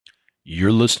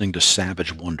You're listening to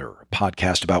Savage Wonder, a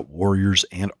podcast about warriors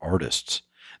and artists.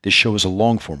 This show is a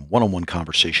long-form, one-on-one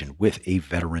conversation with a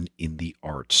veteran in the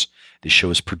arts. This show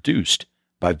is produced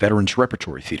by Veterans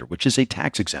Repertory Theater, which is a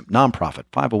tax-exempt, nonprofit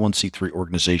 501c3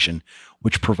 organization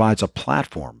which provides a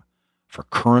platform for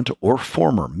current or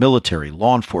former military,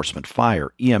 law enforcement,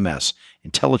 fire, EMS,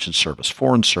 intelligence service,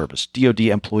 foreign service, DoD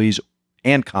employees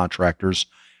and contractors,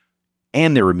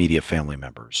 and their immediate family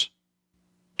members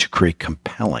to create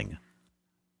compelling,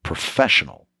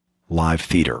 professional live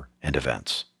theater and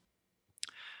events.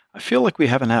 I feel like we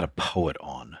haven't had a poet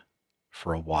on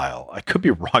for a while. I could be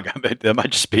wrong. That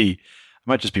might just be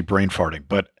brain farting.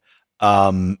 But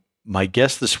my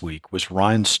guest this week was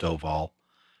Ryan Stovall,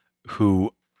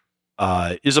 who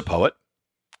is a poet.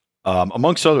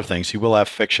 Amongst other things, he will have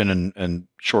fiction and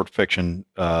short fiction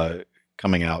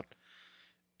coming out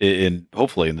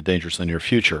hopefully in the dangerously near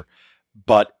future.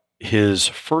 But his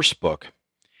first book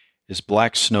is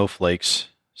Black Snowflakes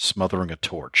Smothering a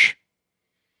Torch,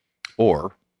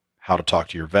 or How to Talk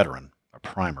to Your Veteran, a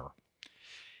primer.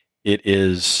 It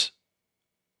is,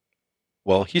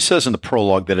 well, he says in the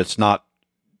prologue that it's not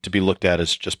to be looked at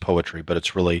as just poetry, but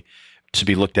it's really to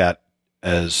be looked at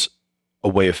as a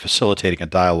way of facilitating a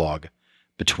dialogue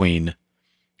between,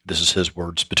 this is his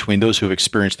words, between those who have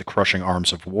experienced the crushing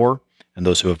arms of war and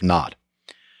those who have not.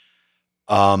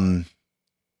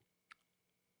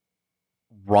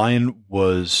 Ryan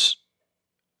was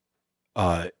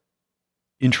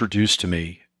introduced to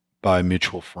me by a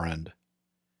mutual friend.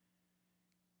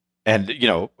 And,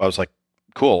 I was like,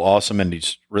 cool, awesome. And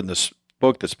he's written this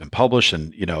book that's been published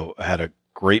and, had a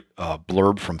great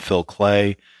blurb from Phil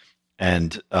Clay.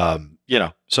 And,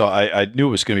 so I knew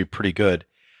it was going to be pretty good.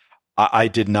 I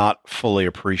did not fully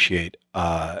appreciate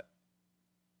what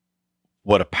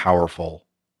a powerful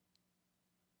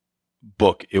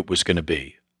book it was going to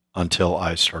be until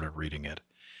I started reading it.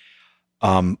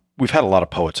 We've had a lot of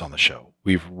poets on the show.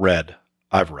 I've read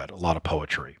a lot of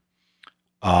poetry.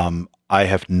 I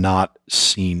have not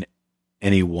seen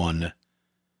anyone,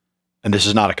 and this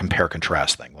is not a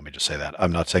compare-contrast thing, let me just say that.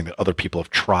 I'm not saying that other people have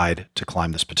tried to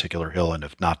climb this particular hill and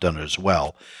have not done it as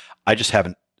well. I just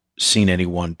haven't seen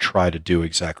anyone try to do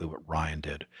exactly what Ryan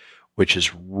did, which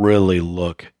is really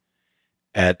look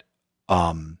at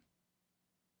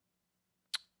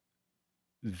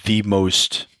the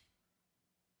most,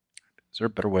 is there a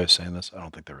better way of saying this? I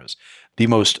don't think there is. The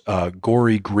most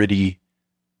gory, gritty,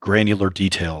 granular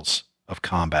details of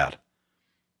combat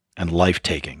and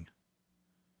life-taking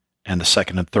and the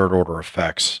second and third order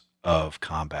effects of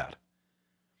combat,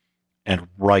 and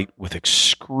write with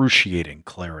excruciating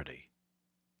clarity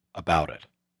about it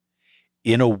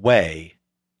in a way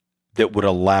that would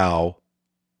allow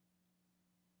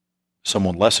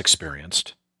someone less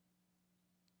experienced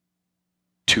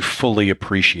to fully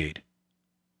appreciate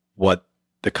what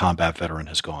the combat veteran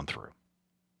has gone through.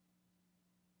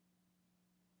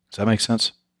 Does that make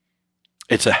sense?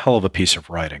 It's a hell of a piece of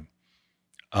writing.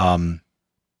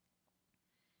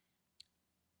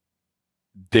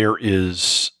 There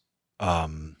is,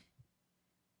 I'm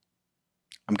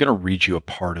going to read you a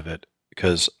part of it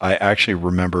because I actually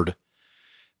remembered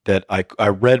that I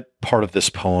read part of this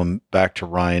poem back to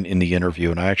Ryan in the interview,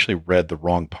 and I actually read the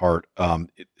wrong part.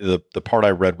 The part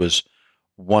I read was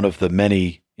one of the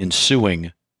many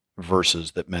ensuing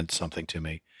verses that meant something to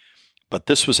me. But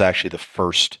this was actually the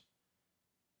first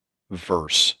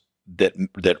verse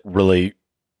that really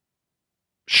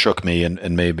shook me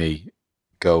and made me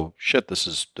go, shit, this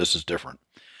is different.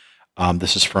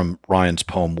 This is from Ryan's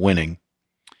poem, Winning.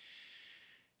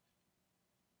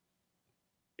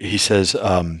 He says,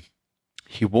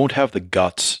 he won't have the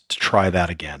guts to try that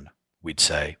again, we'd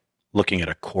say, looking at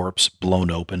a corpse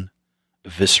blown open,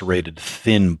 eviscerated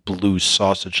thin blue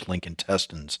sausage-link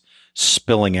intestines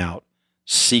spilling out,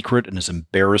 secret and as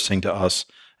embarrassing to us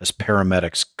as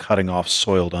paramedics cutting off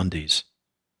soiled undies.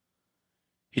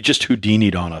 He just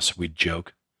Houdini'd on us, we'd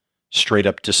joke. Straight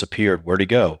up disappeared. Where'd he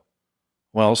go?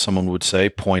 Well, someone would say,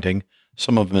 pointing,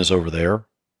 some of him is over there.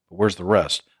 But where's the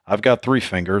rest? I've got 3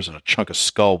 fingers and a chunk of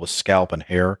skull with scalp and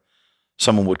hair.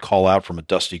 Someone would call out from a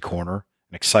dusty corner,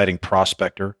 an exciting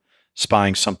prospector,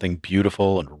 spying something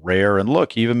beautiful and rare. And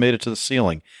look, he even made it to the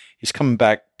ceiling. He's coming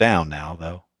back down now,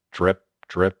 though. Drip,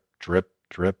 drip, drip,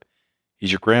 drip.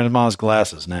 He's your grandma's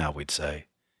glasses now, we'd say.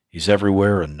 He's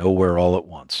everywhere and nowhere all at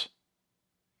once.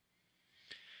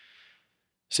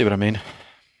 See what I mean?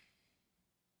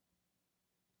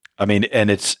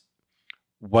 And it's,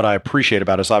 what I appreciate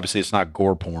about it is obviously it's not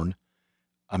gore porn.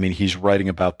 He's writing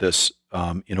about this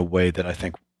in a way that I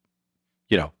think,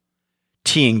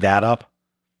 teeing that up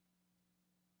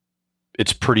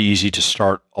it's pretty easy to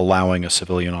start allowing a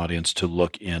civilian audience to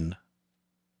look in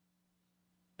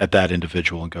at that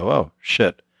individual and go, oh,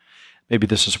 shit, maybe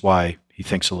this is why he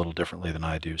thinks a little differently than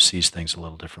I do, sees things a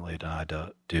little differently than I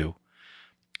do,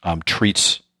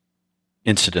 treats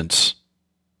incidents,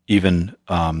 even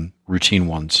routine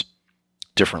ones,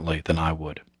 differently than I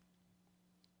would.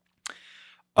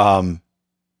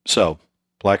 So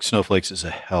Black Snowflakes is a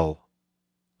hell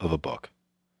of a book.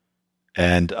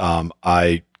 And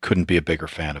I couldn't be a bigger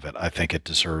fan of it. I think it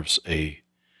deserves a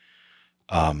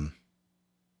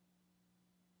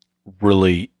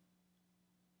really,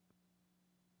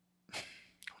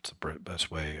 what's the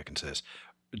best way I can say this?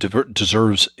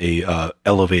 Deserves a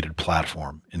elevated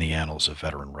platform in the annals of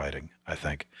veteran writing, I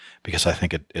think, because I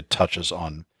think it touches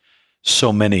on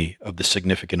so many of the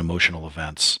significant emotional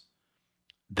events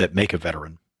that make a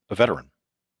veteran a veteran.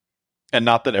 And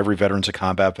not that every veteran's a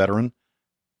combat veteran,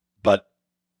 but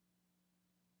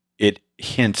it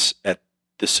hints at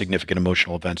the significant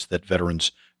emotional events that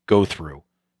veterans go through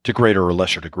to greater or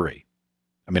lesser degree.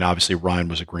 I mean, obviously Ryan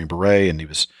was a Green Beret and he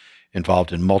was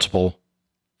involved in multiple,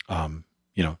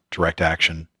 direct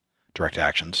actions.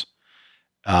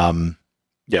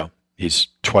 He's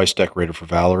twice decorated for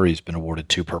valor. He's been awarded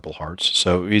 2 Purple Hearts.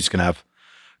 So he's going to have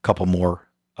a couple more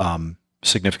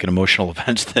significant emotional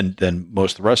events than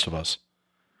most of the rest of us.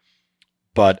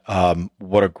 But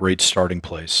what a great starting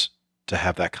place to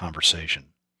have that conversation.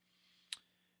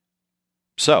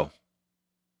 So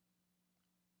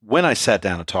when I sat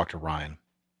down and talked to Ryan,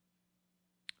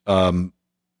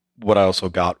 what I also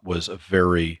got was a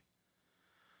very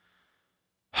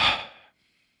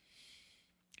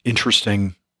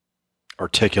interesting,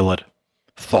 articulate,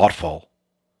 thoughtful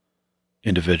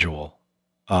individual.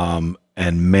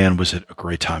 And man, was it a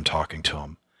great time talking to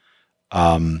him.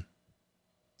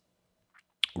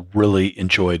 Really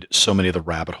enjoyed so many of the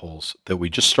rabbit holes that we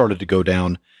just started to go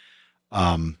down.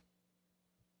 I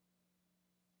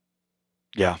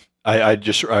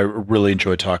really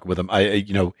enjoyed talking with him.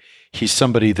 He's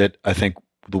somebody that I think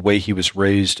the way he was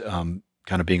raised, kind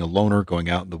of being a loner, going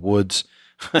out in the woods,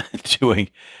 doing,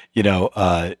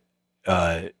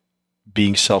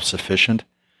 being self-sufficient.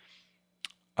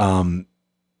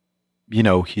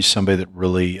 He's somebody that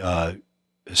really has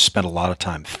spent a lot of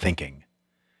time thinking.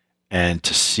 And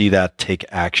to see that take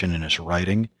action in his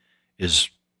writing is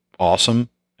awesome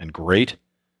and great.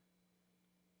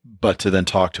 But to then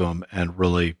talk to him and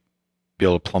really be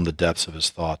able to plumb the depths of his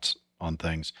thoughts on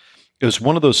things. It was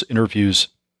one of those interviews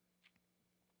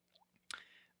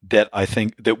that I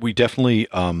think that we definitely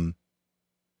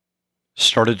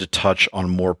started to touch on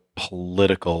more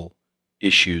political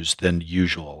issues than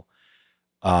usual.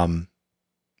 And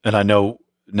I know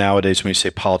nowadays when you say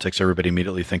politics, everybody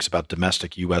immediately thinks about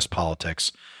domestic U.S.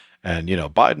 politics and,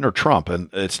 Biden or Trump. And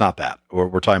it's not that.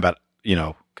 We're talking about,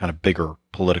 kind of bigger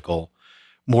political,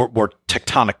 more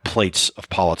tectonic plates of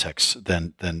politics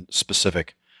than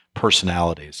specific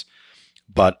personalities.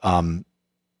 But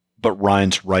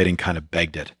Ryan's writing kind of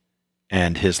begged it,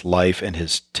 and his life and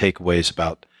his takeaways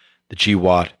about the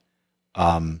GWAT,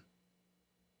 kind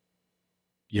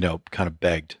of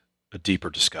begged a deeper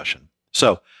discussion.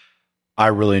 So I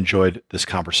really enjoyed this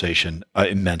conversation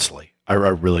immensely. I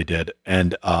really did.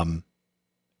 And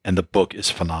the book is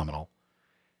phenomenal.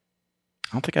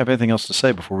 I don't think I have anything else to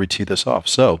say before we tee this off.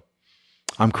 So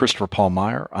I'm Christopher Paul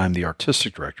Meyer. I'm the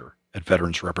artistic director at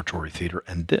Veterans Repertory Theater,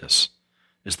 and this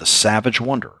is The Savage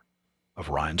Wonder of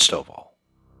Ryan Stovall.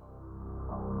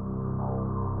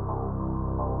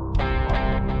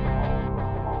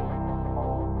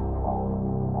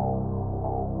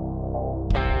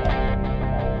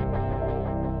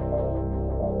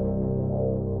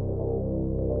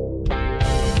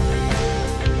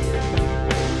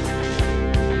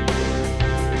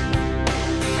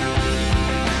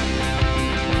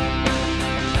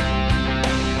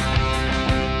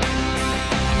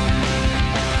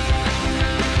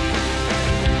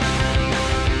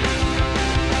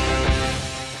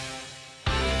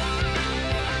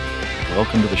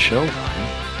 Welcome to the show, Ryan.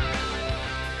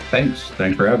 Thanks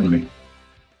for having me.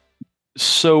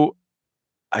 So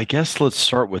I guess let's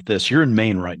start with this. You're in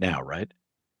Maine right now, right?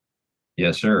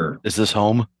 Yes, sir. Is this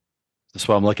home? Is this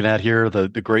what I'm looking at here? The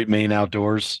great Maine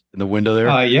outdoors in the window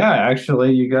there? Yeah,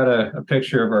 actually, you got a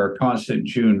picture of our constant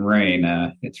June rain.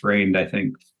 It's rained, I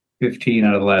think, 15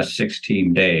 out of the last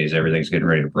 16 days. Everything's getting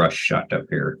ready to brush shut up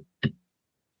here.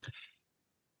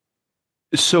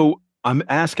 So I'm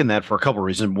asking that for a couple of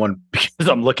reasons. One, because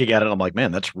I'm looking at it and I'm like,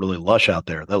 man, that's really lush out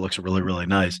there. That looks really, really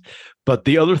nice. But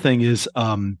the other thing is,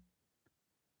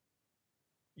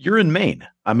 you're in Maine.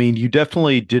 I mean, you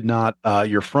definitely did not,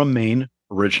 you're from Maine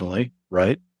originally,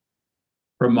 right?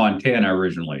 from Montana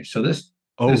originally. So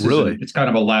Oh, this really? isn't. It's kind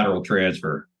of a lateral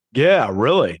transfer. Yeah,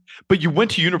 really. But you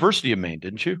went to University of Maine,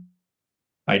 didn't you?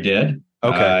 I did.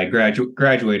 Okay, I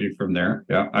graduated from there.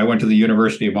 Yeah, I went to the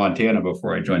University of Montana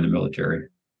before I joined the military.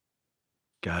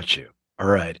 got you. All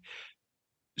right.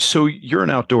 So you're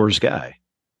an outdoors guy.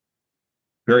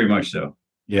 Very much so.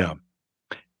 Yeah.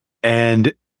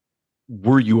 And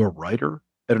were you a writer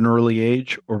at an early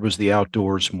age, or was the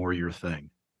outdoors more your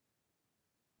thing?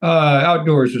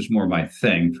 Outdoors was more my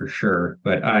thing for sure,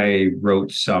 but I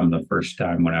wrote some the first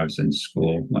time when I was in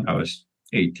school, when I was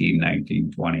 18,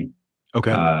 19, 20.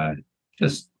 Okay. Uh,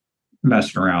 just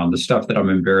messing around, the stuff that I'm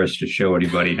embarrassed to show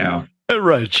anybody now.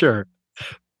 Right, sure.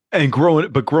 And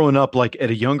growing up like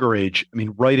at a younger age, I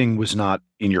mean, writing was not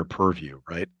in your purview,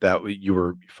 right? That you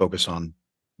were focused on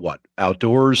what?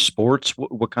 Outdoors, sports?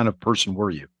 What kind of person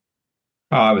were you?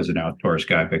 Oh, I was an outdoors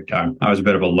guy big time. I was a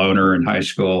bit of a loner in high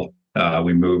school.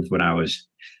 We moved when I was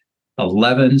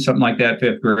 11, something like that,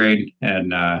 fifth grade,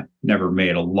 and never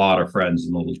made a lot of friends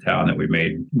in the little town that we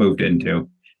moved into.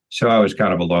 So I was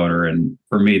kind of a loner. And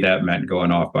for me, that meant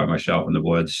going off by myself in the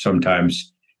woods.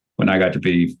 Sometimes when I got to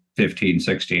be 15,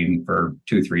 16 for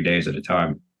 2, 3 days at a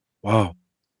time. Wow.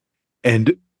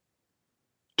 And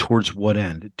towards what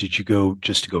end? Did you go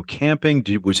just to go camping?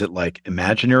 Was it like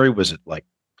imaginary? Was it like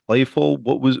playful?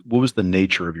 What was the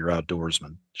nature of your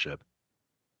outdoorsmanship?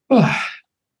 Oh,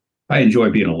 I enjoy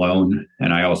being alone,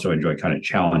 and I also enjoy kind of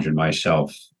challenging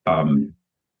myself.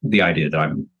 The idea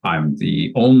that I'm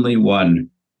the only one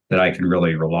that I can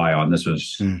really rely on. This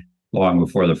was Mm. long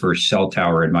before the first cell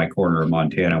tower in my corner of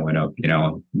Montana went up. You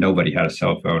know, nobody had a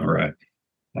cell phone or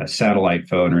a satellite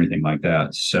phone or anything like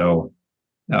that. So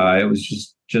it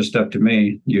was just up to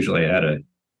me. Usually, I had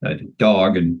a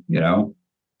dog, and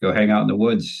go hang out in the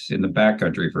woods in the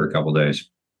backcountry for a couple of days.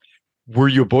 Were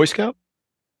you a Boy Scout?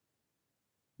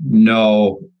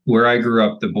 No, where I grew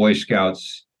up, the Boy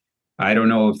Scouts, I don't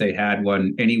know if they had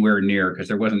one anywhere near because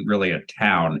there wasn't really a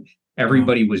town. Oh,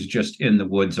 Everybody was just in the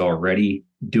woods already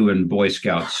doing Boy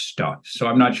Scout stuff. So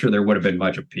I'm not sure there would have been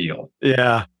much appeal.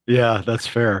 yeah, yeah, that's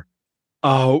fair.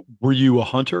 Were you a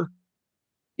hunter?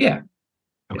 Yeah.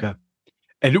 Yeah. Okay.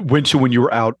 And when you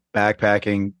were out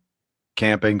backpacking,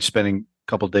 camping, spending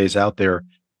a couple of days out there,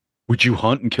 would you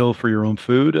hunt and kill for your own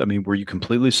food? I mean, were you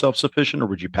completely self-sufficient or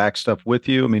would you pack stuff with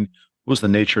you? I mean, what was the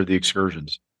nature of the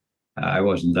excursions? I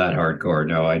wasn't that hardcore.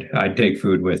 No, I'd take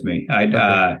food with me.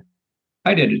 Okay.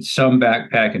 I did some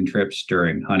backpacking trips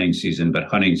during hunting season, but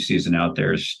hunting season out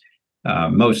there's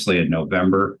mostly in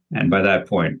November, and by that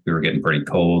point we were getting pretty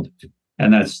cold,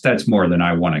 and that's more than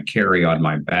I want to carry on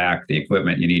my back. The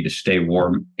equipment you need to stay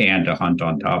warm and to hunt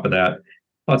on top of that.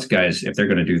 Lots of guys, if they're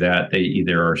going to do that, they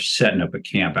either are setting up a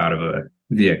camp out of a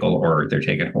vehicle or they're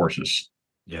taking horses.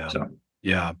 Yeah. So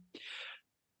Yeah.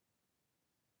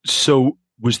 So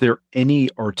was there any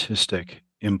artistic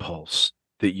impulse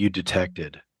that you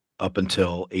detected up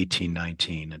until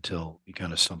 1819, until you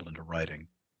kind of stumbled into writing?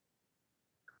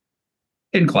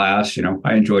 in class,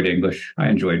 I enjoyed English. I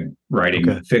enjoyed writing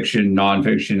Okay. fiction,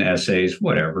 nonfiction, essays,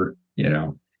 whatever.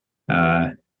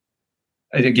 Uh,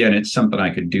 and again, it's something I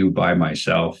could do by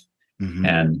myself, Hmm.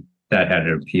 and that had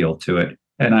an appeal to it.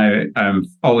 And I've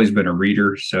always been a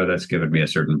reader, so that's given me a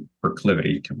certain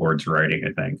proclivity towards writing.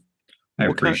 I think I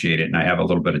What kind? appreciate it, and I have a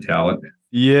little bit of talent.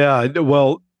 Yeah.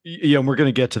 Well, yeah, we're going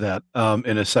to get to that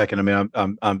in a second. I mean,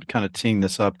 I'm kind of teeing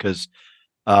this up because,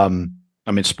 I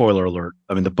mean, spoiler alert.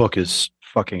 I mean, the book is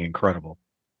fucking incredible,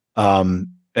 and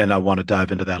I want to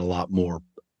dive into that a lot more.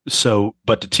 So,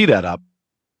 but to tee that up,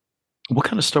 what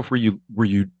kind of stuff were you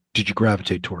did you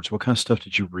gravitate towards? What kind of stuff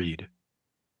did you read?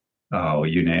 Oh,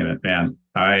 you name it, man.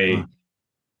 Uh,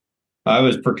 I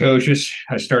was precocious.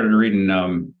 I started reading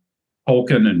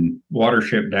Tolkien and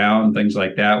Watership Down, things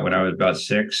like that, when I was about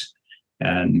 6.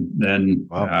 And then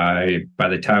wow. by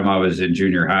the time I was in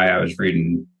junior high, I was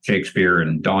reading Shakespeare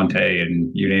and Dante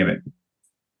and you name it.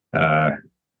 Uh,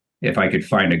 if I could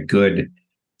find a good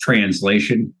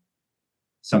translation,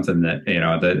 something that,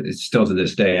 that it's still to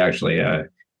this day, actually, out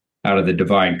of the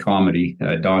Divine Comedy,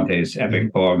 Dante's Mhm.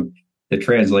 epic poem, the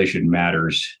translation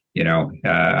matters.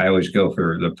 I always go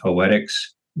for the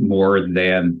poetics more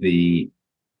than the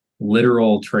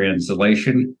literal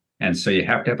translation. And so you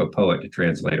have to have a poet to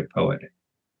translate a poet.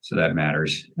 So that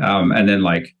matters. And then,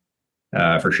 like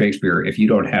for Shakespeare, if you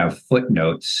don't have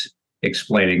footnotes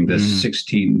explaining the Mm.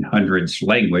 1600s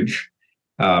language,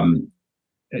 um,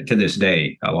 to this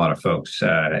day, a lot of folks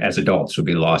as adults would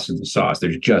be lost in the sauce.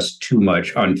 There's just too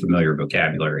much unfamiliar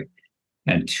vocabulary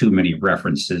and too many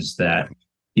references that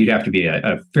you'd have to be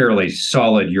a fairly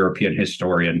solid European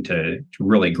historian to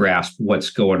really grasp what's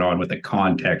going on with the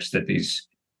context that these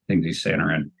things he's saying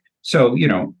are in. So,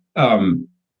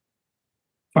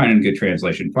 finding good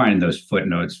translation, finding those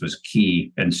footnotes was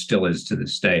key and still is to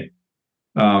this day.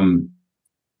 I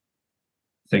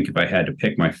think if I had to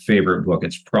pick my favorite book,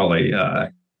 it's probably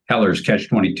Heller's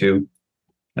Catch-22.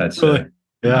 That's Really?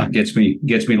 Yeah. gets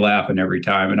me laughing every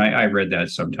time. And I read that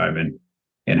sometime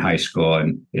in high school,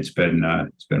 and it's been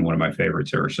one of my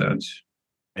favorites ever since.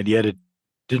 And yet it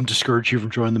didn't discourage you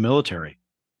from joining the military.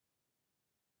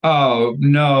 Oh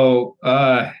no,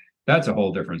 that's a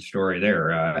whole different story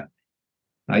there.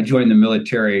 I joined the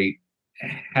military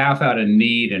half out of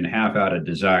need and half out of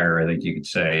desire, I think you could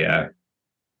say.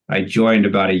 I joined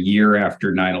about a year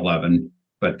after 9/11,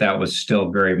 but that was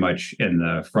still very much in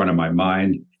the front of my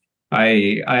mind.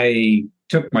 I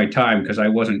took my time because I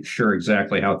wasn't sure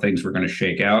exactly how things were going to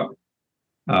shake out.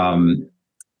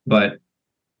 But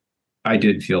I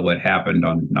did feel what happened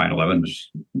on 9/11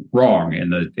 was wrong in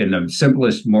the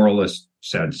simplest moralist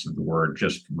sense of the word,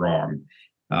 just wrong.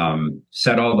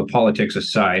 Set all the politics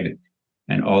aside,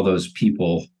 and all those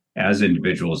people as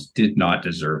individuals did not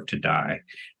deserve to die.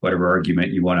 Whatever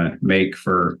argument you want to make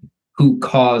for who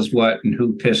caused what and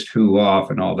who pissed who off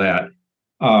and all that.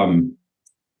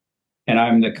 And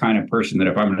I'm the kind of person that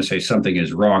if I'm going to say something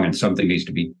is wrong and something needs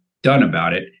to be done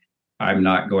about it, I'm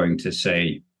not going to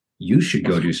say, you should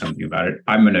go do something about it.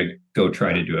 I'm going to go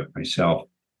try to do it myself.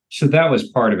 So that was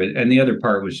part of it. And the other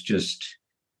part was just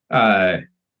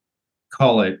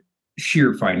call it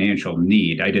sheer financial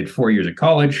need. I did 4 years of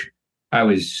college. I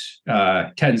was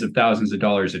tens of thousands of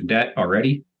dollars in debt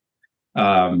already.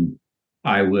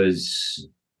 I was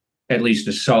at least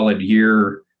a solid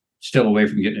year still away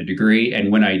from getting a degree.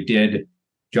 And when I did,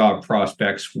 job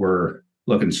prospects were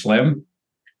looking slim.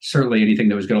 Certainly anything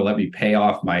that was going to let me pay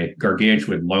off my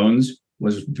gargantuan loans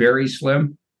was very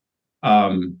slim.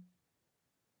 And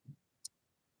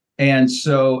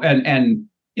so,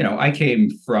 I came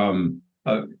from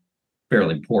a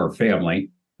fairly poor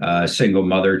family, single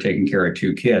mother taking care of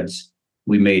 2 kids.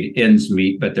 We made ends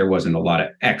meet, but there wasn't a lot of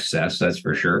excess, that's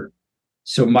for sure.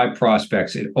 So my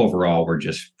prospects overall were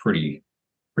just pretty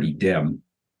dim.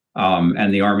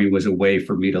 And the Army was a way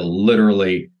for me to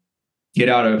literally get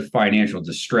out of financial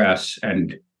distress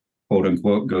and quote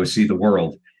unquote go see the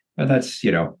world. And that's,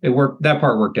 it worked. That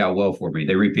part worked out well for me.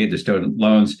 They repaid the student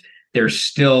loans.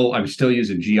 I'm still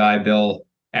using GI Bill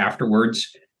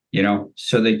afterwards,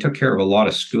 so they took care of a lot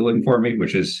of schooling for me,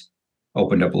 which has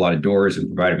opened up a lot of doors and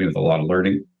provided me with a lot of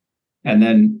learning. And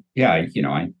then,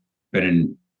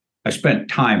 I spent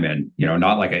time in,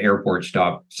 not like an airport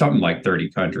stop, something like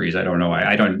 30 countries. I don't know.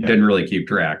 Didn't really keep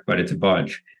track, but it's a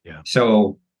bunch. Yeah.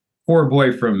 So poor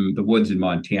boy from the woods in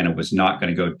Montana was not going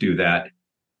to go do that.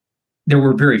 There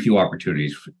were very few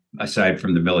opportunities aside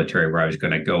from the military where I was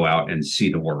going to go out and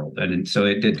see the world. And so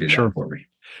it did do that for me.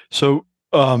 So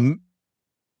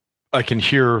I can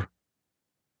hear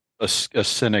a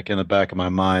cynic in the back of my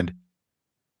mind.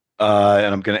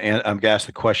 And I'm going to ask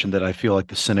the question that I feel like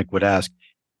the cynic would ask.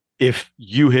 If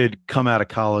you had come out of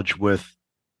college with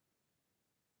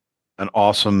an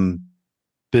awesome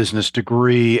business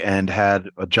degree and had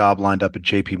a job lined up at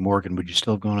JP Morgan, would you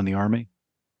still have gone in the Army?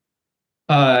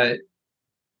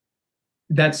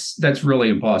 That's really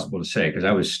impossible to say because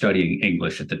I was studying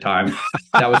English at the time.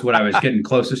 That was what I was getting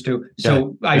closest to.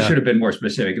 So I should have been more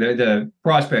specific. The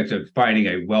prospects of finding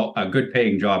a good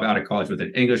paying job out of college with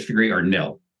an English degree are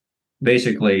nil.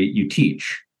 Basically, you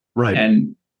teach, right?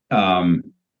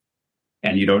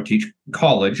 And you don't teach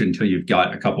college until you've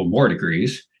got a couple more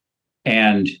degrees,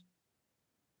 and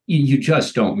you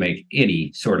just don't make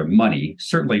any sort of money.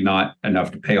 Certainly not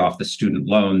enough to pay off the student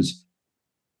loans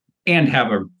and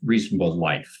have a reasonable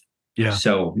life. Yeah.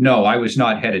 So no, I was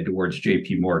not headed towards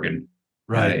JP Morgan,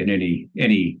 right, in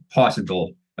any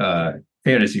possible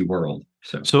fantasy world.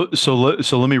 So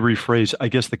let me rephrase. I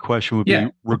guess the question would be,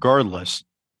 regardless,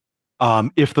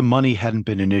 if the money hadn't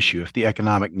been an issue, if the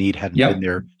economic need hadn't been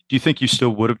there, do you think you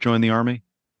still would have joined the Army?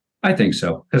 I think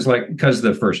so, because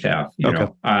the first half,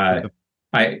 I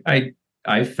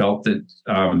felt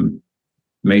that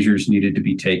measures needed to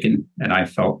be taken, and I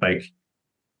felt like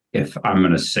if I'm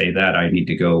going to say that, I need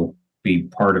to go be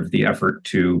part of the effort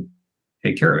to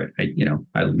take care of it.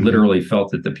 I literally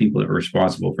felt that the people that were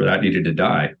responsible for that needed to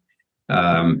die.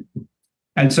 And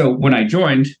so when I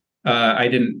joined, I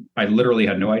literally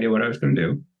had no idea what I was going to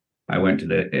do. I went to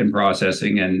the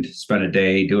in-processing and spent a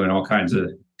day doing all kinds of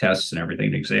tests and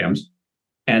everything, exams.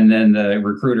 And then the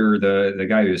recruiter, the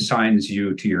guy who assigns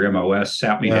you to your MOS,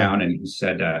 sat me down and he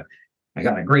said, I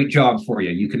got a great job for you.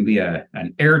 You can be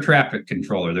an air traffic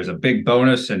controller. There's a big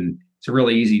bonus and it's a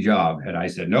really easy job. And I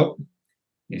said, nope,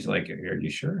 He's like, "Are you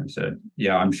sure?" I said,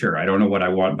 "Yeah, I'm sure. I don't know what I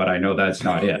want, but I know that's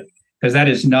not it, because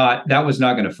that was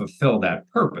not going to fulfill that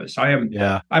purpose.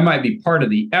 Yeah. I might be part of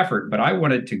the effort, but I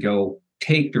wanted to go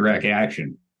take direct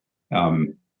action,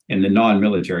 um, in the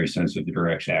non-military sense of the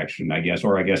direct action, I guess,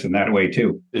 or I guess in that way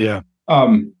too. Yeah.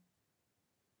 Um,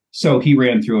 so he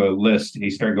ran through a list. He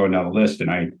started going down the list,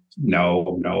 and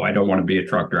no, I don't want to be a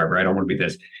truck driver. I don't want to be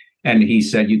this. And he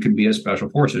said, "You can be a special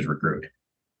forces recruit."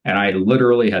 And I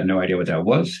literally had no idea what that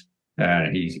was.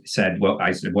 He said, "Well,"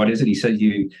 I said, "What is it?" He said,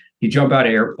 you jump out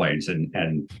of airplanes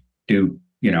and do,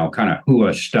 kind of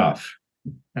hua stuff."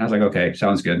 And I was like, "Okay,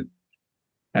 sounds good."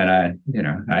 And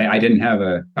I didn't have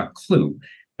a clue.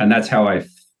 And that's how I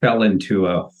fell into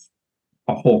a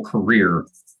whole career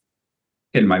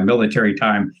in my military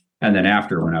time, and then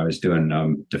after, when I was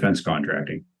doing defense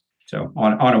contracting. So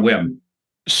on a whim.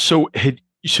 So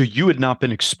you had not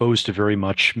been exposed to very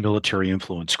much military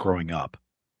influence growing up.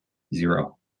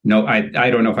 Zero. No, I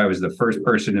don't know if I was the first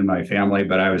person in my family,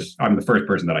 but I'm the first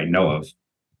person that I know of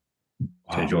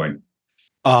to join.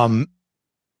 Um,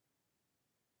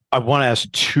 I want to ask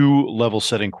two level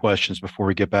setting questions before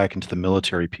we get back into the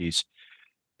military piece.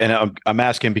 And I'm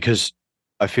asking because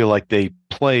I feel like they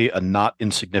play a not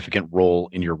insignificant role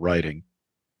in your writing.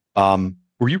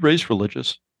 Were you raised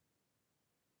religious?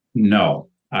 No,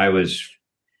 I was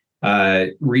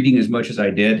reading as much as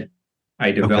I did. I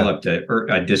Okay. developed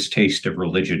a distaste of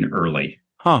religion early.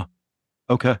 Huh.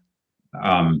 Okay.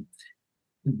 Um,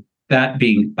 that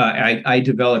being, I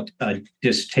developed a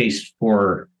distaste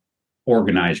for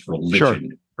organized Sure.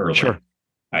 religion early. Sure.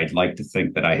 I'd like to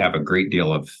think that I have a great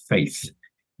deal of faith,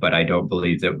 but I don't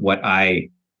believe that what I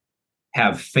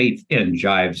have faith in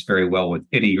jives very well with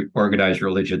any organized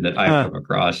religion that I've come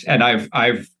across. And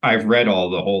I've read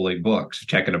all the holy books,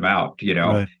 checking them out,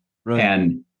 Right. Right.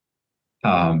 and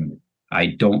I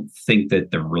don't think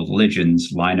that the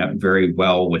religions line up very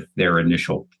well with their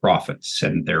initial prophets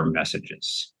and their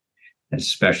messages,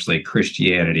 especially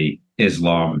Christianity,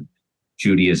 Islam,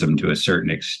 Judaism to a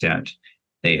certain extent.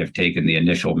 They have taken the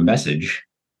initial message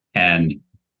and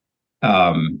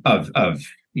of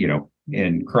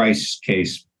in Christ's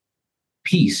case,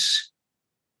 peace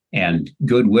and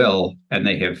goodwill, and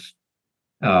they have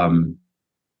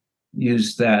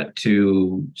used that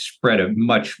to spread a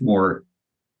much more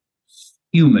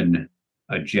human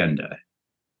agenda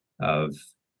of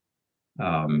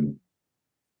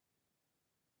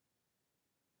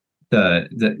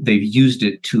they've used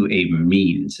it to a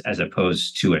means as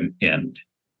opposed to an end,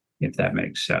 if that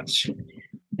makes sense.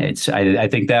 I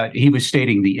think that he was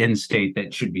stating the end state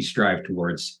that should be strived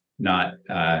towards, not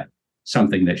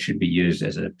something that should be used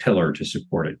as a pillar to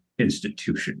support an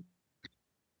institution.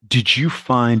 Did you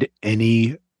find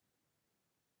any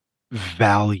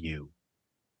value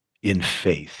in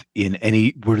faith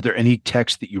were there any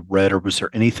texts that you read, or was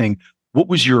there anything? What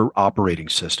was your operating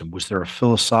system? Was there a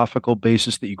philosophical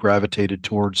basis that you gravitated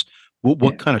towards?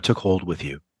 What kind of took hold with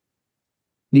you?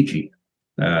 Nietzsche,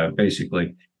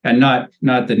 basically. And not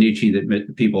the Nietzsche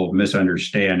that people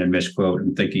misunderstand and misquote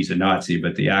and think he's a Nazi,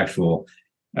 but the actual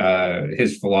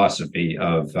his philosophy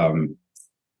of the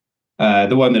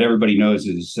one that everybody knows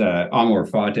is amor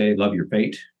fati, love your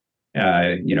fate.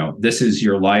 This is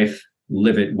your life,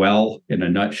 live it well, in a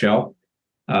nutshell.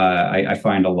 I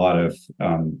find a lot of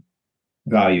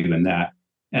value in that.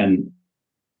 And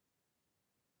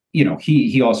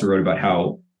he also wrote about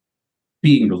how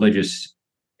being religious,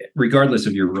 regardless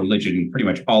of your religion, pretty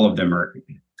much all of them are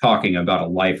talking about a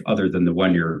life other than the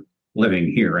one you're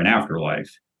living here, an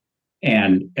afterlife.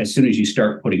 And as soon as you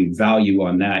start putting value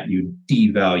on that, you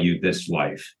devalue this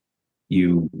life.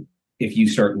 If you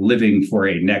start living for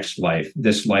a next life,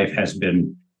 this life has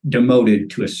been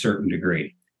demoted to a certain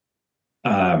degree.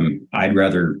 I'd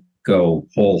rather go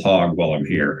whole hog while I'm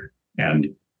here and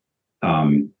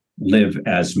live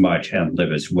as much and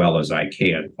live as well as I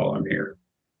can while I'm here.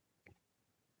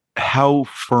 How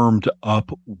firmed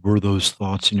up were those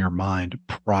thoughts in your mind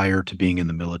prior to being in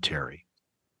the military?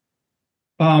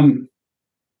 Some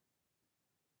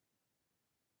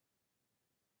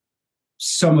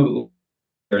of it,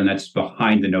 and that's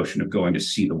behind the notion of going to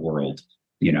see the world.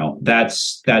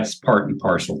 That's part and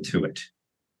parcel to it.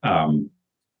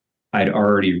 I'd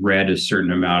already read a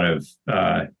certain amount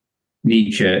of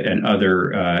Nietzsche and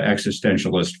other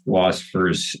existentialist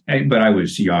philosophers, but I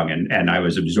was young and I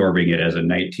was absorbing it as a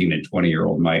 19 and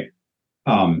 20-year-old might.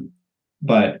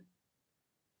 But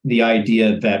the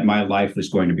idea that my life was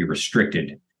going to be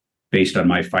restricted based on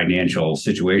my financial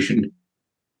situation,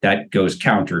 that goes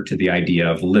counter to the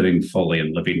idea of living fully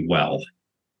and living well.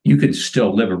 You can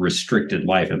still live a restricted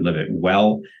life and live it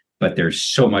well, but there's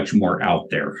so much more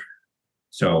out there.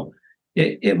 So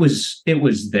it was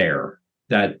there.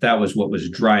 That was what was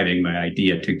driving my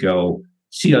idea to go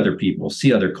see other people,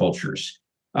 see other cultures,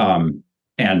 and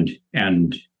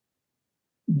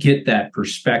get that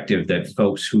perspective that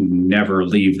folks who never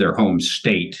leave their home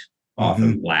state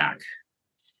often lack.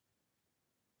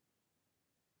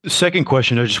 The second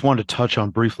question I just wanted to touch on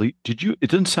briefly. It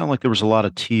didn't sound like there was a lot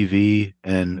of TV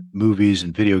and movies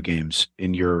and video games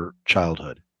in your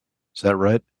childhood. Is that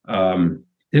right?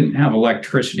 Didn't have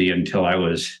electricity until I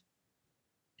was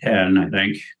 10, I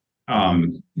think.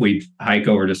 We'd hike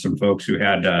over to some folks who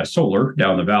had solar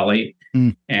down the valley,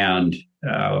 and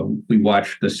we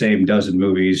watched the same dozen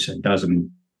movies,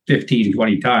 15,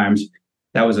 20 times.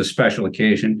 That was a special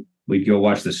occasion. We'd go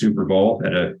watch the Super Bowl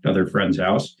at another friend's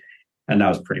house, and that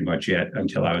was pretty much it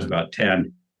until I was about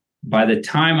 10. By the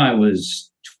time I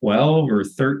was 12 or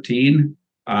 13,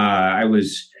 I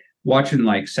was watching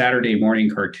like Saturday morning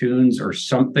cartoons or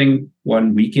something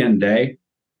one weekend day,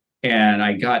 and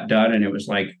I got done and it was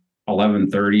like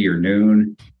 11:30 or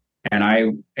noon,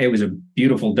 and it was a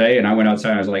beautiful day, and I went outside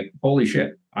and I was like, holy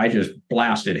shit, I just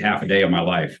blasted half a day of my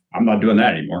life. I'm not doing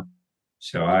that anymore.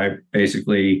 So I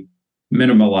basically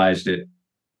minimalized it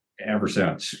ever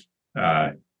since.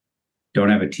 Don't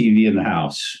have a TV in the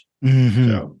house.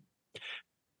 So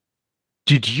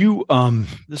did you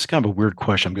this is kind of a weird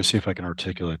question. I'm going to see if I can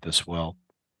articulate this well.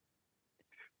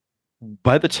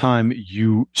 By the time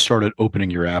you started opening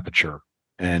your aperture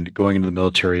and going into the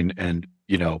military and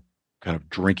kind of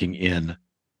drinking in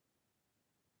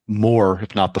more,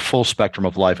 if not the full spectrum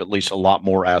of life, at least a lot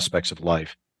more aspects of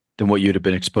life than what you'd have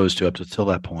been exposed to up until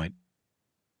that point.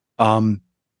 I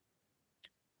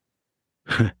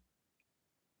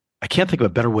can't think of a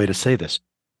better way to say this.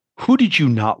 Who did you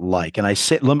not like? And I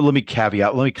say, let me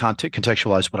caveat, let me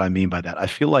contextualize what I mean by that. I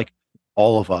feel like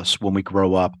all of us, when we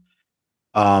grow up,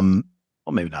 well,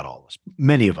 maybe not all of us,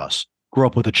 many of us grow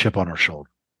up with a chip on our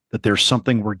shoulder, that there's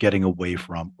something we're getting away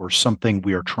from, or something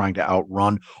we are trying to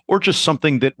outrun, or just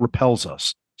something that repels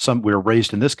us. We were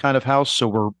raised in this kind of house, so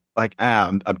we're like,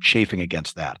 I'm chafing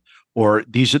against that. Or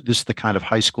this is the kind of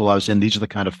high school I was in. These are the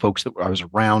kind of folks that I was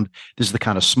around. This is the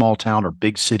kind of small town or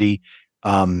big city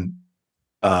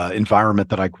environment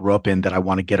that I grew up in that I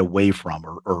want to get away from,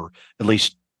 or at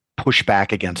least push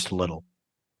back against a little.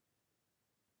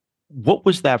 What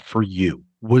was that for you?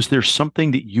 Was there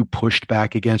something that you pushed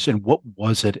back against, and what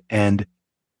was it? And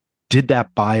did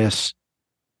that bias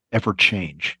ever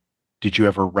change? Did you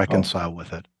ever reconcile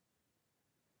with it?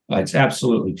 It's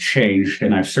absolutely changed,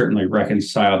 and I've certainly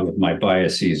reconciled with my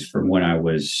biases from when I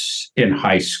was in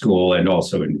high school and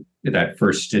also in that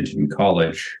first stint in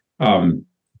college.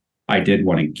 I did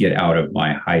want to get out of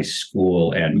my high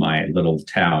school and my little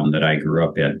town that I grew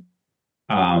up in.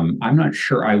 I'm not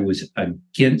sure I was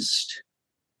against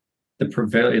the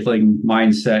prevailing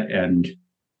mindset and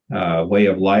way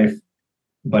of life,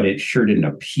 but it sure didn't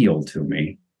appeal to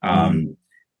me.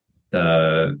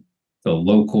 The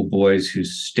local boys who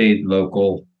stayed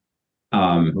local,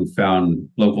 who found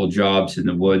local jobs in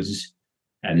the woods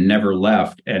and never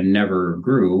left and never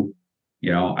grew,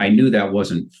 I knew that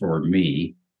wasn't for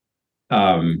me.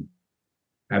 I'm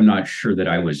not sure that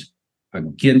I was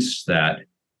against that.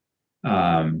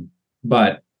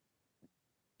 But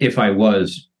if I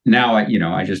was now,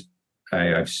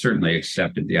 I've certainly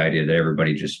accepted the idea that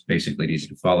everybody just basically needs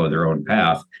to follow their own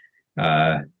path.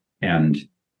 And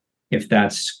if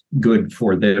that's good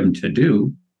for them to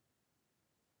do,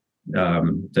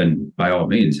 then by all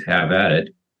means have at it.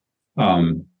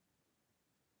 I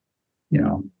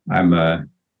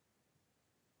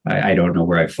don't know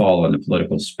where I fall on the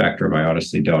political spectrum. I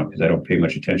honestly don't, because I don't pay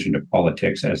much attention to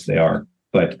politics as they are.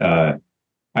 But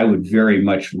I would very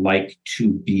much like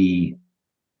to be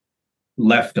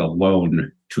left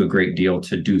alone to a great deal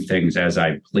to do things as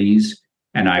I please.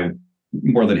 And I'm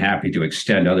more than happy to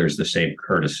extend others the same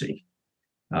courtesy.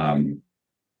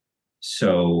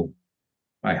 So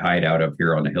I hide out up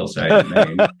here on the hillside in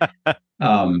Maine.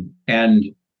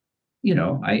 And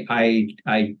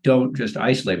I don't just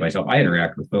isolate myself. I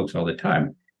interact with folks all the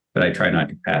time, but I try not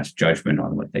to pass judgment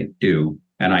on what they do.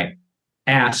 And I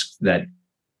ask that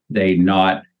they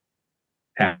not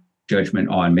pass judgment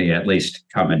on me, at least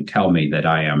come and tell me that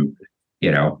I am,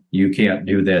 you can't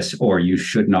do this or you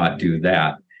should not do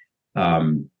that.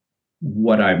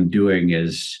 What I'm doing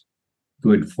is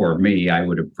good for me. I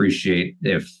would appreciate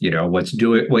if,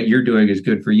 what you're doing is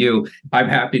good for you. I'm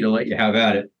happy to let you have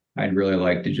at it. I'd really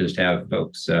like to just have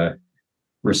folks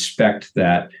respect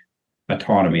that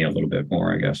autonomy a little bit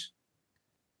more, I guess.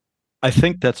 I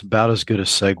think that's about as good a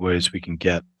segue as we can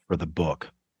get for the book,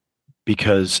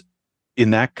 because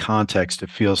in that context, it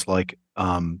feels like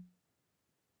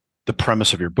the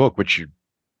premise of your book, which you're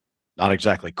not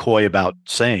exactly coy about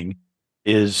saying,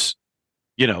 is,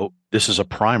 this is a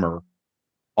primer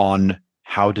on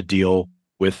how to deal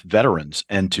with veterans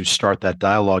and to start that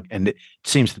dialogue. And it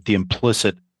seems that the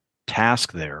implicit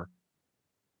task there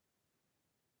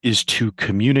is to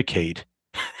communicate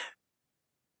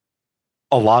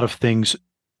a lot of things,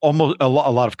 almost a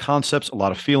lot of concepts, a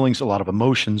lot of feelings, a lot of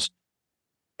emotions.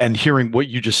 And hearing what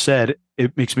you just said,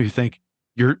 it makes me think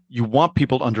you want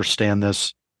people to understand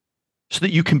this so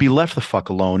that you can be left the fuck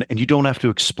alone and you don't have to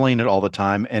explain it all the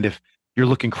time. And if you're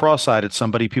looking cross-eyed at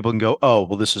somebody, people can go, oh,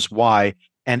 well, this is why.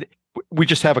 And we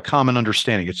just have a common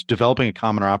understanding. It's developing a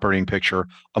common operating picture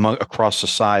across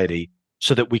society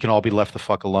so that we can all be left the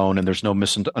fuck alone and there's no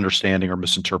misunderstanding or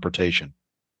misinterpretation.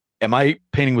 Am I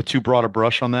painting with too broad a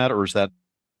brush on that, or is that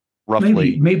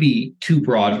roughly? Maybe too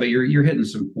broad, but you're hitting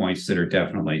some points that are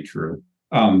definitely true.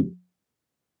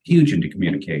 Huge into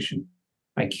communication.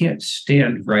 I can't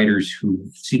stand writers who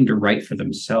seem to write for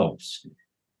themselves.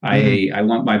 I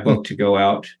want my book to go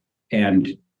out and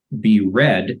be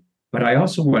read, but I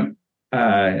also want,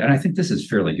 and I think this is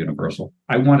fairly universal,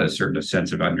 I want a certain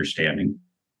sense of understanding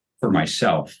for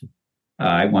myself.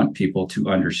 I want people to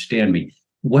understand me,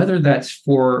 whether that's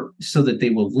so that they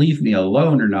will leave me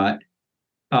alone or not.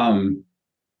 I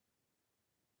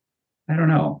don't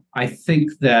know. I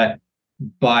think that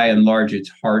by and large,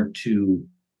 it's hard to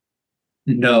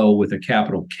know with a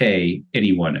capital K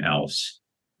anyone else,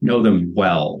 know them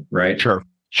well, right? Sure.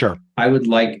 I would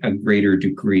like a greater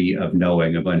degree of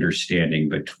knowing, of understanding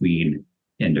between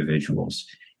individuals.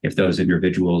 If those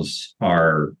individuals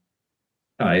are,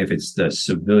 if it's the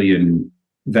civilian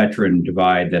veteran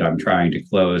divide that I'm trying to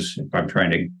close, if I'm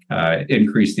trying to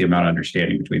increase the amount of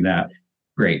understanding between that,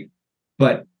 great.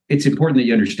 But it's important that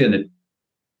you understand that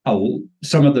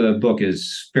some of the book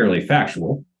is fairly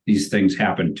factual. These things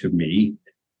happen to me.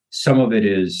 Some of it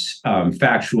is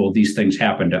factual. These things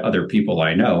happen to other people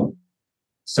I know.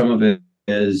 Some of it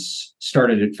is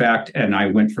started at fact, and I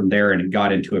went from there and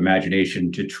got into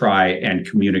imagination to try and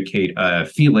communicate a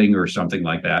feeling or something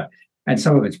like that. And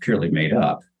some of it's purely made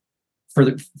up for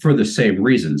the same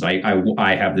reasons.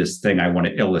 I have this thing I want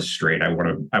to illustrate. I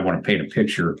want to paint a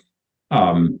picture.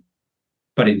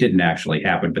 But it didn't actually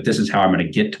happen. But this is how I'm going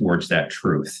to get towards that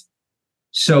truth.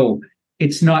 So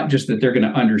it's not just that they're going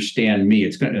to understand me.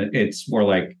 It's more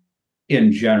like,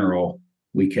 in general,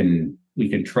 we can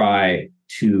try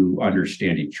to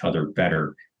understand each other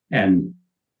better. And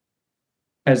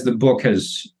as the book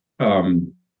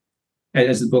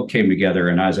came together,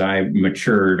 and as I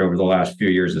matured over the last few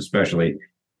years, especially,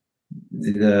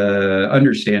 the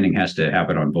understanding has to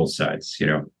happen on both sides.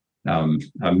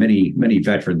 Many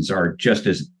veterans are just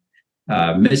as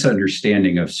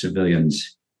misunderstanding of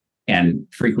civilians and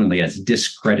frequently as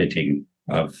discrediting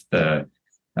of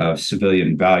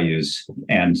civilian values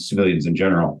and civilians in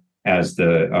general as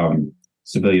the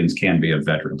civilians can be of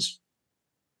veterans.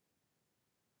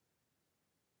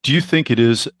 Do you think it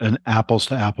is an apples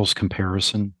to apples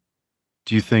comparison?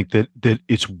 Do you think that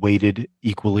it's weighted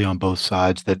equally on both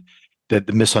sides? That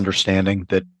the misunderstanding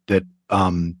that the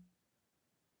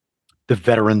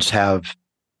veterans have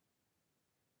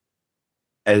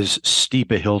as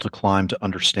steep a hill to climb to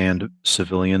understand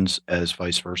civilians as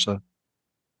vice versa?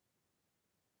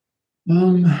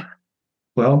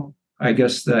 Well, I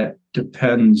guess that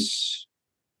depends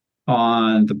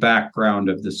on the background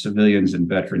of the civilians and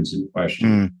veterans in question.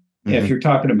 Mm-hmm. If you're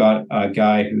talking about a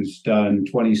guy who's done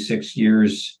 26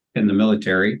 years in the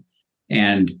military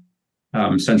and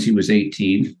since he was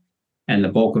 18, and the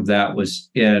bulk of that was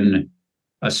in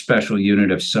a special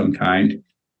unit of some kind,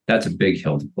 that's a big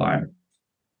hill to climb.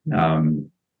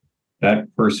 That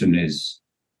person is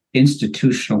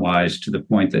institutionalized to the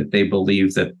point that they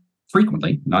believe that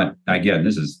frequently, not again,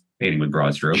 this is painting with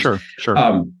broad strokes. Sure.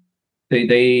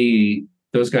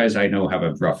 Those guys I know have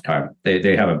a rough time.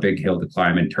 They have a big hill to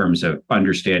climb in terms of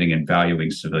understanding and valuing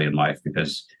civilian life,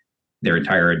 because their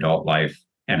entire adult life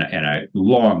and a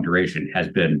long duration has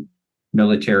been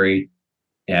military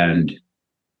and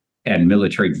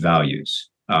military values,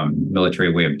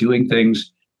 military way of doing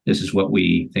things. This is what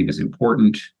we think is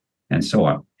important, and so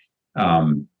on.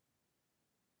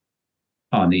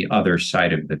 On the other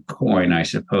side of the coin, I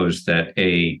suppose that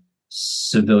a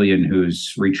civilian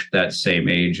who's reached that same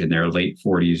age in their late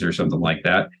 40s or something like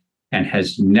that, and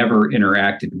has never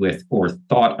interacted with or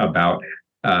thought about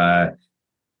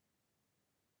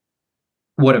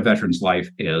what a veteran's life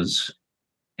is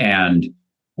and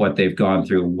what they've gone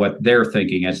through, what they're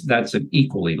thinking is, that's an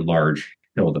equally large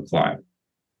hill to climb.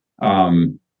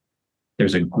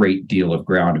 There's a great deal of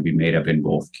ground to be made up in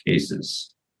both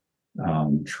cases.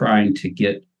 Trying to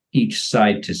get each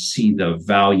side to see the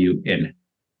value in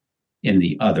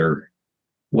the other,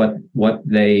 what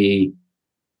they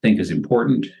think is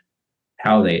important,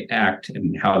 how they act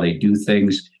and how they do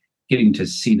things, getting to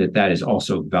see that that is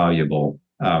also valuable.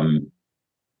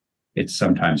 It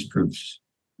sometimes proves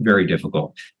very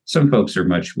difficult. Some folks are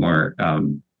much more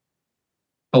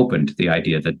open to the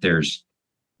idea that there's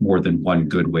more than one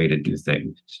good way to do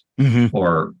things,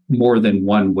 or more than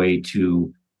one way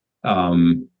to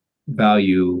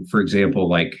value, for example,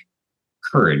 like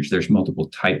courage. There's multiple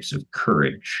types of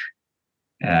courage.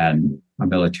 And a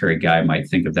military guy might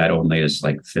think of that only as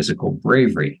like physical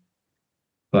bravery.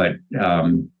 But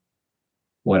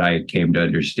what I came to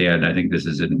understand, I think this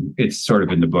is it's sort of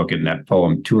in the book in that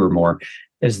poem, Two or More,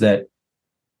 is that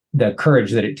the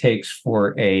courage that it takes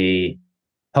for a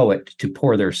poet to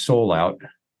pour their soul out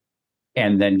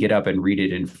and then get up and read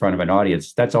it in front of an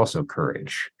audience, that's also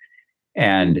courage.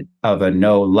 And of a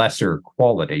no lesser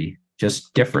quality,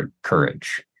 just different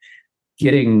courage.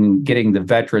 Getting the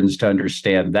veterans to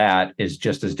understand that is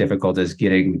just as difficult as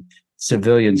getting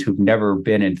civilians who've never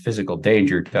been in physical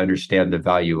danger to understand the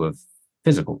value of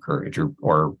physical courage,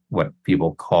 or what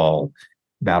people call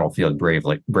battlefield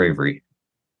bravery.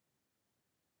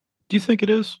 Do you think it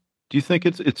is? Do you think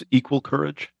it's equal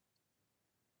courage?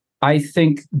 I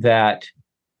think that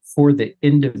for the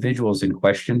individuals in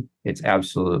question, it's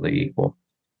absolutely equal.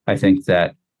 I think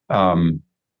that the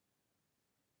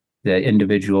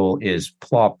individual is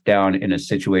plopped down in a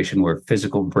situation where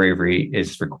physical bravery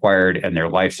is required and their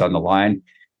life's on the line.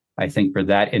 I think for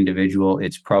that individual,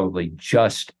 it's probably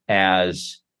just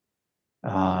as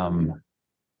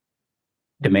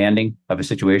demanding of a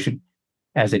situation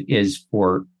as it is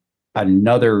for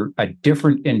a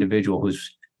different individual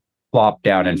who's plopped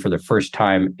down and for the first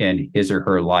time in his or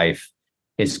her life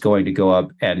is going to go up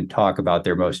and talk about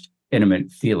their most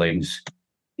intimate feelings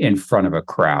in front of a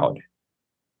crowd.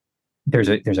 There's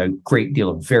a great deal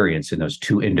of variance in those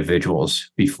two individuals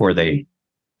before they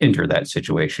enter that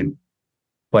situation.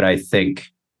 But I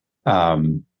think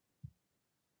the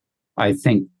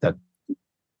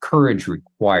courage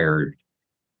required,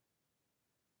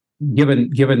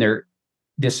 given their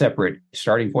disparate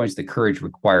starting points, the courage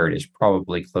required is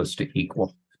probably close to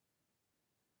equal.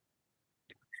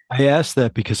 I ask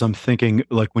that because I'm thinking,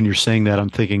 like when you're saying that, I'm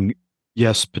thinking,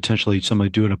 yes, potentially somebody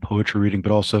doing a poetry reading,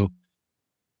 but also,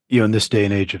 in this day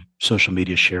and age of social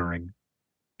media sharing,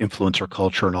 influencer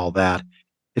culture and all that,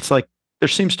 it's like there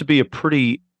seems to be a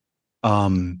pretty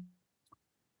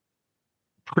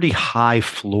high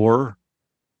floor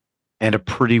and a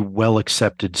pretty well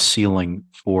accepted ceiling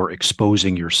for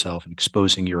exposing yourself and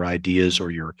exposing your ideas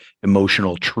or your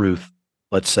emotional truth,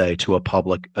 let's say, to a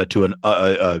public,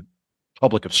 a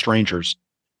public of strangers.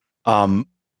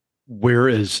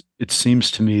 Whereas it seems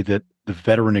to me that the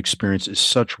veteran experience is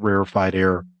such rarefied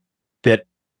air that,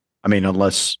 I mean,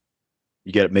 unless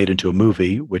you get it made into a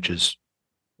movie, which is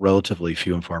relatively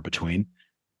few and far between,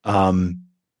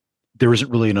 there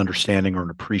isn't really an understanding or an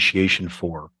appreciation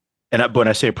for, and when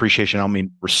I say appreciation, I don't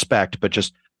mean respect, but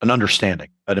just an understanding,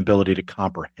 an ability to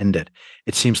comprehend it.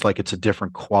 It seems like it's a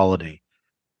different quality.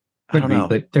 I don't know.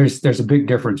 But there's a big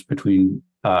difference between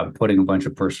putting a bunch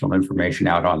of personal information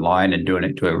out online and doing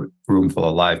it to a room full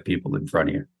of live people in front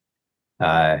of you.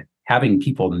 Having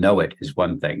people know it is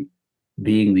one thing.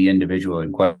 Being the individual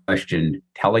in question,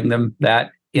 telling them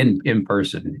that in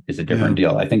person is a different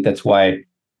deal. I think that's why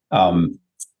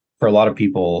for a lot of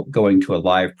people, going to a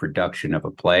live production of a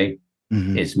play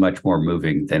is much more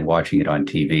moving than watching it on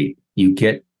TV. You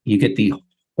get the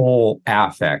whole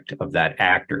affect of that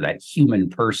actor, that human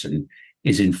person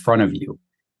is in front of you,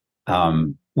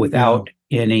 without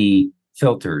any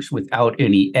filters, without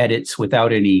any edits,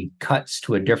 without any cuts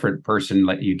to a different person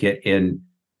like you get in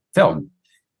film.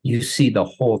 You see the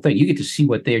whole thing. You get to see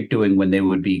what they're doing when they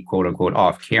would be, quote unquote,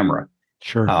 off camera.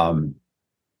 Sure.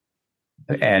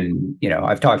 And,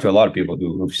 I've talked to a lot of people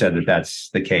who've said that that's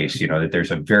the case, that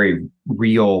there's a very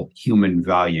real human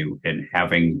value in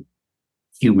having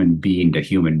human being to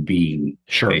human being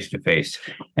face to face.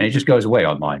 And it just goes away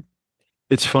online.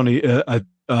 It's funny.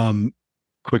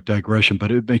 Quick digression,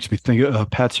 but it makes me think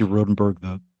Patsy Rodenberg,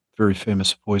 the very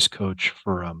famous voice coach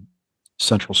for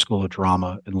Central School of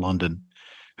Drama in London,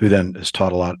 who then has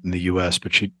taught a lot in the US,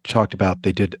 but she talked about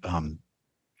they did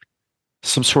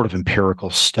some sort of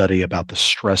empirical study about the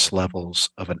stress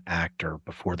levels of an actor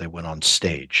before they went on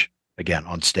stage, again,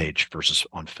 on stage versus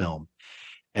on film,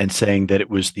 and saying that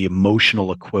it was the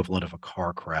emotional equivalent of a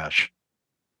car crash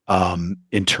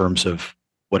in terms of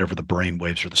whatever the brain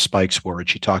waves or the spikes were. And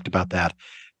she talked about that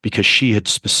because she had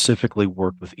specifically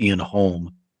worked with Ian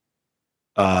Holm,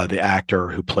 the actor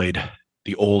who played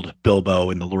the old Bilbo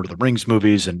in the Lord of the Rings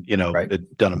movies, and Right.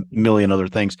 had done a million other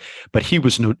things. But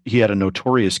he had a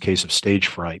notorious case of stage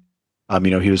fright.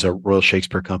 He was a Royal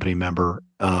Shakespeare Company member,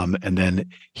 and then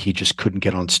he just couldn't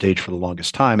get on stage for the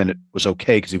longest time, and it was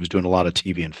okay because he was doing a lot of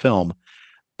TV and film.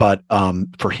 But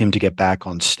for him to get back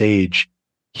on stage,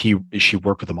 she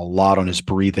worked with him a lot on his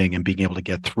breathing and being able to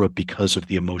get through it because of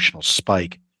the emotional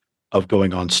spike of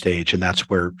going on stage. And that's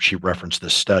where she referenced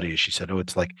this study. She said, "Oh,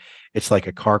 it's like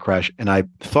a car crash." And I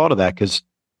thought of that because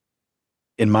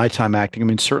in my time acting, I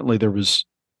mean, certainly there was,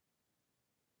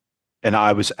 and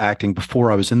I was acting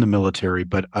before I was in the military,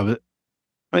 but I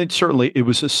mean, certainly it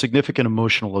was a significant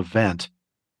emotional event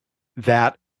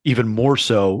that even more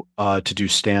so to do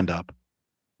stand up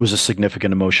was a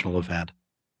significant emotional event.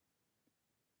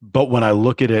 But when I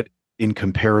look at it in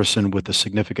comparison with the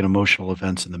significant emotional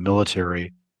events in the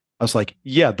military, I was like,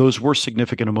 yeah, those were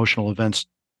significant emotional events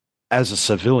as a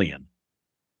civilian.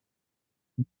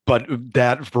 But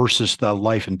that versus the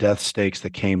life and death stakes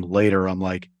that came later, I'm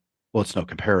like, well, it's no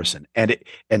comparison. And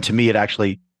to me, it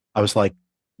actually, I was like,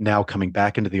 now coming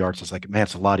back into the arts, I was like, man,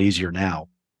 it's a lot easier now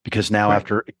because now Right.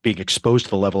 after being exposed to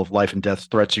the level of life and death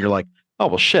threats, you're like, oh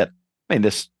well, shit. I mean,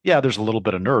 there's a little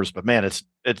bit of nerves, but man,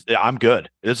 I'm good.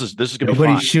 This is gonna be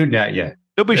Nobody's fine. shooting at you.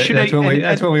 Nobody's shooting That's at you.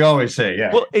 that's what we always say.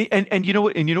 Yeah. Well, and you know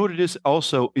what it is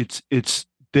also, it's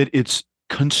that it's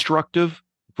constructive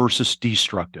versus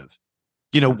destructive.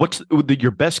 What's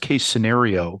your best case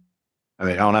scenario? I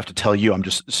mean, I don't have to tell you, I'm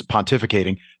just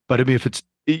pontificating, but I mean, if it's,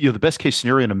 the best case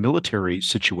scenario in a military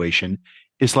situation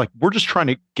is like, we're just trying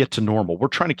to get to normal. We're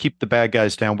trying to keep the bad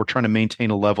guys down. We're trying to maintain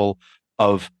a level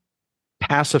of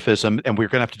pacifism, and we're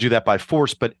going to have to do that by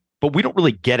force, but we don't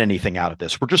really get anything out of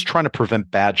this. We're just trying to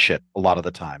prevent bad shit a lot of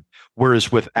the time.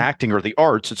 Whereas with acting or the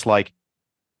arts, it's like,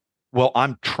 well,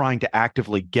 I'm trying to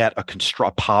actively get a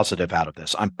positive out of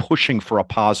this. I'm pushing for a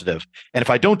positive. And if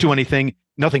I don't do anything,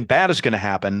 nothing bad is going to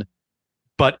happen,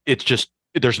 but it's just,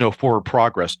 there's no forward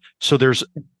progress. So there's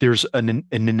an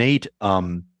innate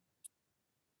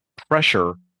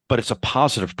pressure, but it's a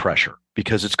positive pressure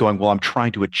because it's going, well, I'm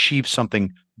trying to achieve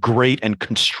something great and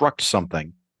construct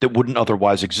something that wouldn't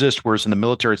otherwise exist. Whereas in the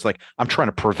military, it's like, I'm trying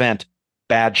to prevent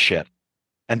bad shit.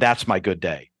 And that's my good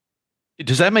day.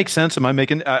 Does that make sense? Am I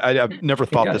making, I've never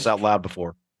thought this out loud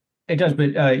before. It does,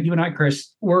 but you and I,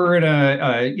 Chris, we're in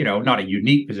a not a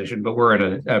unique position, but we're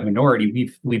in a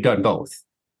minority. We've done both.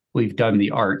 We've done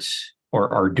the arts,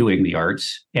 or are doing the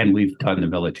arts, and we've done the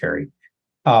military.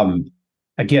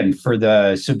 Again, for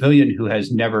the civilian who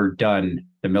has never done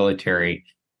the military,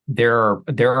 there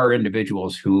are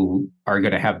individuals who are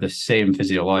going to have the same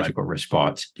physiological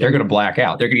response. They're going to black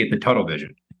out. They're going to get the tunnel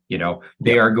vision.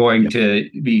 They are going to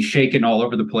be shaken all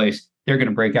over the place. They're going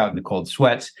to break out in the cold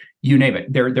sweats. You name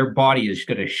it. Their body is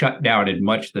going to shut down in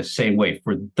much the same way.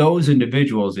 For those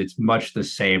individuals, it's much the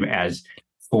same as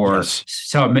for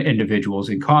some individuals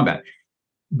in combat.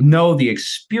 No, the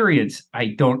experience I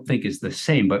don't think is the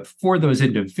same, but for those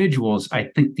individuals, I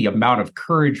think the amount of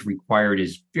courage required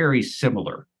is very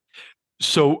similar.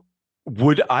 So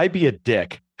would I be a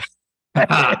dick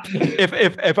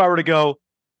if I were to go,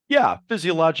 yeah,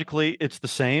 physiologically it's the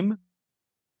same,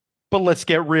 but let's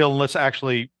get real and let's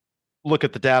actually look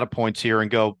at the data points here and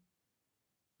go,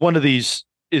 one of these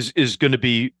is going to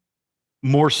be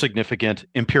more significant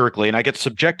empirically, and I get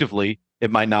subjectively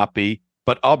it might not be,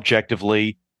 but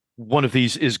objectively one of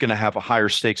these is going to have a higher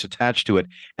stakes attached to it.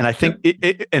 And I think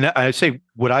and I say,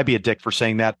 would I be a dick for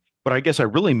saying that? But I guess I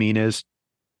really mean is,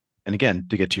 and again,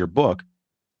 to get to your book,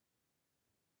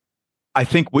 I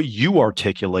think what you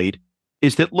articulate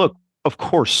is that, look, of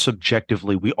course,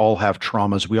 subjectively, we all have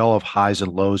traumas. We all have highs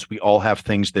and lows. We all have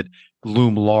things that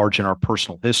loom large in our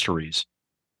personal histories.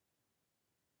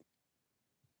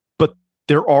 But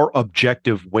there are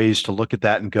objective ways to look at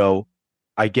that and go,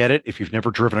 I get it. If you've never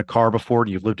driven a car before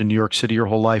and you've lived in New York City your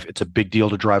whole life, it's a big deal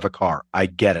to drive a car. I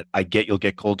get it. I get you'll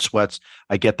get cold sweats.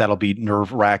 I get that'll be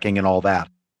nerve wracking and all that.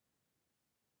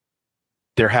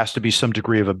 There has to be some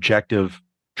degree of objective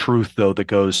truth, though, that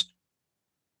goes,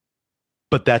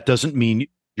 but that doesn't mean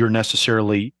you're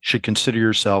necessarily should consider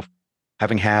yourself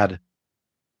having had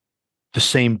the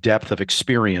same depth of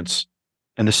experience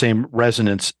and the same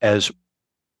resonance as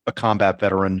a combat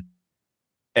veteran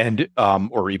and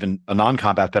or even a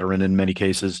non-combat veteran in many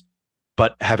cases,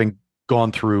 but having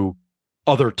gone through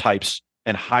other types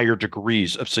and higher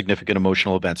degrees of significant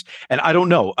emotional events. And I don't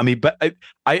know. I mean, but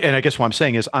I guess what I'm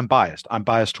saying is I'm biased. I'm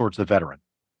biased towards the veteran.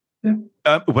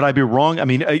 Yeah. Would I be wrong? I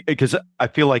mean, because I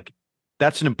feel like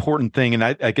that's an important thing. And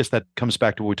I guess that comes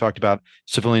back to what we talked about,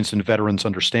 civilians and veterans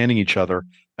understanding each other.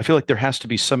 I feel like there has to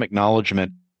be some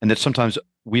acknowledgement, and that sometimes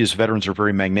we as veterans are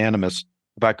very magnanimous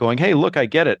about going, hey, look, I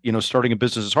get it. Starting a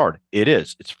business is hard. It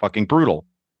is. It's fucking brutal.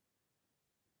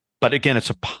 But again, it's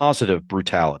a positive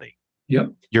brutality.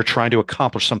 Yep. You're trying to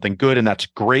accomplish something good, and that's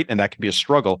great, and that can be a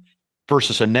struggle,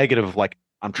 versus a negative of like,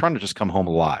 I'm trying to just come home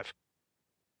alive.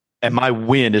 And my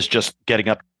win is just getting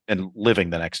up and living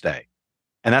the next day.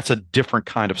 And that's a different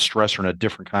kind of stressor and a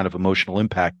different kind of emotional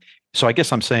impact. So I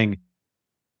guess I'm saying,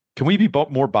 can we be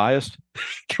more biased?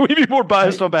 Can we be more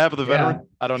biased on behalf of the veteran?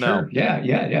 I don't know.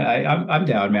 Yeah. I'm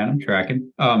down, man. I'm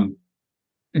tracking. And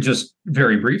just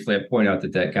very briefly, I point out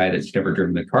that guy that's never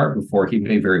driven the car before, he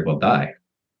may very well die.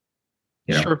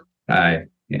 Sure.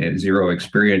 Zero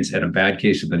experience and a bad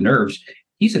case of the nerves.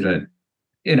 He's in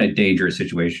a dangerous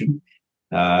situation.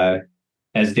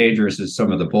 As dangerous as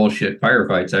some of the bullshit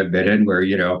firefights I've been in, where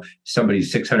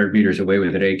somebody's 600 meters away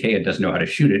with an AK and doesn't know how to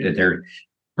shoot it, and their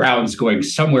rounds going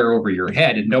somewhere over your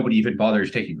head, and nobody even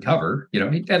bothers taking cover.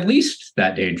 At least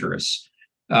that dangerous.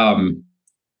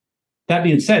 That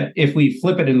being said, if we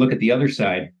flip it and look at the other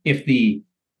side, if the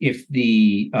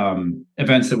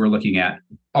events that we're looking at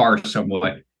are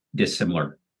somewhat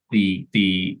dissimilar, the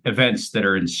events that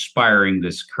are inspiring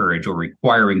this courage or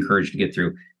requiring courage to get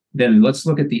through, then let's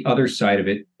look at the other side of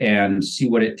it and see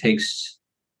what it takes.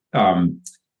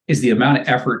 Is the amount of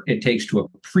effort it takes to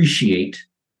appreciate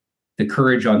the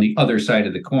courage on the other side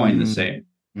of the coin the same?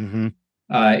 Mm-hmm.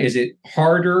 Is it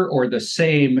harder or the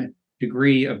same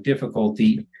degree of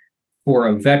difficulty for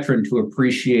a veteran to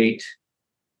appreciate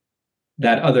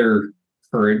that other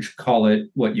courage, call it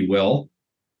what you will,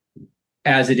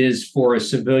 as it is for a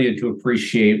civilian to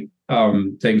appreciate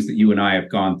things that you and I have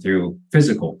gone through,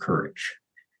 physical courage?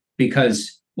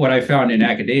 Because what I found in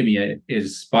academia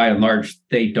is, by and large,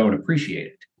 they don't appreciate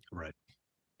it. Right.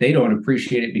 They don't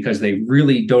appreciate it because they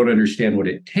really don't understand what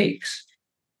it takes.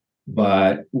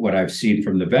 But what I've seen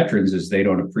from the veterans is they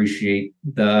don't appreciate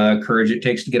the courage it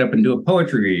takes to get up and do a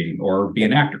poetry reading or be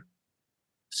an actor.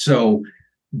 So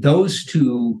those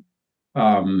two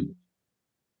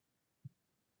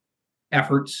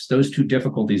efforts, those two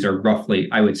difficulties are roughly,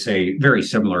 I would say, very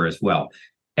similar as well.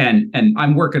 And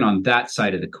I'm working on that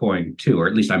side of the coin too, or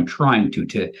at least I'm trying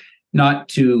to not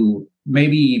to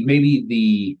maybe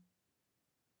the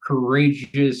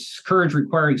courage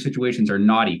requiring situations are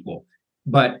not equal,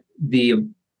 but the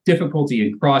difficulty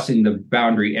in crossing the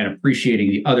boundary and appreciating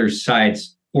the other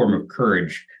side's form of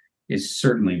courage is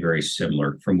certainly very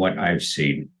similar from what I've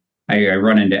seen. I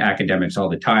run into academics all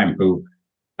the time who,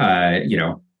 I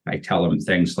tell them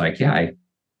things like, yeah,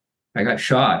 I got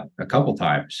shot a couple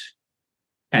times,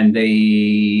 and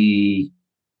they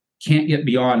can't get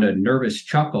beyond a nervous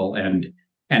chuckle and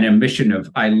an admission of,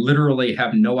 I literally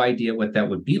have no idea what that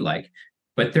would be like.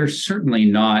 But they're certainly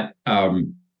not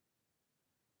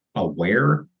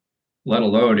aware, let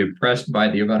alone impressed by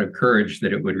the amount of courage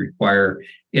that it would require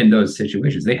in those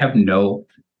situations. They have no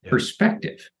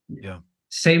perspective. Yeah.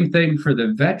 Same thing for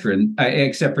the veteran,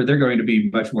 except for they're going to be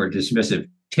much more dismissive,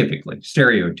 typically,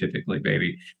 stereotypically,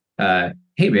 maybe.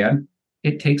 Hey, man,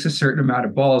 it takes a certain amount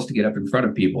of balls to get up in front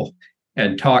of people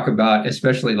and talk about,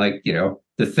 especially like,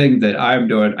 the thing that I'm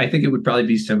doing. I think it would probably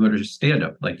be similar to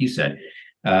stand-up, like you said.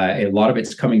 A lot of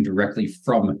it's coming directly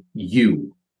from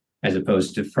you, as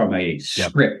opposed to from a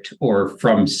script or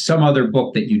from some other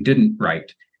book that you didn't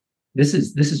write. This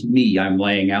is me I'm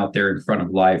laying out there in front of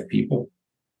live people.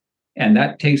 And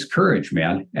that takes courage,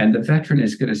 man. And the veteran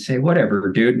is going to say, whatever,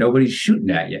 dude, nobody's shooting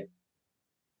at you.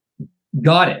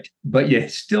 Got it. But you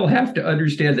still have to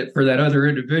understand that for that other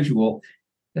individual,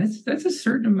 that's a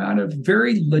certain amount of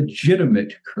very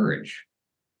legitimate courage.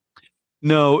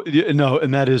 No,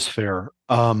 and that is fair.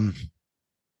 I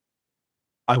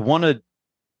want to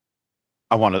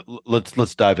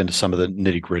let's dive into some of the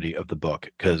nitty gritty of the book,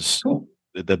 because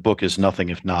the book is nothing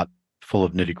if not full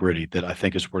of nitty gritty that I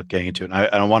think is worth getting into. And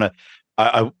I want to,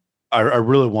 I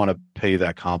really want to pay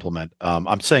that compliment.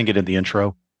 I'm saying it in the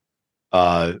intro,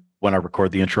 when I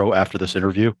record the intro after this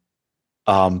interview.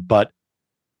 But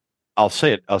I'll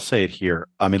say it here.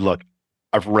 I mean, look,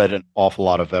 I've read an awful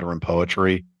lot of veteran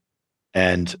poetry,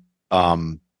 and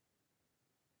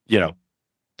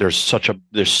there's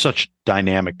such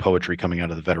dynamic poetry coming out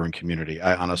of the veteran community.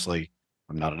 I'm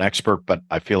not an expert, but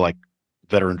I feel like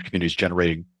veteran community is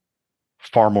generating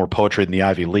far more poetry than the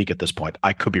Ivy League at this point.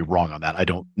 I could be wrong on that. I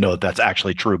don't know if that's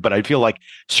actually true, but I feel like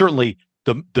certainly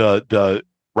the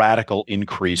radical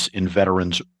increase in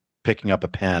veterans picking up a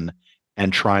pen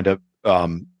and trying to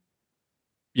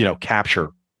capture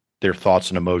their thoughts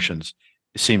and emotions,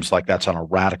 it seems like that's on a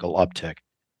radical uptick.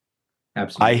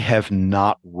 Absolutely. I have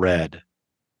not read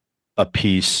a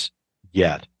piece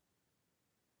yet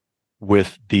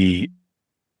that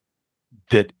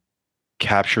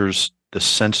captures the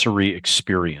sensory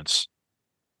experience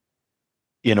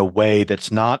in a way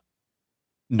that's not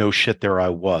no shit there I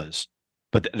was,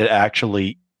 but that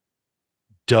actually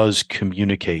does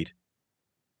communicate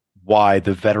why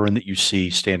the veteran that you see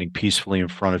standing peacefully in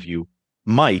front of you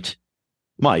might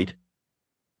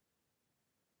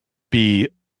be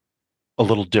a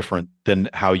little different than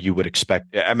how you would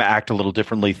expect. Act a little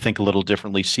differently, think a little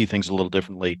differently, see things a little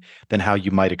differently than how you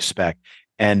might expect.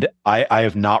 And I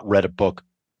have not read a book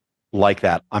like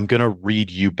that. I'm going to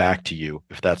read you back to you,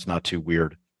 if that's not too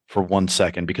weird, for 1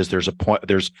 second, because there's a point.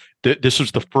 This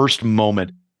was the first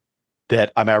moment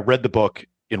that I read the book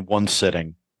in one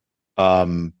sitting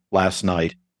last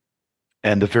night,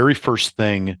 and the very first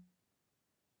thing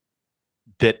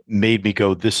that made me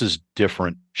go, "This is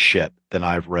different shit than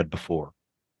I've read before,"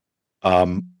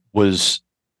 was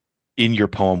in your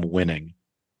poem "Winning,"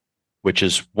 which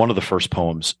is one of the first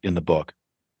poems in the book.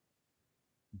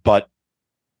 But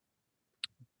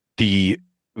the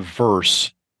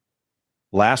verse,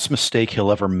 "Last mistake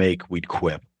he'll ever make," we'd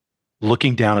quip,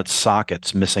 looking down at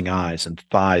sockets, missing eyes, and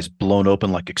thighs blown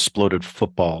open like exploded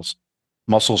footballs,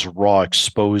 muscles raw,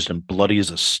 exposed, and bloody as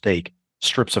a steak,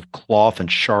 strips of cloth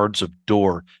and shards of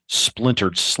door,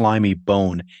 splintered, slimy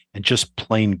bone, and just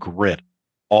plain grit,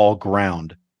 all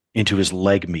ground into his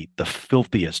leg meat, the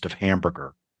filthiest of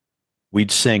hamburger.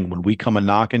 We'd sing, "When we come a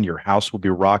knocking, your house will be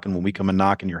rocking. When we come a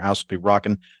knocking, your house will be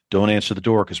rocking. Don't answer the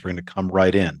door because we're going to come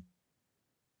right in."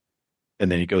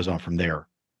 And then he goes on from there.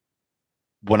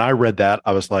 When I read that,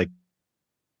 I was like,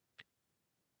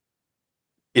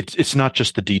 it's not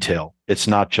just the detail. It's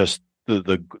not just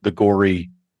the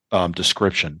gory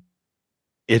description.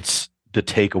 It's the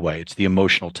takeaway. It's the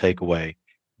emotional takeaway.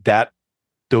 That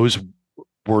those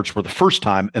words were the first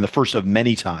time, and the first of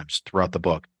many times throughout the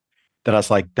book, that I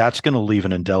was like, that's going to leave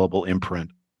an indelible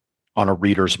imprint on a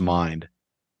reader's mind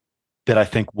that I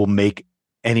think will make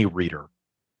any reader,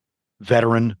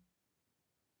 veteran,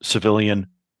 civilian,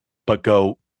 but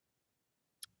go,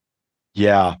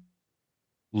 yeah,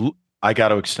 I got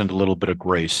to extend a little bit of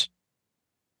grace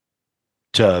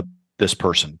to this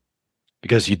person,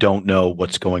 because you don't know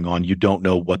what's going on. You don't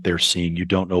know what they're seeing. You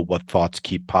don't know what thoughts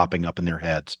keep popping up in their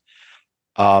heads.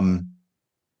 I'm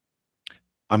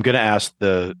going to ask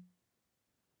the,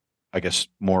 I guess,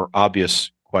 more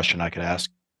obvious question I could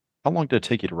ask. How long did it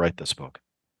take you to write this book?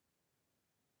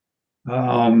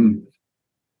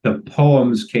 The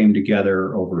poems came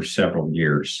together over several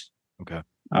years. Okay.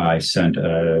 I sent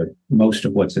most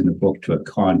of what's in the book to a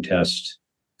contest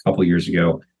a couple years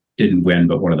ago. Didn't win,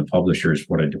 but one of the publishers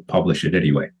wanted to publish it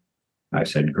anyway. I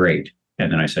said, great.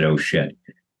 And then I said, oh, shit.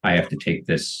 I have to take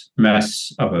this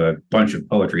mess of a bunch of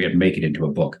poetry and make it into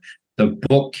a book. The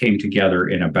book came together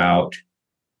in about,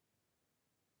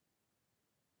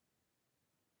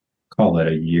 call it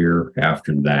a year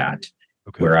after that,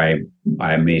 okay, where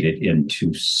I made it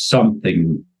into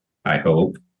something, I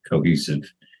hope,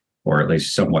 cohesive, or at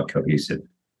least somewhat cohesive.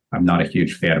 I'm not a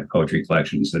huge fan of poetry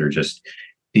collections that are just,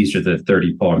 these are the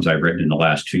 30 poems I've written in the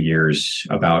last 2 years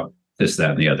about this,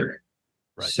 that, and the other.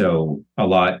 Right. So a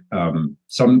lot, a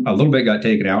little bit got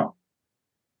taken out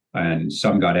and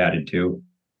some got added to.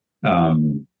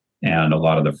 And a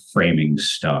lot of the framing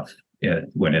stuff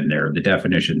went in there. The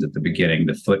definitions at the beginning,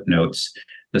 the footnotes,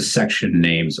 the section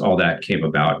names, all that came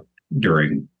about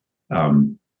during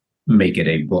make it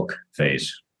a book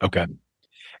phase. Okay.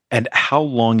 And how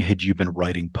long had you been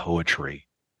writing poetry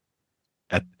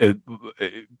at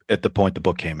the point the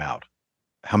book came out?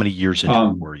 How many years into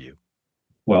it were you?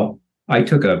 Well, I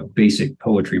took a basic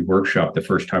poetry workshop the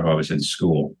first time I was in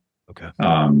school. Okay.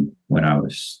 When I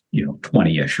was,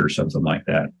 20-ish or something like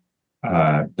that.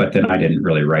 But then I didn't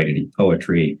really write any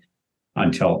poetry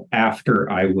until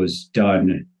after I was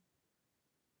done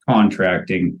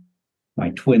contracting. My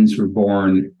twins were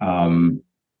born.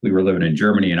 We were living in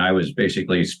Germany, and I was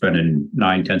basically spending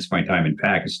 9/10 of my time in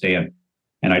Pakistan.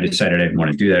 And I decided I didn't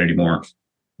want to do that anymore.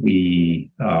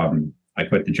 I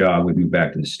quit the job. We moved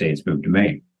back to the States, moved to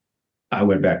Maine. I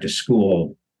went back to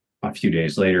school a few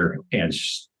days later and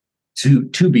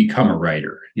to become a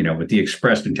writer, with the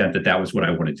expressed intent that was what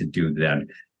I wanted to do then.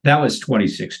 That was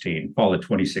 2016, fall of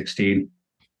 2016.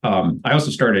 I also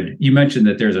started, you mentioned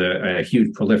that there's a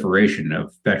huge proliferation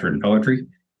of veteran poetry.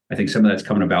 I think some of that's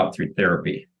coming about through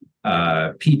therapy.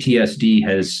 PTSD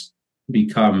has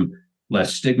become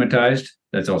less stigmatized.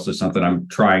 That's also something I'm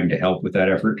trying to help with that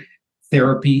effort.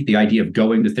 Therapy, the idea of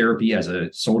going to therapy as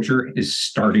a soldier, is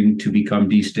starting to become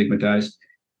destigmatized.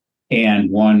 And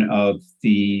one of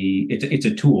it's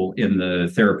a tool in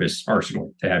the therapist's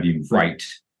arsenal to have you write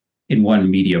in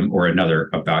one medium or another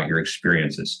about your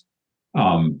experiences.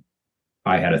 I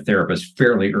had a therapist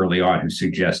fairly early on who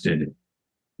suggested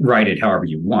write it however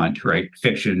you want, right?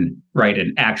 Fiction, write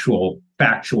an actual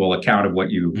factual account of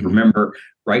what you remember,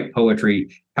 write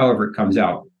poetry, however it comes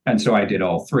out. And so I did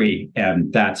all three.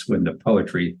 And that's when the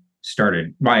poetry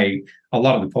started. A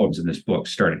lot of the poems in this book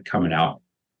started coming out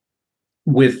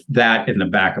with that in the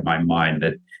back of my mind,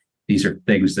 that these are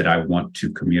things that I want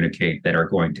to communicate, that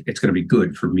it's going to be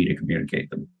good for me to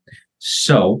communicate them.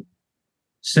 So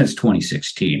since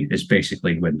 2016 is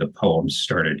basically when the poems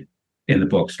started in the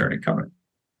book started coming.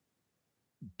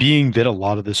 Being that a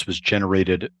lot of this was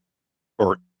generated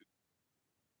or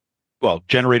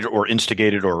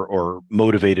instigated or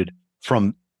motivated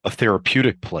from a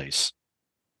therapeutic place,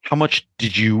 how much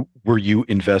were you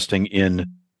investing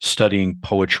in studying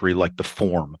poetry, like the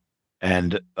form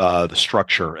and the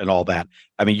structure and all that?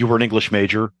 I mean, you were an English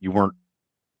major. You weren't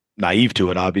naive to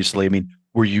it, obviously. I mean,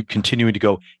 were you continuing to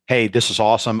go, hey, this is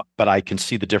awesome, but I can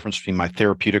see the difference between my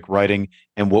therapeutic writing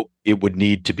and what it would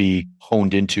need to be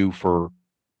honed into for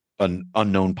an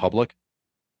unknown public?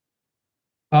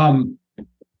 Let's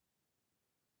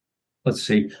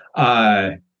see.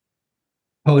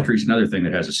 Poetry is another thing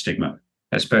that has a stigma,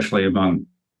 especially among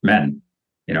men.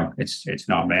 It's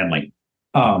not manly.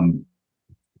 I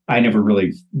never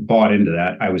really bought into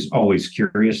that. I was always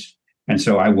curious. And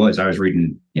so I was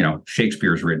reading,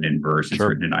 Shakespeare's written in verse, it's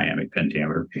written in iambic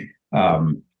pentameter.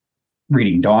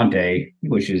 Reading Dante,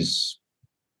 which is,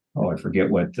 I forget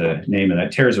what the name of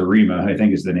that, Terza Rima, I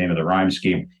think is the name of the rhyme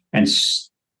scheme. And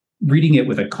reading it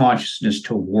with a consciousness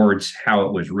towards how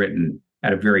it was written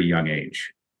at a very young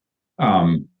age,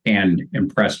 and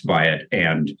impressed by it,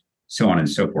 and so on and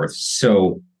so forth.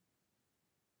 So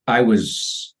I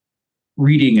was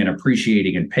reading and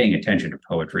appreciating and paying attention to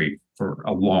poetry for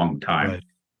a long time.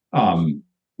 Right.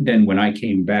 Then when I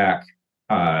came back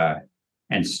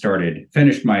and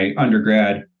finished my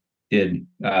undergrad, did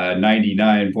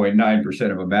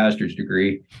 99.9% of a master's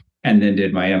degree, and then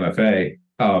did my MFA.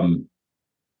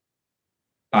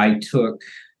 I took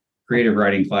creative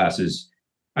writing classes.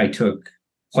 I took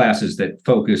classes that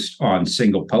focused on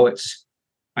single poets.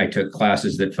 I took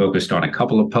classes that focused on a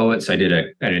couple of poets. I did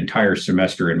an entire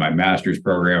semester in my master's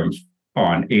program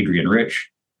on Adrian Rich.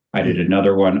 I did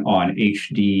another one on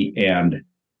HD and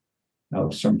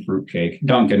some fruitcake,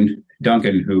 Duncan,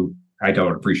 who I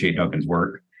don't appreciate Duncan's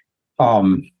work.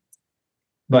 But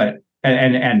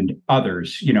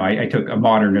others, I took a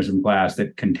modernism class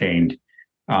that contained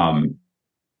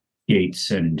Yeats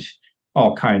and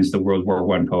all kinds of the World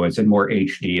War I poets and more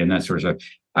HD and that sort of stuff.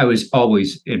 I was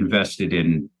always invested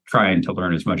in trying to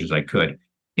learn as much as I could.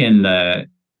 In my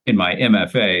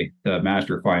MFA, the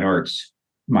Master of Fine Arts,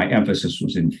 my emphasis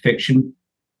was in fiction.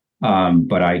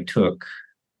 But I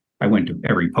went to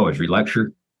every poetry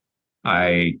lecture.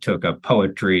 I took a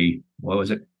poetry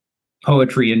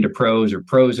into prose or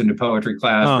prose into poetry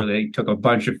class where they took a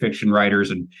bunch of fiction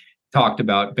writers and talked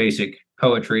about basic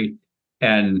poetry.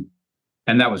 And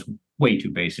that was way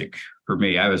too basic for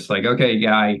me. I was like, okay,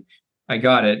 yeah, I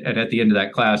got it. And at the end of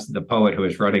that class, the poet who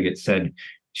was running it said,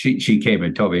 she came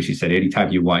and told me, she said,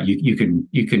 anytime you want,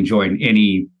 you can join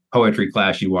any poetry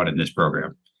class you want in this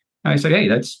program. And I said, hey,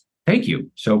 thank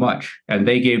you so much. And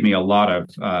they gave me a lot of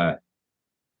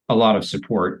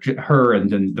support, her and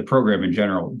then the program in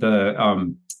general.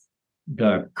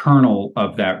 The kernel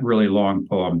of that really long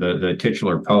poem, the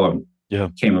titular poem,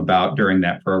 came about during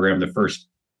that program, the first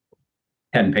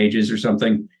 10 pages or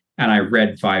something. And I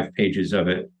read 5 pages of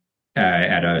it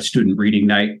at a student reading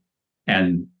night.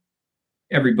 And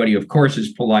everybody, of course,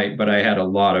 is polite, but I had a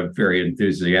lot of very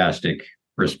enthusiastic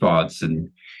response. And,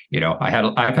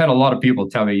 I've had a lot of people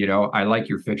tell me, I like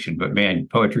your fiction, but man,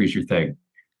 poetry is your thing.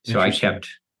 So I kept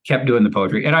doing the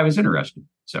poetry and I was interested.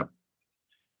 So.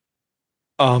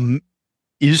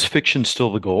 Is fiction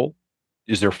still the goal?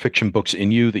 Is there fiction books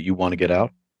in you that you want to get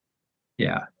out?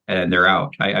 Yeah, and they're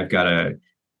out. I've got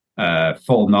a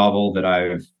full novel that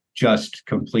I've just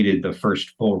completed the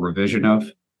first full revision of.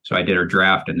 So I did a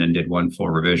draft and then did one full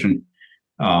revision.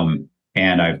 And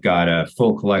I've got a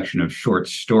full collection of short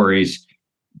stories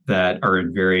that are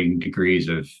in varying degrees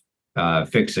of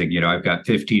fixing. I've got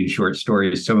 15 short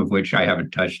stories, some of which I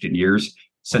haven't touched in years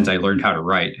since I learned how to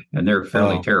write, and they're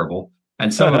fairly terrible.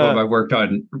 And some of them I worked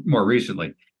on more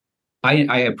recently.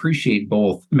 I appreciate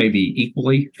both, maybe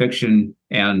equally, fiction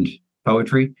and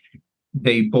poetry.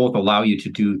 They both allow you to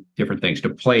do different things, to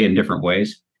play in different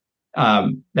ways.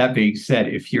 That being said,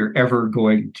 if you're ever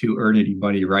going to earn any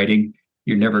money writing,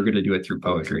 you're never going to do it through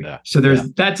poetry. Yeah. So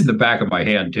that's in the back of my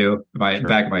hand too, back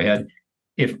of my head.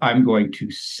 If I'm going to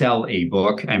sell a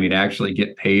book, actually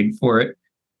get paid for it,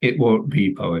 it won't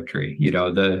be poetry.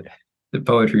 The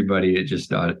poetry money is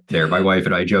just not there. My wife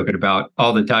and I joking about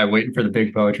all the time, waiting for the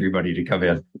big poetry money to come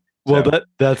in. Well, So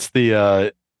that's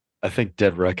the I think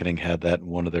Dead Reckoning had that in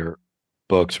one of their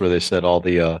books where they said all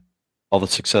the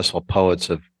successful poets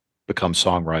have become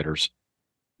songwriters.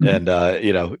 And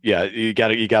yeah, you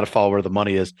gotta follow where the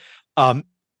money is. Um,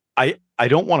 I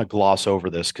don't want to gloss over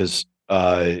this because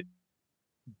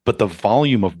but the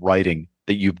volume of writing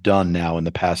that you've done now in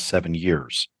the past 7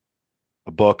 years,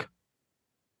 a book,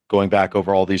 going back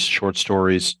over all these short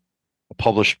stories, a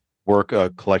published work, a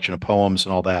collection of poems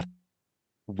and all that.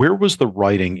 Where was the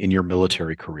writing in your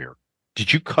military career?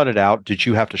 Did you cut it out? Did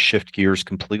you have to shift gears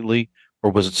completely? Or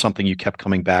was it something you kept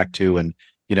coming back to and,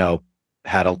 you know,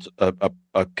 had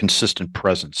a consistent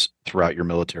presence throughout your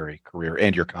military career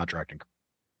and your contracting?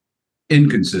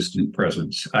 inconsistent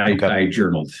presence. Okay. I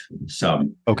journaled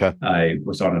some. Okay. I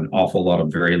was on an awful lot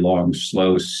of very long,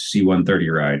 slow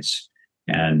C-130 rides.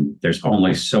 And there's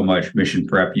only so much mission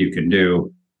prep you can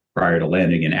do prior to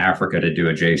landing in Africa to do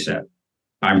a JSET.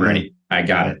 I'm Mhm. ready. I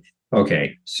got it.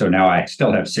 Okay. So now I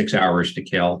still have 6 hours to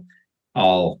kill.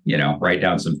 I'll, write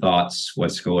down some thoughts,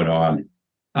 what's going on.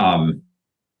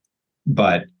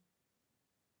 But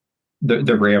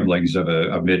the ramblings of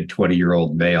a mid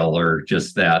 20-year-old male are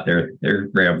just that. They're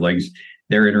ramblings.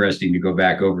 They're interesting to go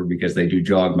back over because they do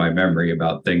jog my memory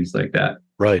about things like that.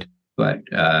 Right. But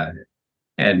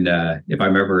and if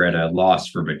I'm ever at a loss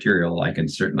for material, I can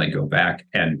certainly go back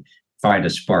and find a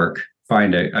spark,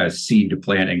 find a seed to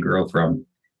plant and grow from.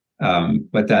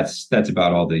 But that's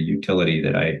about all the utility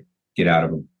that I get out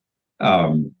of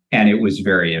them. And it was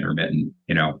very intermittent,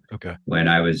 Okay. when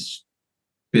I was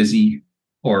busy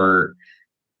or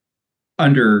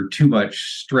under too much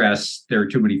stress, there are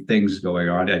too many things going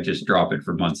on. I just drop it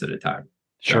for months at a time.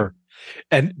 Sure.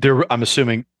 And I'm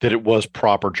assuming that it was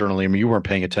proper journaling. I mean, you weren't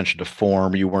paying attention to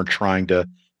form. You weren't trying to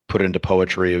put it into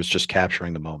poetry. It was just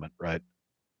capturing the moment, right?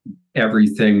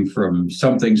 Everything from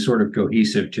something sort of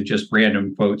cohesive to just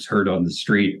random quotes heard on the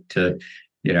street to,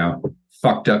 you know,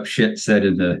 fucked up shit said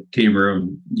in the team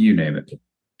room, you name it.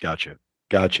 Got you.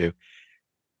 Got you.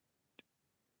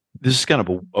 This is kind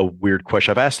of a weird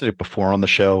question. I've asked it before on the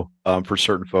show for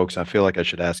certain folks. And I feel like I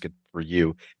should ask it for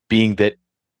you, being that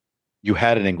you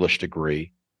had an English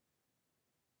degree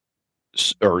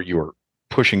or you were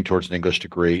pushing towards an English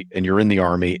degree and you're in the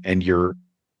army and you're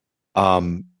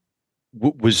um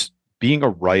was being a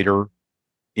writer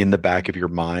in the back of your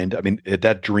mind? I mean, had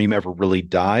that dream ever really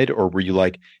died, or were you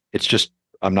like, it's just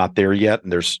I'm not there yet,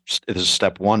 and this is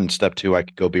step one and step two, I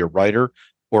could go be a writer,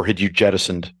 or had you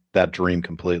jettisoned that dream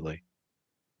completely?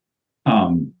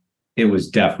 Um, it was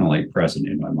definitely present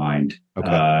in my mind.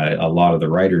 Okay. A lot of the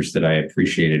writers that I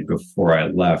appreciated before I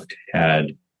left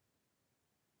had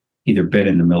either been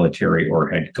in the military or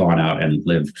had gone out and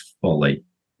lived fully.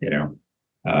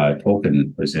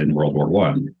 Tolkien was in World War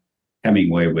One.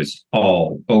 Hemingway was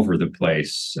all over the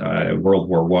place, World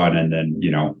War One, and then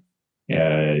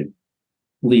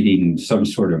leading some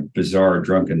sort of bizarre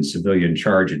drunken civilian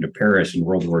charge into Paris in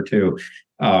World War Two,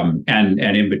 and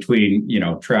in between,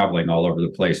 traveling all over the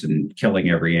place and killing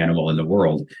every animal in the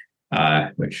world.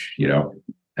 Which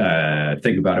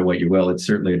think about it what you will, it's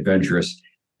certainly adventurous.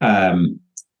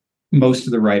 Most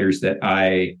of the writers that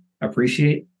I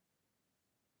appreciate,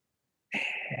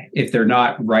 if they're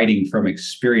not writing from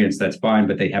experience, that's fine,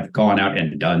 but they have gone out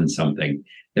and done something.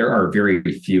 There are very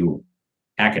few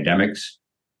academics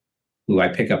who I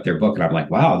pick up their book and I'm like,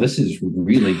 wow, this is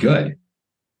really good.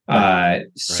 Right.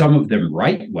 Some of them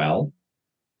write well,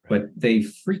 but they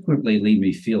frequently leave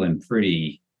me feeling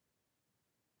pretty.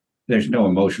 There's no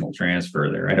emotional transfer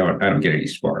there. I don't get any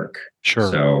spark.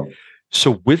 Sure.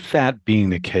 So with that being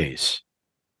the case,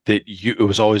 that it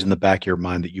was always in the back of your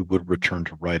mind that you would return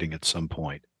to writing at some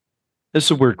point. This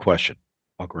is a weird question,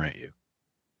 I'll grant you.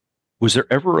 Was there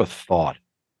ever a thought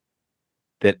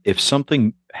that if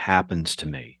something happens to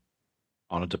me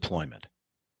on a deployment,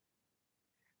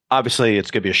 obviously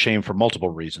it's going to be a shame for multiple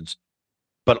reasons,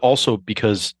 but also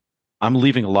because I'm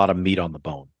leaving a lot of meat on the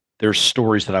bone. There's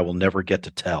stories that I will never get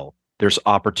to tell. There's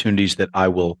opportunities that I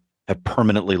will have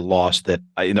permanently lost that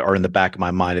are in the back of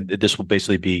my mind. And this will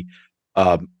basically be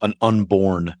an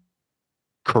unborn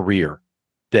career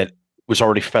that was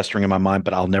already festering in my mind,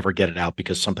 but I'll never get it out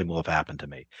because something will have happened to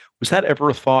me. Was that ever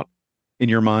a thought in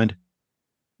your mind?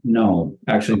 No,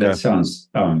 actually, Okay. that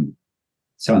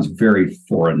sounds very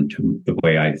foreign to the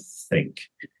way I think.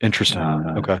 Interesting.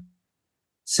 Okay.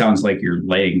 Sounds like you're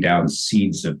laying down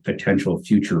seeds of potential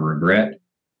future regret.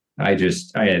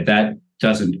 That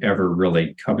doesn't ever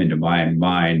really come into my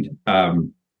mind.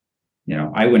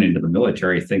 I went into the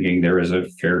military thinking there was a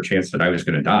fair chance that I was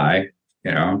going to die.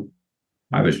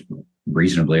 I was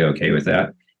reasonably okay with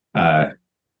that.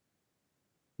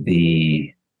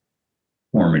 The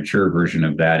more mature version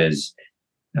of that is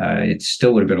it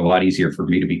still would have been a lot easier for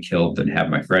me to be killed than have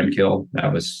my friend killed.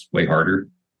 That was way harder.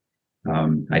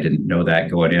 I didn't know that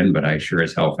going in, but I sure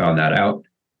as hell found that out.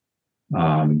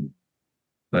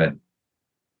 But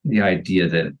the idea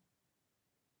that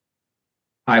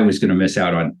I was going to miss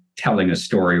out on telling a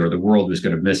story, or the world was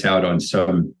going to miss out on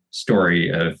some story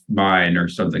of mine or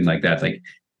something like that, like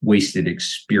wasted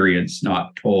experience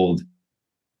not told.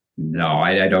 No,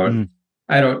 I don't.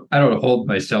 I don't hold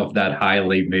myself that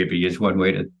highly, maybe is one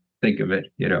way to think of it,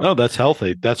 No, that's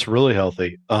healthy. That's really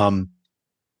healthy. I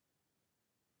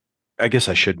guess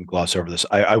I shouldn't gloss over this.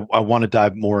 I want to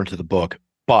dive more into the book,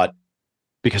 but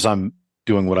because I'm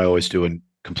doing what I always do and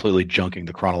completely junking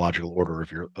the chronological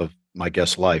order of my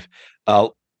guest's life,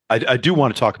 I do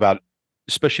want to talk about,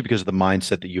 especially because of the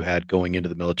mindset that you had going into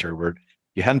the military, where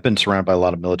you hadn't been surrounded by a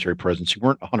lot of military presence. You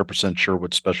weren't 100% sure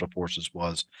what Special Forces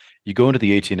was. You go into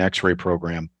the AT and X-ray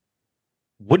program.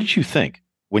 What did you think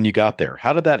when you got there?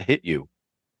 How did that hit you?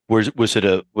 Was it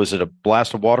a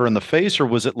blast of water in the face, or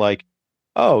was it like,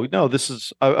 oh no, this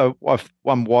is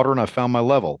I'm water and I found my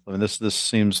level? I mean, this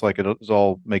seems like it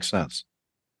all makes sense.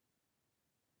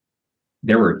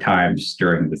 There were times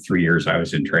during the 3 years I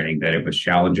was in training that it was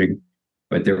challenging,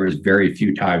 but there was very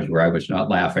few times where I was not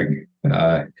laughing.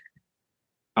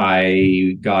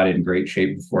 I got in great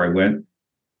shape before I went.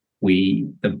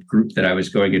 The group that I was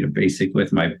going into basic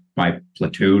with, my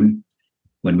platoon,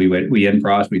 when we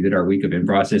did our week of in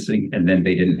processing, and then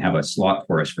they didn't have a slot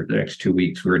for us for the next 2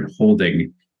 weeks. We were in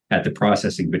holding at the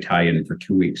processing battalion for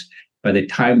 2 weeks. By the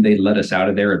time they let us out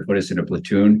of there and put us in a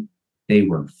platoon, they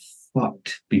were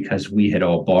fucked because we had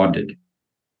all bonded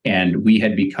and we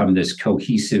had become this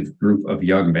cohesive group of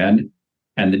young men.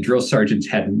 And the drill sergeants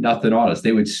had nothing on us.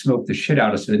 They would smoke the shit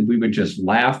out of us, and we would just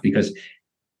laugh because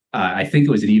I think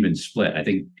it was an even split. I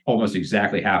think almost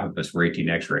exactly half of us were 18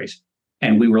 X-rays.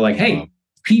 And we were like, hey,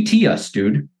 PT us,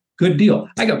 dude. Good deal.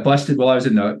 I got busted while I was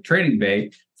in the training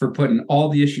bay for putting all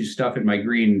the issue stuff in my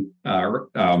green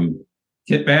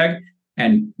kit bag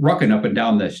and rucking up and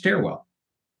down the stairwell.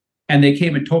 And they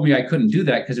came and told me I couldn't do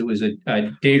that because it was a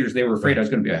dangerous. They were afraid I was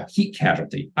going to be a heat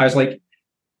casualty. I was like,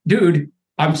 dude,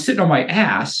 I'm sitting on my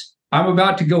ass. I'm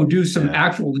about to go do some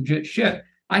actual legit shit.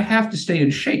 I have to stay in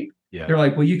shape. Yeah. They're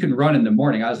like, well, you can run in the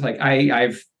morning. I was like,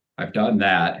 I've done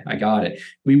that. I got it.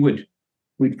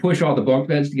 We'd push all the bunk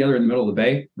beds together in the middle of the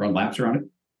bay, run laps around it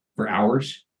for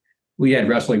hours. We had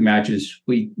wrestling matches.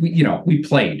 We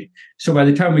played. So by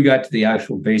the time we got to the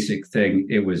actual basic thing,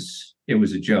 it was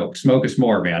a joke. Smoke us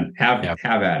more, man. Have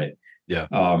at it. Yeah.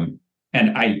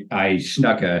 And I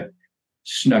snuck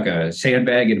a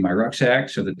sandbag into my rucksack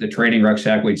so that the training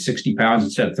rucksack weighed 60 pounds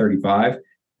instead of 35.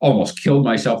 Almost killed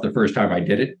myself the first time I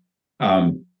did it.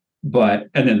 And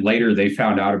then later they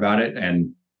found out about it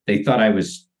and they thought I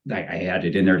had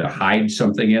it in there to hide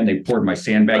something in. They poured my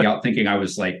sandbag out thinking I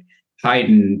was like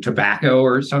hiding tobacco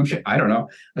or some shit. I don't know.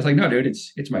 I was like, no, dude,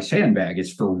 it's my sandbag.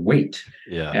 It's for weight.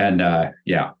 Yeah. And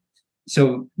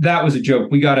so that was a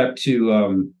joke. We got up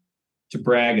to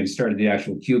Bragg and started the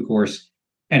actual Q course.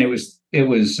 And it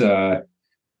was a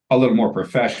little more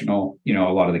professional. A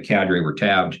lot of the cadre were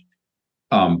tabbed,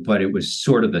 but it was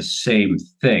sort of the same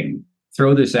thing.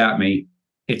 Throw this at me.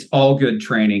 It's all good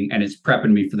training, and it's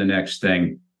prepping me for the next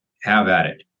thing. Have at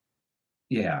it.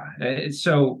 Yeah.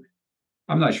 So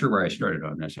I'm not sure where I started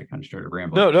on this. I kind of started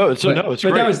rambling. No, it's great.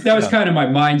 That was kind of my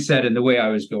mindset and the way I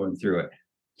was going through it.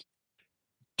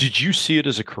 Did you see it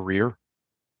as a career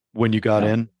when you got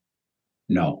in?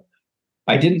 No.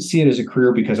 I didn't see it as a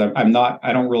career because I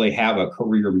don't really have a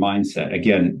career mindset.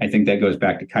 Again, I think that goes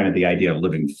back to kind of the idea of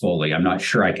living fully. I'm not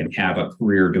sure I can have a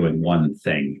career doing one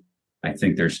thing. I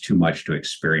think there's too much to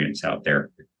experience out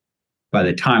there. By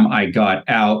the time I got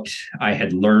out, I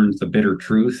had learned the bitter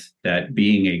truth that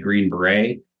being a Green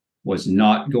Beret was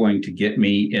not going to get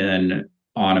me in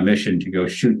on a mission to go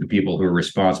shoot the people who were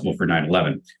responsible for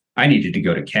 9/11. I needed to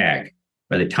go to CAG.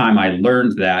 By the time I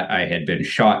learned that, I had been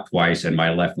shot twice and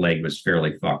my left leg was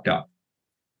fairly fucked up.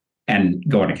 And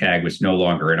going to CAG was no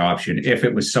longer an option if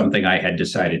it was something I had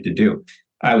decided to do.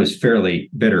 I was fairly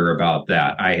bitter about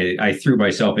that. I threw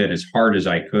myself in as hard as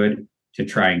I could to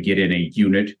try and get in a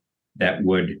unit that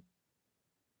would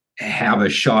have a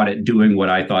shot at doing what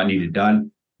I thought needed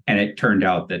done. And it turned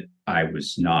out that I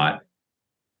was not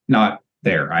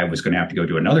there. I was going to have to go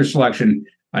do another selection,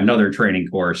 another training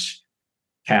course,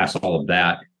 pass all of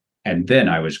that, and then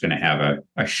I was going to have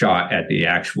a shot at the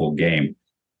actual game.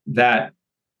 That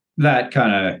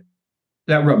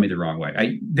rubbed me the wrong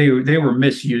way. They were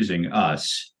misusing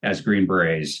us as Green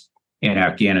Berets in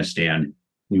Afghanistan.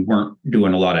 We weren't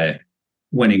doing a lot of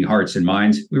winning hearts and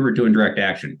minds. We were doing direct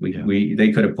action.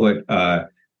 They could have put a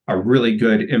really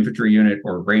good infantry unit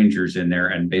or rangers in there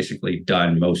and basically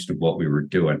done most of what we were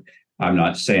doing. I'm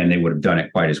not saying they would have done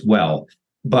it quite as well,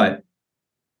 but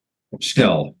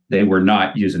still, they were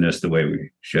not using us the way we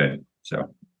should.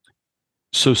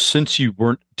 So since you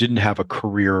didn't have a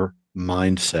career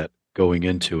mindset going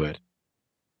into it,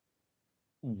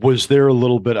 was there a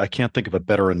little bit, I can't think of a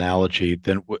better analogy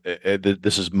than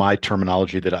this is my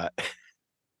terminology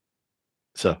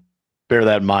so bear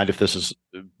that in mind if this is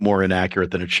more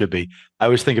inaccurate than it should be. I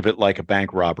always think of it like a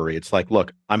bank robbery. It's like,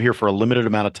 look, I'm here for a limited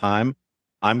amount of time.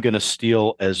 I'm going to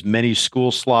steal as many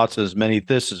school slots, as many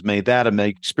this, as many that, and many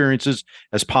experiences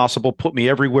as possible. Put me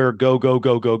everywhere. Go, go,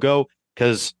 go, go, go.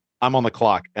 Because I'm on the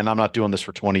clock and I'm not doing this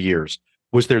for 20 years.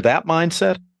 Was there that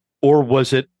mindset, or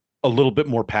was it a little bit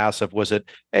more passive? Was it,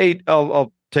 hey,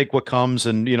 I'll take what comes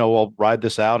and, I'll ride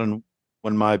this out. And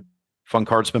when my fun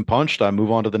card's been punched, I move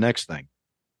on to the next thing.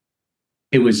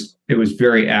 It was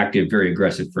very active, very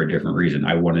aggressive for a different reason.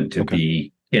 I wanted to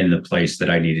be in the place that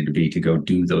I needed to be to go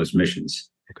do those missions.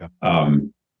 Okay.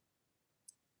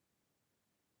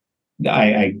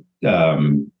 I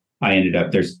ended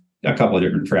up, there's a couple of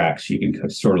different tracks you can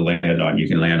sort of land on. You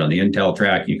can land on the intel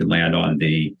track. You can land on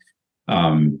the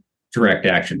direct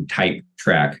action type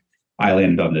track. I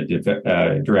landed on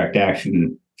the direct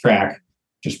action track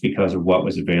just because of what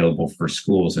was available for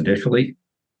schools initially.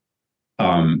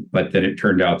 But then it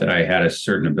turned out that I had a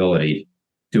certain ability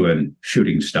doing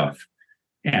shooting stuff.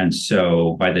 And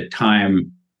so by the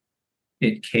time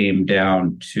it came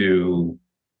down to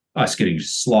us getting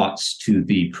slots to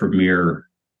the premier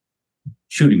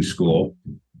shooting school,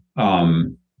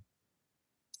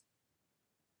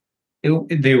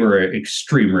 they were an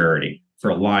extreme rarity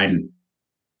for a line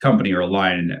company or a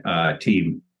line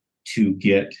team to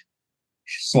get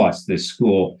slots to this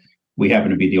school. We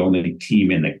happened to be the only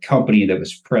team in the company that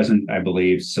was present, I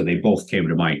believe. So they both came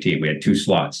to my team. We had 2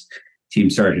 slots. Team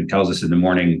sergeant tells us in the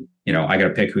morning, I got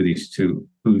to pick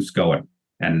who's going.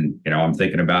 And, I'm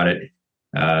thinking about it.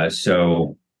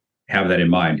 So have that in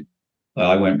mind.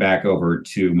 I went back over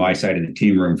to my side of the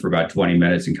team room for about 20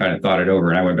 minutes and kind of thought it over.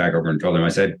 And I went back over and told him, I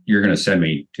said, you're going to send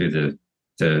me to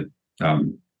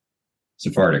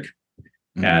Sephardic.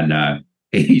 Mm-hmm. And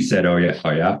he said, oh,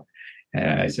 yeah.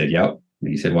 And I said, yep. And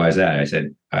he said, why is that? I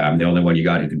said, I'm the only one you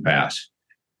got who can pass.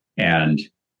 And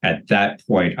at that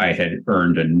point, I had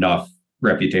earned enough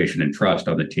reputation and trust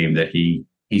on the team that he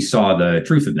saw the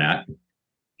truth in that.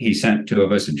 He sent 2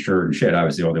 of us, and sure and shit, I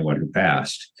was the only one who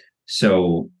passed.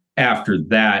 So after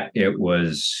that, it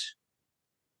wasn't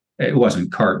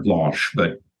carte blanche,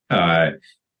 but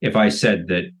if I said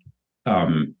that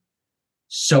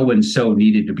so-and-so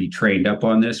needed to be trained up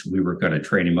on this, we were going to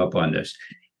train him up on this.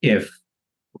 If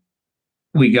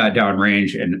we got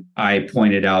downrange and I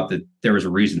pointed out that there was a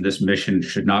reason this mission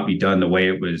should not be done the way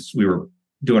it was, we were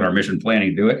doing our mission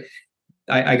planning to do it,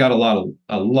 I got a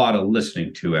lot of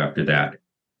listening to after that.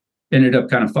 Ended up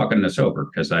kind of fucking us over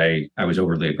because I was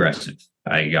overly aggressive.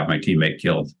 I got my teammate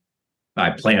killed.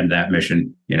 I planned that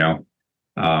mission,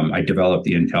 I developed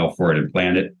the intel for it and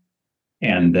planned it.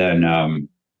 And then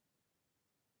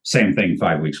same thing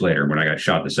 5 weeks later when I got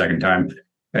shot the second time.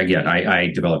 Again, I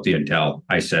developed the intel.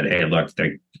 I said, hey, look,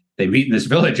 they meet in this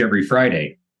village every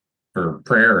Friday for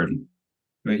prayer. And,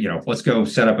 let's go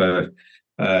set up a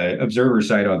observer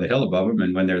site on the hill above them.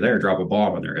 And when they're there, drop a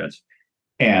bomb on their heads.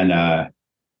 And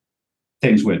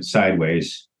things went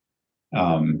sideways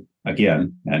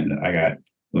again. And I got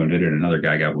wounded and another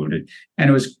guy got wounded. And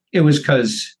it was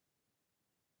because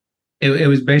it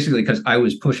was basically because I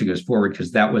was pushing us forward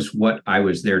because that was what I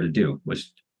was there to do.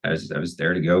 I was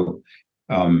there to go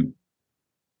quote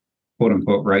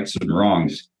unquote rights and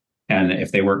wrongs. And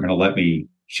if they weren't going to let me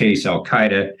chase Al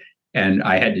Qaeda, and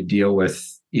I had to deal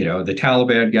with, the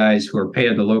Taliban guys who are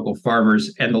paying the local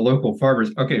farmers, and the local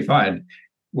farmers, okay, fine,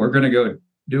 we're going to go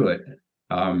do it.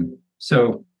 But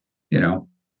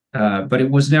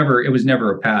it was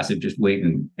never a passive, just wait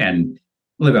and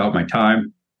live out my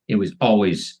time. It was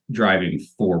always driving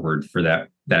forward for that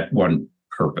one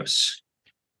purpose.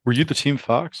 Were you the Team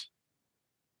Fox?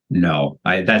 No,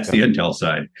 that's the intel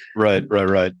side. Right.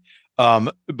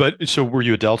 But so were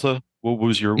you a Delta? What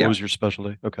was your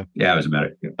specialty? Okay. Yeah, I was a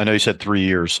medic. Yeah. I know you said 3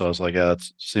 years, so I was like, yeah, it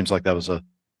seems like that was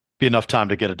be enough time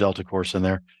to get a Delta course in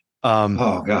there.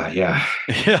 Oh God, yeah.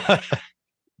 Yeah.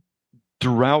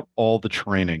 Throughout all the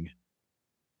training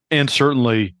and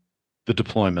certainly the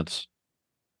deployments,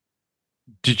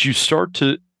 did you start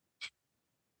to,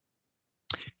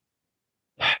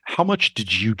 how much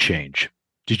did you change?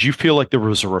 Did you feel like there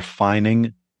was a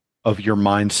refining of your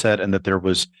mindset, and that there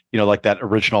was, like that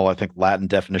original, I think, Latin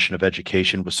definition of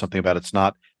education was something about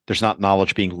there's not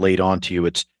knowledge being laid onto you.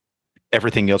 It's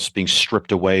everything else being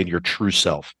stripped away and your true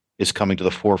self is coming to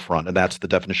the forefront. And that's the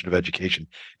definition of education.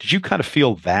 Did you kind of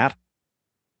feel that?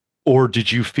 Or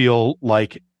did you feel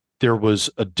like there was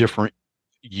a different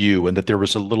you and that there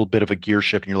was a little bit of a gear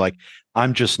shift and you're like,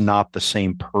 I'm just not the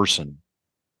same person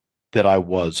that I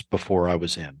was before I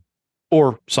was in,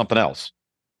 or something else?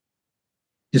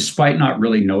 Despite not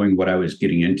really knowing what I was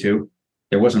getting into,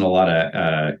 there wasn't a lot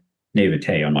of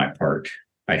naivete on my part.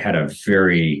 I had a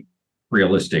very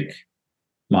realistic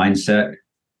mindset,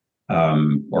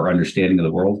 or understanding of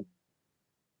the world.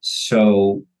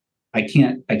 So I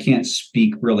can't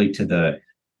speak really to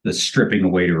the stripping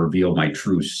away to reveal my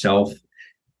true self.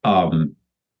 Um,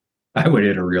 I would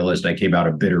hit a realist. I came out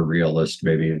a bitter realist,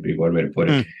 maybe would be one way to put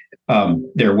it.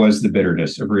 There was the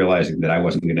bitterness of realizing that I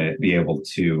wasn't going to be able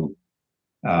to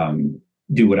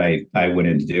do what I went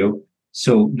in to do.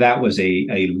 So that was a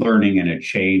learning and a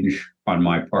change on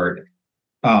my part.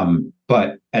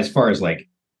 But as far as like,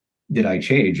 did I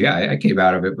change? Yeah, I came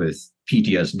out of it with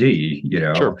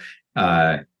PTSD, Sure.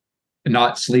 uh,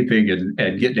 not sleeping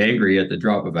and getting angry at the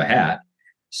drop of a hat.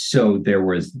 So there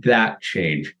was that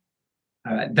change.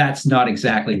 That's not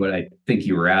exactly what I think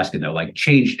you were asking, though. Like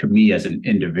change to me as an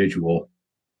individual.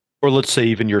 Or let's say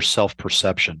even your self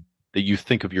perception, that you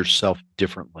think of yourself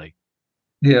differently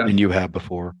Yeah, than you have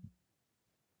before.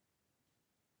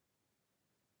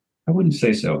 I wouldn't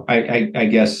say so. I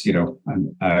guess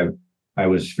I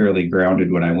was fairly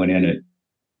grounded when I went in at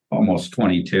almost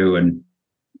 22, and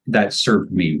that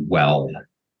served me well.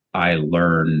 I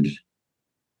learned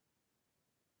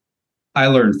I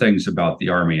learned things about the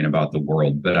army and about the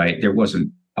world, but I there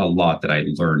wasn't a lot that I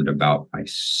learned about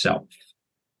myself.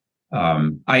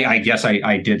 I guess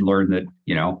I did learn that,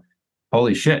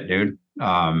 holy shit, dude,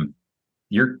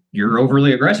 you're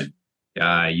overly aggressive.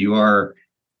 You are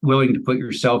willing to put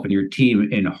yourself and your team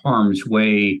in harm's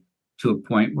way to a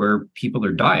point where people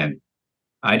are dying.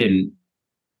 I didn't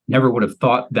never would have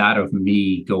thought that of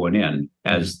me going in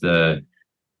as the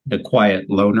quiet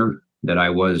loner that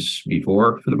I was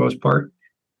before for the most part.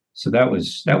 So that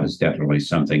was definitely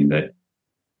something that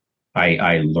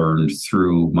I learned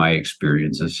through my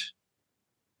experiences.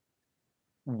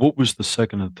 What was the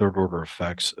second and third order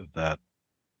effects of that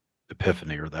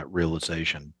epiphany or that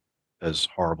realization, as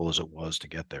horrible as it was to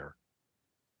get there?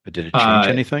 But did it change Uh,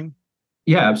 anything?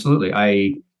 yeah,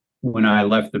 absolutely. When I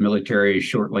left the military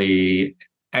shortly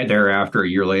thereafter, a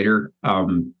year later,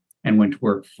 and went to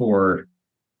work for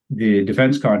the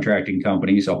defense contracting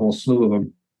companies, a whole slew of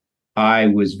them, I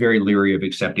was very leery of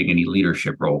accepting any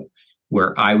leadership role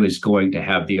where I was going to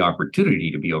have the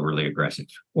opportunity to be overly aggressive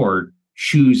or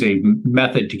choose a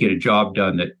method to get a job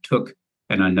done that took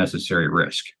an unnecessary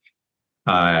risk.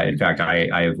 In fact,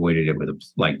 I avoided it with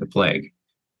like the plague,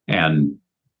 and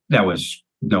that was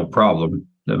no problem.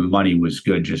 The money was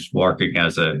good just working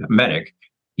as a medic.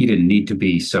 You didn't need to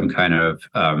be some kind of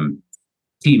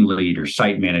team lead or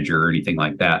site manager or anything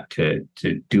like that to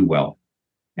do well.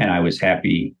 And I was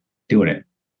happy doing it.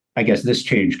 I guess this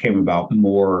change came about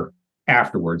more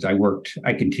afterwards. I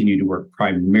continued to work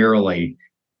primarily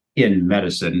in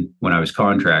medicine when I was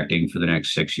contracting for the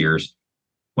next 6 years.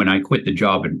 When I quit the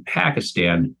job in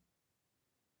Pakistan,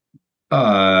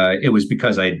 it was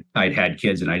because I'd had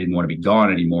kids and I didn't want to be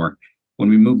gone anymore. When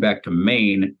we moved back to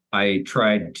Maine, I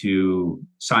tried to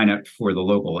sign up for the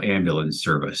local ambulance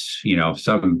service,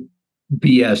 some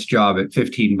BS job at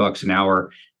 $15 an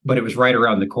hour, but it was right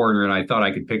around the corner and I thought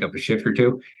I could pick up a shift or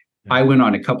two. Yeah. I went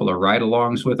on a couple of ride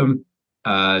alongs with them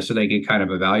so they could kind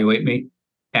of evaluate me.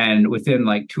 And within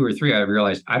like two or three, I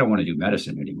realized I don't want to do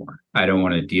medicine anymore. I don't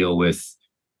want to deal with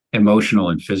emotional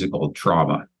and physical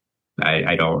trauma.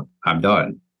 I don't, I'm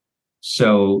done.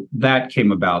 So that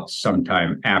came about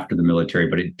sometime after the military,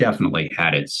 but it definitely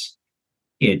had its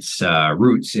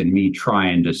roots in me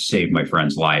trying to save my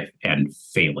friend's life and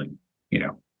failing,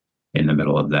 in the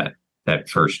middle of that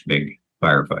first big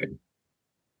firefight.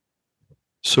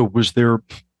 So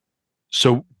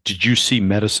did you see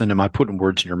medicine? Am I putting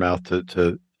words in your mouth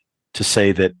to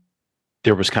say that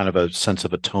there was kind of a sense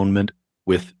of atonement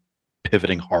with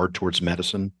pivoting hard towards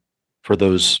medicine for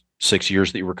those 6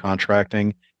 years that you were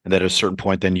contracting, and that at a certain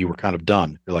point then you were kind of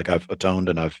done? You're like, I've atoned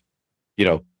and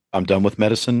I'm done with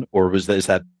medicine? Or is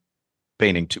that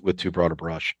painting with too broad a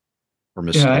brush or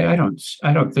Yeah, I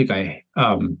misstating? don't think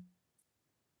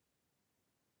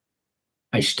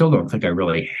I still don't think I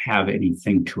really have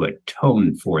anything to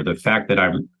atone for. The fact that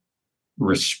I'm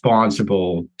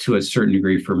responsible to a certain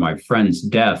degree for my friend's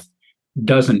death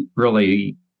doesn't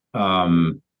really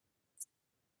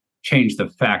change the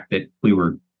fact that we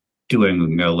were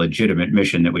doing a legitimate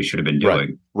mission that we should have been Right.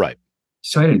 doing. Right.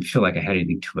 So I didn't feel like I had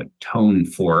anything to atone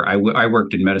for. I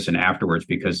worked in medicine afterwards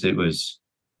because it was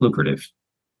lucrative,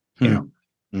 you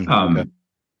Hmm. know. Okay.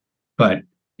 But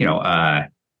you know,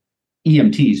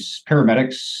 EMTs,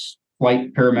 paramedics,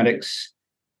 flight paramedics,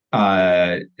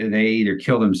 they either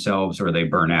kill themselves or they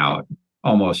burn out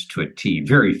almost to a T.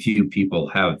 Very few people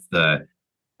have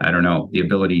I don't know, the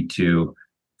ability to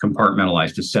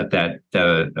compartmentalize, to set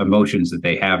the emotions that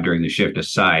they have during the shift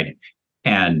aside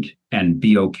and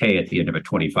be okay at the end of a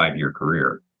 25-year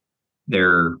career.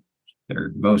 They're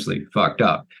mostly fucked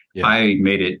up. Yeah. I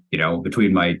made it,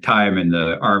 between my time in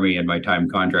the Army and my time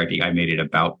contracting, I made it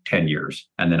about 10 years.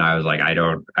 And then I was like, I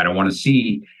don't want to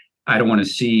see, I don't want to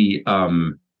see, I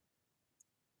don't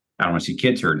want to see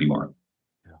kids hurt anymore,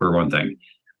 for one thing.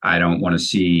 I don't want to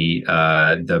see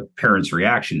the parents'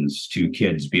 reactions to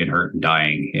kids being hurt and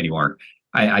dying anymore.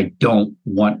 I don't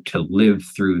want to live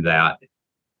through that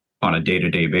on a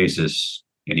day-to-day basis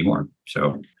anymore.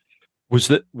 So was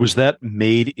that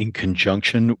made in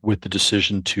conjunction with the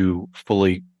decision to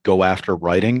fully go after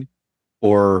writing,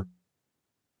 or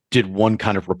did one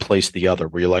kind of replace the other?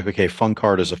 Where you're like, okay, fun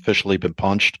card has officially been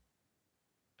punched,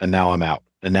 and now I'm out,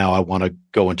 and now I want to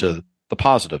go into the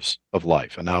positives of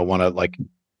life, and now I want to like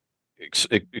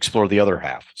explore the other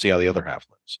half, see how the other half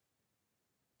lives.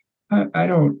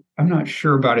 I'm not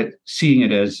sure about it, seeing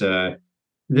it as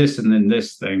this and then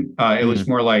this thing. It was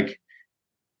more like,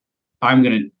 I'm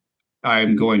going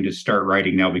to start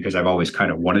writing now because I've always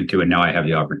kind of wanted to, and now I have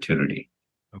the opportunity.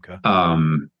 Okay.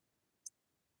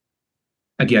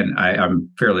 Again, I'm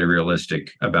fairly realistic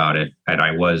about it, and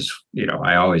I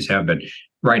always have been.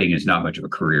 Writing is not much of a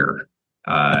career.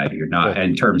 You're not,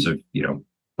 in terms of,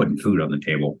 putting food on the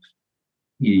table.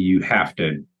 You have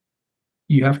to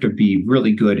be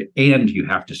really good, and you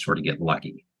have to sort of get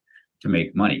lucky to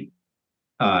make money.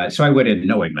 So I went in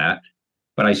knowing that,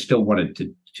 but I still wanted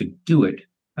to do it.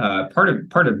 Part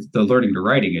of the learning to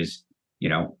writing is,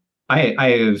 I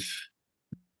have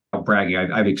bragging.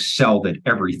 I've excelled at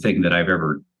everything that I've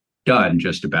ever done,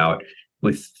 just about,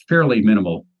 with fairly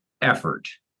minimal effort.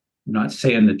 I'm not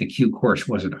saying that the Q course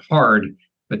wasn't hard,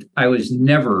 but I was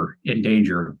never in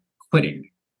danger of quitting.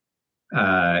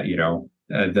 I've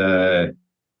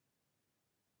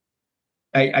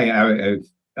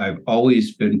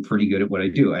always been pretty good at what I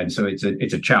do, and so it's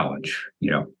a challenge.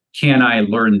 Can I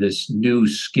learn this new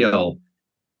skill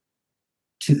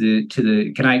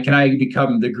can I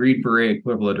become the Green Beret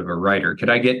equivalent of a writer? Can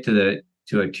I get to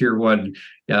a tier one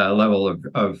level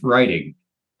of writing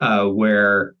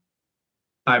where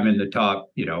I'm in the top,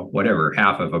 whatever,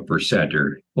 0.5%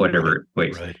 or whatever it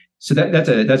weighs. Right. So that's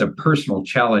a personal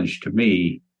challenge to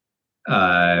me,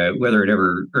 whether it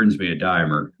ever earns me a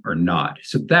dime or not.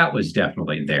 So that was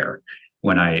definitely there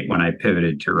when I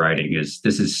pivoted to writing. This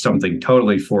is something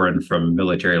totally foreign from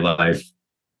military life.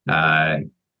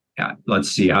 Let's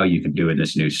see how you can do in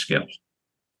this new skill.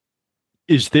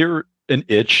 Is there an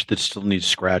itch that still needs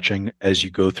scratching as you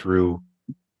go through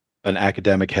an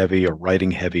academic heavy or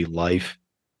writing heavy life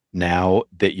now,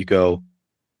 that you go,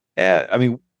 I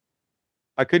mean,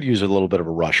 I could use a little bit of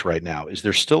a rush right now? Is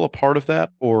there still a part of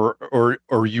that, or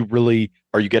are you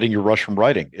getting your rush from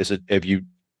writing? Have you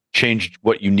changed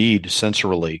what you need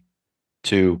sensorily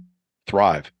to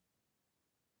thrive?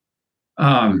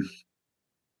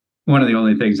 One of the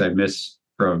only things I miss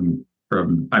I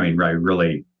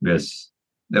really miss,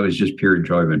 that was just pure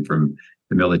enjoyment from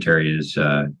the military, is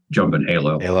jumping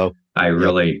Halo. I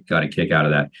really got a kick out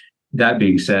of that. That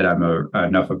being said, I'm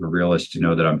enough of a realist to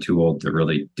know that I'm too old to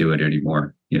really do it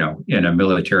anymore, in a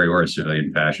military or a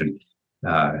civilian fashion.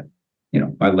 My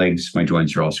legs, my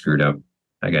joints are all screwed up.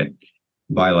 I got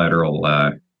bilateral,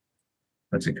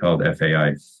 what's it called?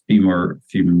 FAI,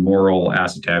 femoral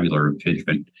acetabular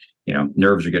impingement.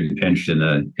 Nerves are getting pinched in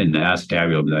the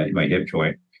acetabulum, my hip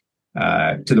joint,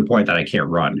 to the point that I can't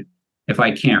run. If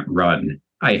I can't run,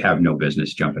 I have no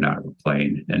business jumping out of a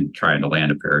plane and trying to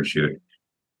land a parachute.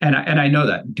 And I know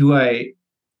that. Do I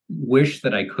wish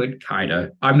that I could? Kind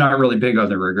of. I'm not really big on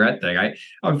the regret thing.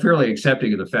 I'm fairly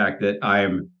accepting of the fact that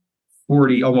I'm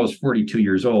 40, almost 42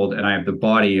 years old, and I have the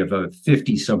body of a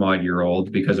 50 some odd year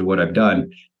old because of what I've done.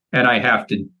 And I have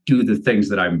to do the things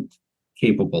that I'm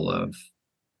capable of.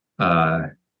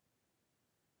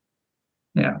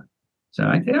 So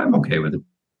I think I'm okay with it.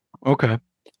 Okay.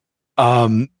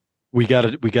 We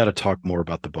gotta talk more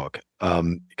about the book,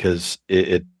 because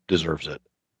it deserves it.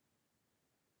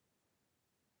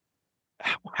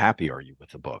 How happy are you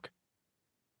with the book?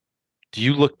 Do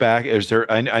you look back? Is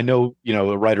there? I know,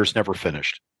 a writer's never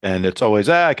finished, and it's always,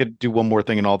 I could do one more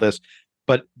thing and all this.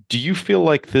 But do you feel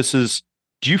like do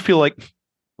you feel like,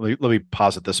 let me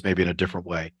posit this maybe in a different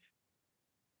way.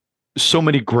 So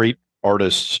many great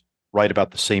artists write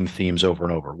about the same themes over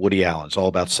and over. Woody Allen's all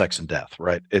about sex and death,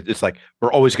 right? It's like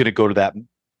we're always going to go to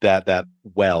that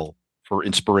well for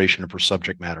inspiration and for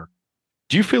subject matter.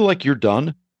 Do you feel like you're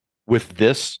done with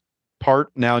this part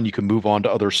now and you can move on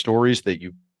to other stories that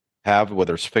you have,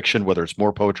 whether it's fiction, whether it's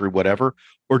more poetry, whatever?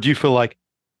 Or do you feel like,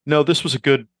 no, this was a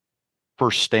good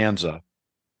first stanza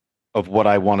of what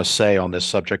I want to say on this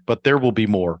subject, but there will be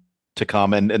more to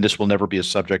come, and this will never be a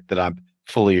subject that I'm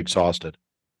fully exhausted?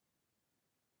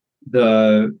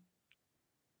 The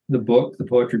book, the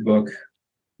poetry book,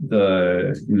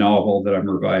 the novel that I'm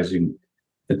revising,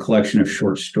 the collection of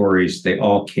short stories, they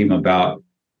all came about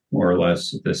more or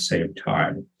less at the same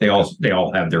time. They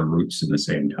all have their roots in the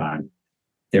same time.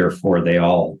 Therefore, they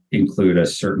all include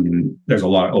there's a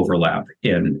lot of overlap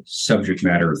in subject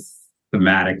matter,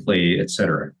 thematically,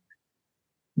 etc.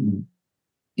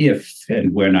 If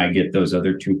and when I get those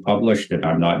other two published, and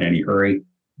I'm not in any hurry,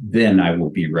 then I will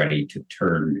be ready to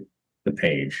turn the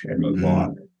page and move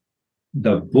on.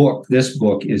 This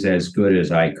book is as good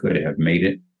as I could have made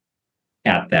it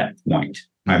at that point.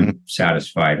 I'm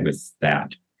satisfied with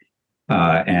that.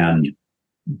 And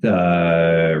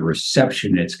the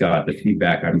reception it's got, the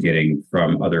feedback I'm getting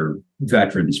from other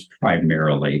veterans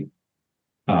primarily,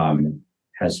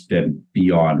 has been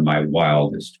beyond my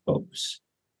wildest hopes.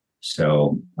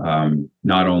 So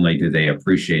not only do they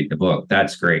appreciate the book,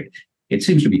 that's great. It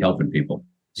seems to be helping people.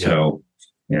 Yeah. So,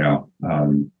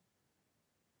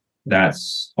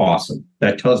 that's awesome.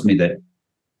 That tells me that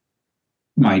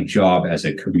my job as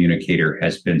a communicator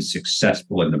has been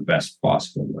successful in the best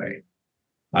possible way.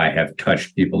 I have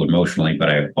touched people emotionally, but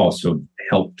I've also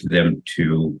helped them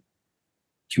to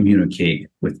communicate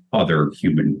with other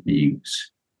human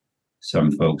beings.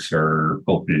 Some folks are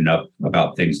opening up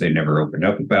about things they never opened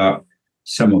up about.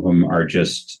 Some of them are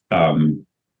just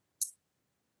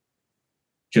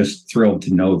thrilled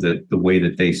to know that the way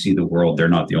that they see the world, they're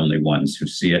not the only ones who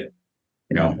see it.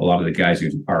 A lot of the guys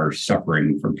who are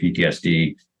suffering from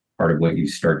PTSD, part of what you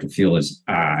start to feel is,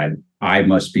 I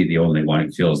must be the only one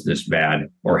who feels this bad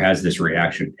or has this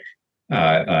reaction.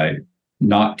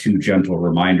 Not too gentle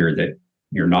reminder that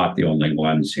you're not the only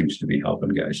one seems to be helping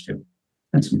guys too.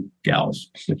 And some gals,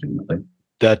 specifically.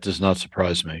 That does not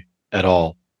surprise me at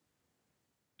all.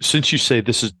 Since you say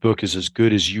this book is as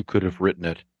good as you could have written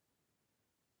it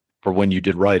for when you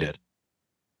did write it,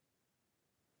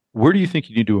 where do you think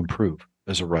you need to improve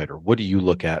as a writer? What do you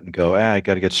look at and go, I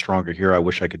got to get stronger here. I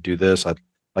wish I could do this. I'd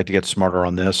like to get smarter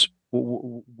on this.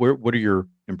 What are your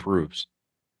improves?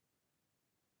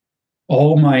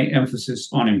 All my emphasis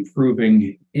on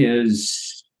improving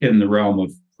is in the realm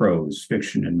of prose,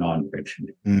 fiction, and nonfiction.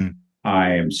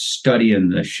 I am studying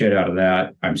the shit out of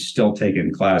that. I'm still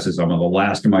taking classes. I'm on the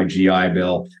last of my GI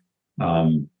Bill,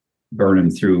 burning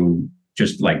through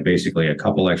just like basically a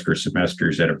couple extra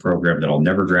semesters at a program that I'll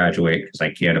never graduate because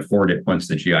I can't afford it once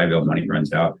the GI Bill money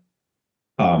runs out.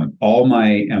 All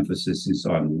my emphasis is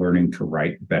on learning to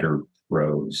write better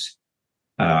prose,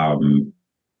 everything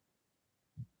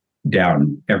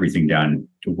down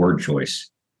to word choice,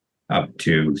 up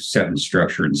to sentence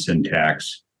structure and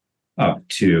syntax, up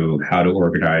to how to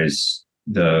organize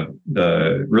the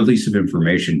release of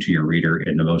information to your reader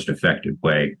in the most effective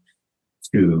way,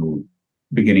 to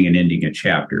beginning and ending a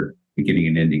chapter, beginning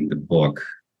and ending the book,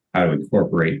 how to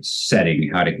incorporate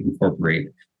setting, how to incorporate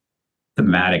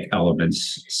thematic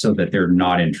elements so that they're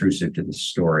not intrusive to the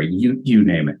story. You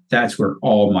name it. That's where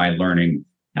all my learning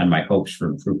and my hopes for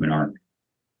improvement are.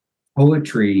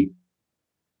 Poetry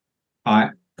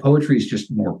is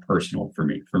just more personal for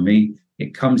me. For me,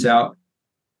 it comes out.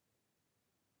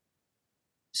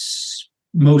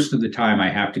 Most of the time, I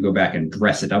have to go back and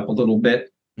dress it up a little bit.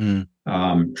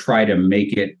 Try to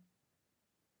make it,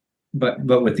 but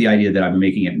with the idea that I'm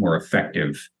making it more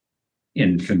effective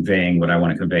in conveying what I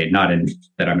want to convey, not in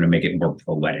that I'm going to make it more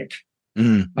poetic.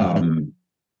 And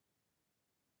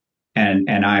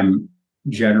I'm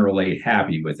generally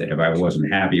happy with it. If I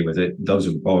wasn't happy with it, those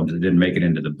are the poems that didn't make it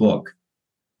into the book.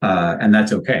 And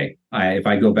that's okay. If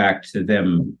I go back to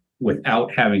them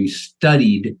without having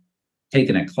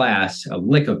taken a class, a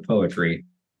lick of poetry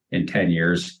in 10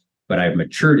 years, but I've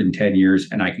matured in 10 years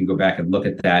and I can go back and look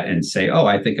at that and say, oh,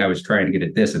 I think I was trying to get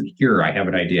at this, and here I have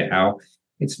an idea how.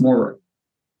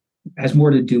 Has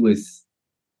more to do with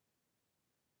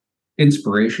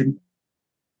inspiration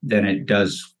than it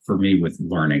does for me with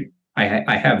learning.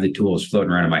 I have the tools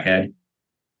floating around in my head.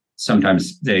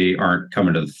 Sometimes they aren't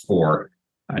coming to the fore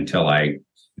until I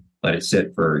let it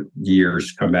sit for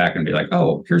years, come back and be like,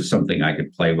 oh, here's something I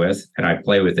could play with. And I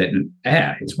play with it and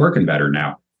it's working better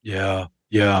now. Yeah.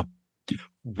 Yeah.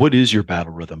 What is your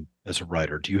battle rhythm as a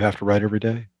writer? Do you have to write every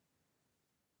day?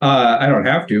 I don't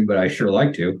have to, but I sure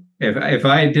like to. If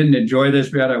I didn't enjoy this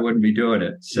bit, I wouldn't be doing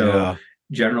it. So Yeah.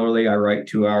 generally, I write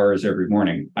 2 hours every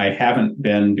morning. I haven't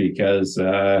been because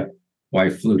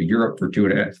wife flew to Europe for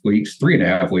 2.5 weeks,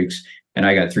 3.5 weeks, and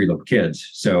I got 3 little kids.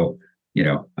 So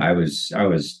I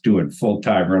was doing full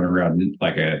time running around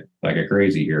like a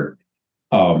crazy here.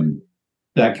 Um,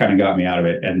 that kind of got me out of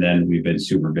it, and then we've been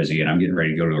super busy, and I'm getting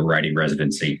ready to go to a writing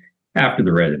residency. After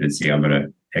the residency, I'm going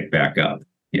to pick back up.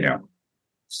 You know,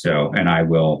 so, and I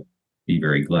will be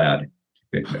very glad to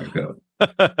pick back up.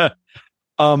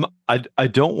 I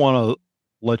don't want to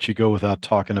let you go without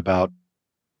talking about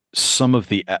some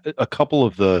of a couple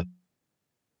of the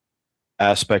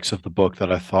aspects of the book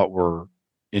that I thought were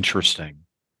interesting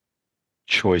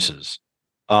choices.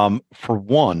 For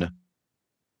one,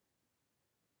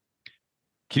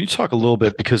 can you talk a little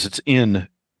bit, because it's in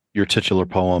your titular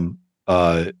poem,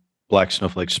 Black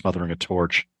Snowflake Smothering a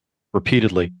Torch,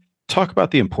 repeatedly, talk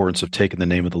about the importance of taking the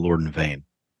name of the Lord in vain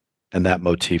and that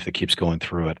motif that keeps going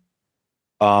through it.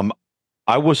 Um,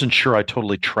 I wasn't sure I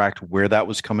totally tracked where that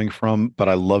was coming from, but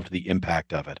I loved the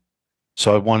impact of it.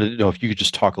 So I wanted to know if you could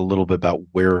just talk a little bit about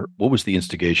what was the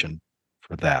instigation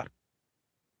for that?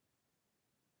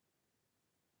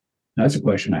 That's a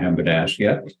question I haven't been asked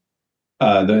yet.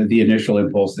 The initial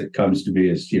impulse that comes to me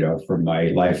is, from my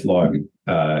lifelong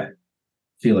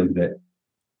feeling that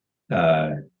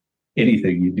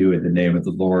anything you do in the name of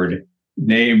the Lord,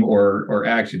 name or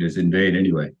action, is in vain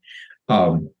anyway.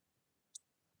 One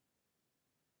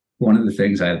of the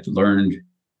things I've learned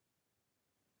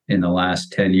in the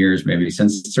last 10 years,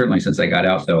 certainly since I got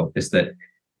out, though, is that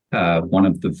one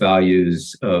of the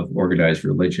values of organized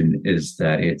religion is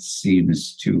that it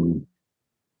seems to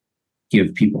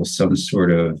give people some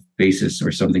sort of basis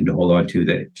or something to hold on to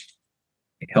that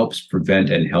helps prevent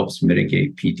and helps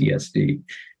mitigate PTSD.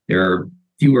 There are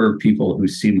fewer people who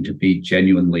seem to be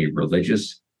genuinely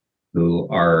religious who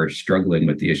are struggling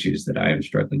with the issues that I am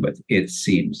struggling with, it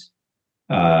seems.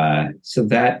 So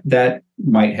that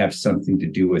might have something to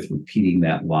do with repeating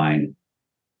that line.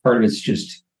 Part of it's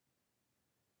just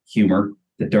humor,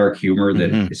 the dark humor that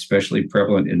is especially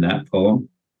prevalent in that poem.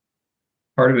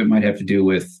 Part of it might have to do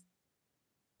with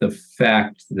the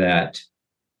fact that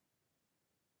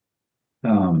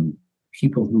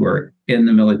people who are in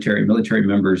the military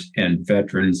members and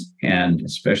veterans, and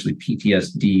especially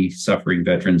PTSD suffering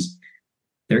veterans,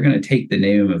 they're going to take the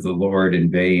name of the Lord in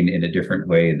vain in a different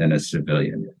way than a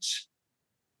civilian is.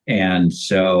 And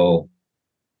so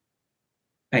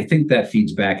I think that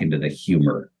feeds back into the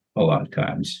humor a lot of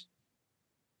times.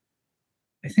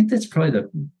 I think that's probably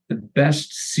the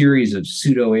best series of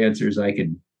pseudo answers I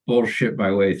could bullshit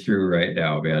my way through right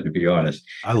now, man, to be honest.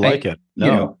 I like it.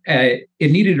 No. It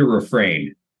needed a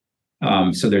refrain.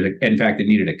 So in fact, it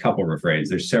needed a couple refrains.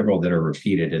 There's several that are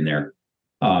repeated in there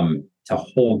to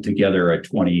hold together a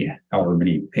 20 however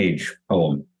many page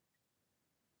poem.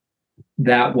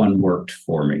 That one worked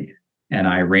for me, and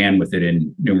I ran with it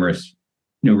in numerous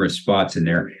spots in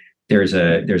there. There's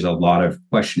a lot of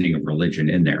questioning of religion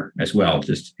in there as well,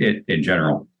 just in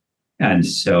general. And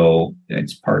so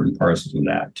it's part and parcel of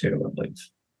that too, I believe.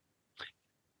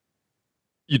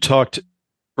 You talked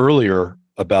earlier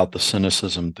about the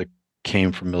cynicism that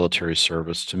came from military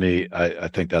service. To me, I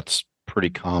think that's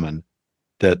pretty common,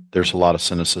 that there's a lot of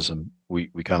cynicism we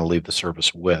kind of leave the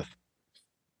service with.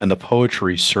 And the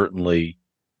poetry certainly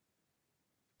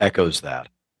echoes that.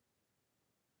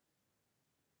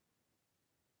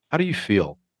 How do you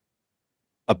feel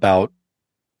about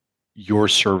your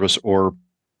service, or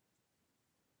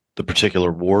the particular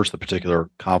wars, the particular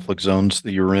conflict zones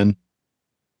that you're in?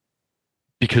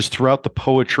 Because throughout the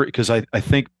poetry, because I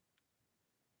think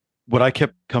what I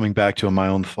kept coming back to in my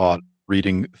own thought,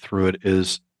 reading through it,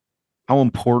 is how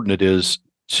important it is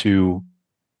for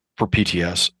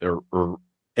PTS or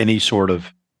any sort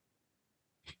of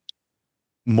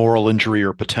moral injury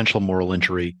or potential moral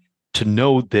injury, to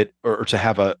know that, or to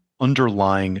have a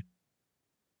underlying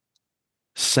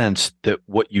sense that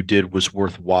what you did was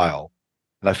worthwhile.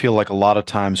 And I feel like a lot of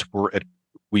times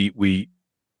we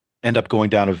end up going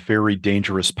down a very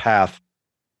dangerous path,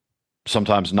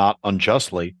 sometimes not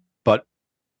unjustly, but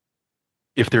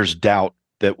if there's doubt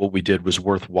that what we did was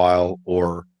worthwhile,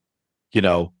 or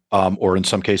or in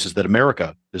some cases that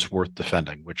America is worth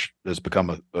defending, which has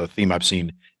become a theme I've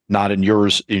seen not in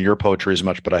your poetry as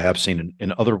much, but I have seen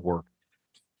in other work.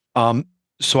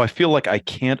 So I feel like I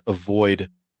can't avoid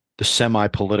the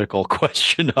semi-political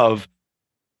question of,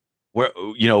 Where,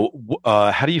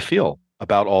 how do you feel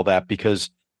about all that? Because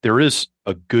there is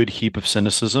a good heap of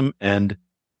cynicism, and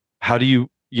how do you,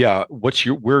 yeah,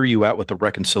 where are you at with the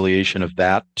reconciliation of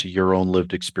that to your own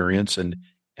lived experience and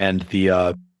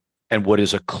and what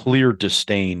is a clear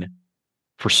disdain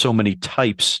for so many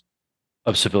types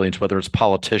of civilians, whether it's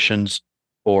politicians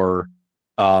or,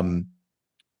 um,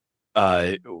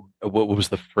 uh, what was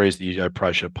the phrase that I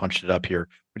probably should have punched it up here?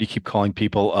 What do you keep calling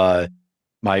people?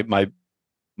 My, my,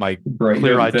 my Bright young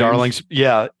clear-eyed things. darlings.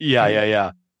 Yeah, yeah, yeah,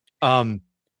 yeah. Um,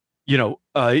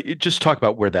 just talk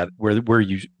about where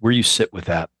you sit with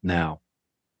that now.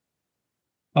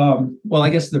 Well, I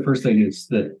guess the first thing is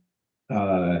that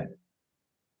uh,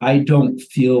 I don't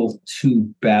feel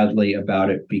too badly about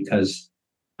it because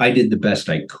I did the best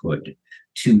I could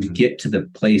to Mhm. get to the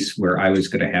place where I was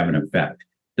going to have an effect.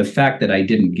 The fact that I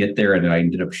didn't get there and that I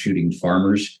ended up shooting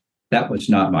farmers, that was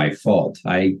not my fault.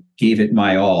 I gave it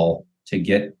my all to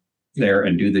get there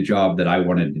and do the job that I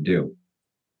wanted to do.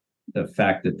 The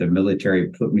fact that the military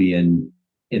put me in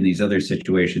these other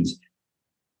situations,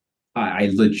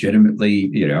 I legitimately,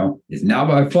 it's not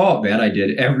my fault, man. I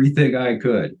did everything I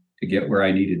could to get where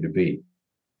I needed to be.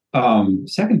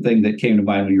 Second thing that came to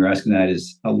mind when you were asking that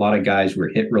is a lot of guys were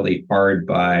hit really hard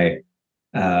by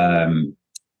um,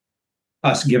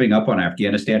 us giving up on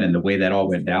Afghanistan and the way that all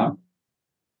went down.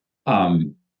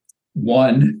 Um,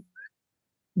 One,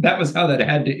 that was how that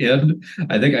had to end.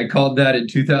 I think I called that in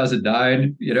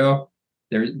 2009.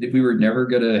 We were never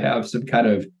going to have some kind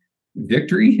of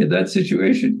victory in that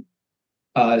situation.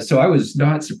 So I was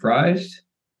not surprised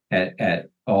at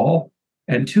all.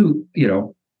 And two,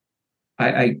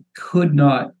 I could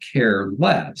not care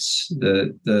less.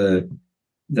 The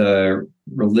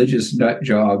religious nut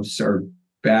jobs are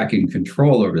back in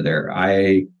control over there.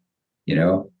 You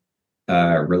know,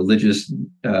 religious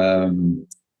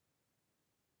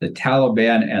the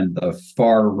Taliban and the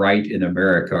far right in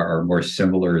America are more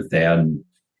similar than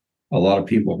a lot of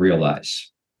people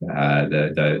realize.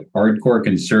 The hardcore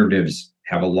conservatives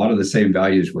have a lot of the same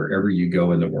values wherever you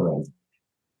go in the world.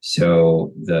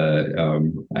 So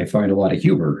I find a lot of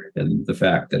humor in the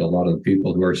fact that a lot of the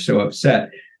people who are so upset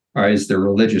are as the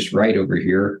religious right over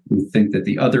here who think that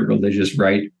the other religious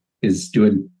right is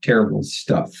doing terrible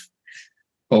stuff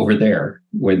over there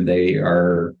when they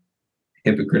are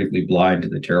hypocritically blind to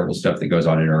the terrible stuff that goes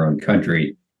on in our own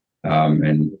country,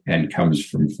 and comes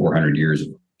from 400 years of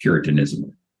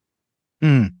Puritanism.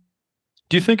 Mm.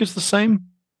 Do you think it's the same?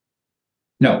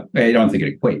 No, I don't think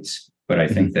it equates, but I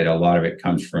think Mhm. that a lot of it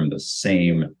comes from the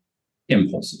same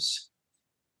impulses.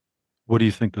 What do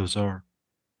you think those are?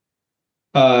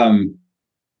 Um,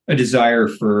 a desire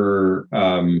for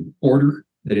order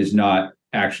that is not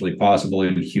actually possible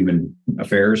in human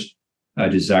affairs, a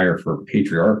desire for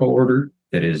patriarchal order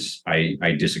that is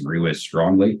I disagree with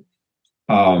strongly,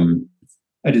 um,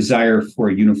 a desire for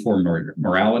uniform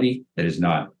morality that is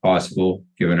not possible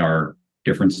given our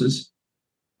differences,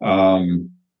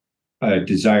 um, a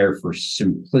desire for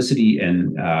simplicity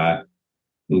and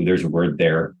there's a word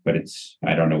there, but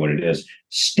I don't know what it is,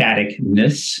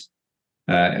 staticness,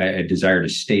 a desire to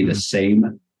stay the Mhm.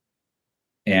 same.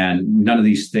 And none of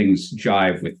these things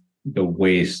jive with the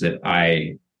ways that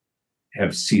I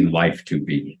have seen life to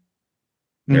be.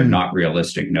 They're Mm. not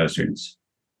realistic notions.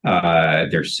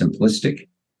 They're simplistic.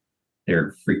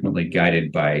 They're frequently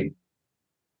guided by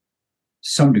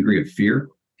some degree of fear.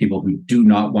 People who do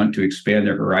not want to expand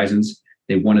their horizons,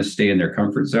 they want to stay in their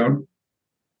comfort zone.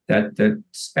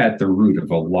 That's at the root of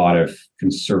a lot of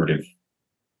conservative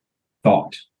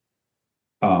thought.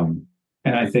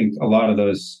 And I think a lot of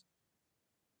those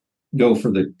go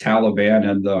for the Taliban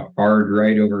and the hard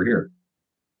right over here.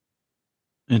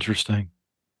 Interesting.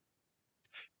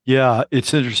 Yeah,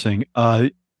 it's interesting.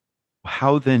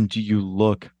 How then do you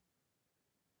look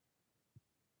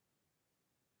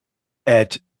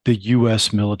at the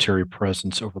U.S. military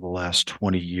presence over the last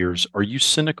 20 years? Are you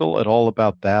cynical at all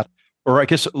about that? Or I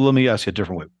guess let me ask you a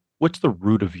different way. What's the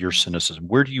root of your cynicism?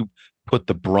 Where do you put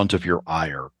the brunt of your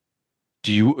ire?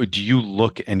 Do you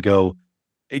look and go,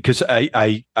 because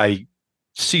I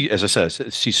see, as I said, I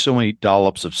see so many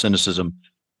dollops of cynicism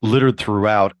littered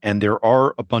throughout, and there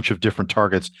are a bunch of different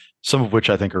targets, some of which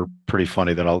I think are pretty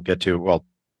funny that I'll get to. Well,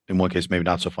 in one case, maybe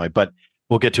not so funny, but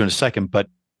we'll get to in a second. But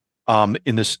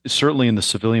in this, certainly in the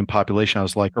civilian population, I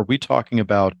was like, are we talking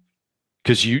about,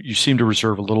 because you seem to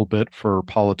reserve a little bit for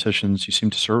politicians, you seem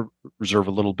to reserve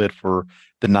a little bit for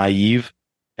the naive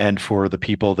and for the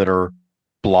people that are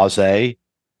blasé.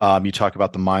 You talk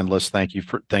about the mindless thank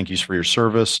yous for your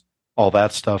service, all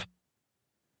that stuff.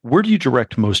 Where do you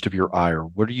direct most of your ire?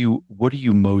 What are you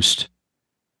most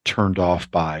turned off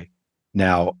by?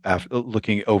 now, after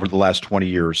looking over the last 20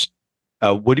 years?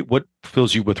 What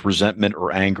fills you with resentment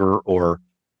or anger or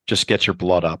just gets your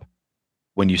blood up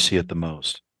when you see it the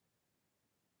most?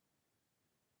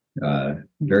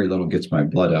 Very little gets my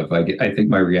blood up. I think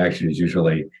my reaction is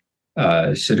usually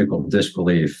cynical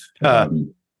disbelief.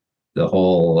 The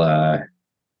whole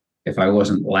if I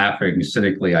wasn't laughing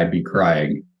cynically, I'd be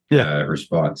crying Yeah.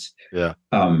 Response. Yeah.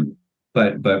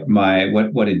 But my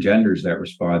what engenders that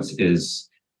response is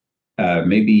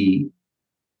maybe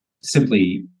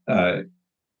simply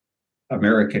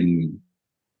American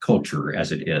culture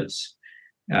as it is,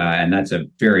 and that's a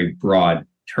very broad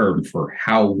term for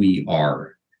how we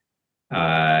are.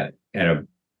 And a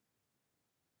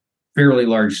fairly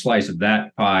large slice of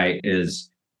that pie is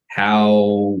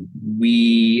how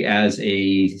we as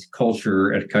a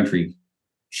culture, a country,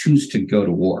 choose to go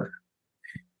to war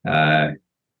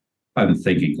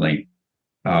unthinkingly.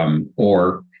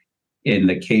 Or in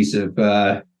the case of,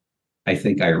 I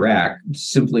think, Iraq,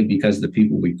 simply because the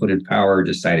people we put in power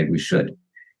decided we should.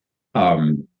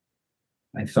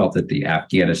 I felt that the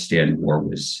Afghanistan war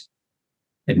was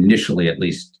initially at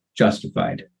least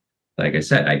justified. Like I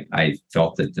said, I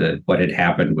felt that what had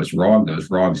happened was wrong. Those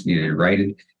wrongs needed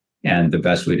righted. And the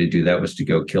best way to do that was to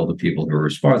go kill the people who were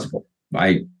responsible.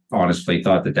 I honestly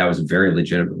thought that was a very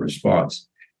legitimate response.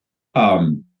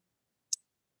 Of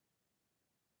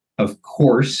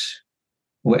course,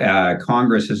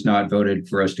 Congress has not voted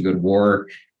for us to go to war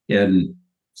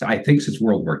I think, since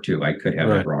World War II. I could have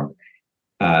it wrong.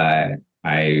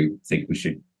 I think we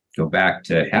should go back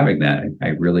to having that. I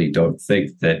really don't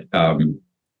think that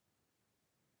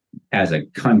as a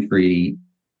country,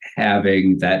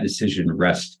 having that decision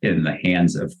rest in the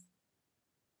hands of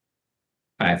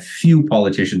a few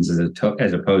politicians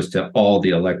as opposed to all the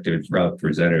elected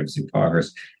representatives in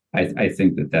Congress, I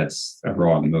think that's a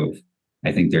wrong move.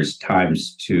 I think there's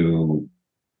times to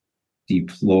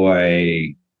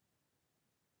deploy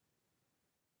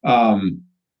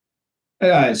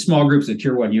small groups of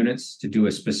tier 1 units to do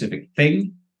a specific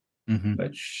thing,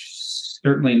 but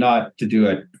certainly not to do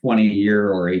a 20-year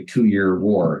or a 2-year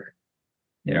war.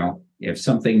 If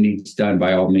something needs done,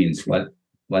 by all means, let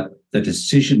the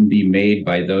decision be made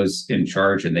by those in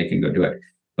charge, and they can go do it.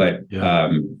 But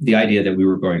the idea that we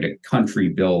were going to country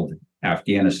build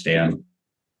Afghanistan,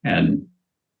 and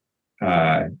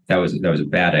that was a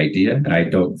bad idea, and I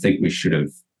don't think we should have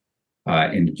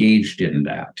engaged in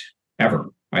that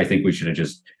ever. I think we should have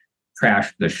just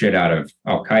trashed the shit out of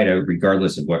Al Qaeda,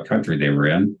 regardless of what country they were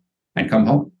in, and come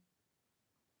home.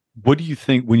 What do you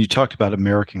think when you talked about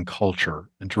American culture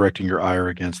and directing your ire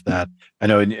against that? I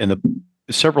know in the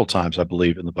several times, I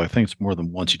believe in the book, I think it's more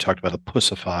than once, you talked about a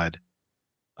pussified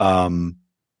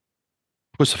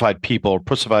people, or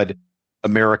pussified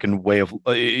American way of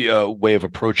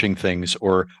approaching things,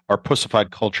 or our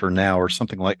pussified culture now, or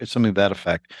something to that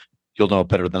effect. You'll know it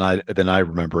better than I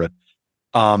remember it.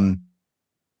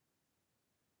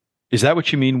 Is that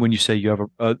what you mean when you say you have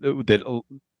that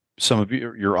some of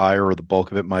your ire, or the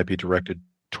bulk of it, might be directed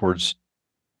towards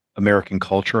American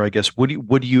culture? I guess. What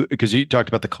do you? Because you talked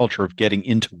about the culture of getting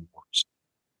into wars.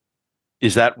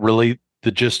 Is that really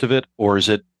the gist of it, or is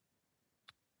it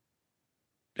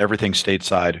everything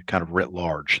stateside, kind of writ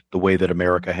large, the way that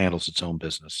America handles its own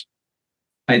business?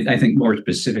 I think more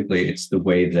specifically, it's the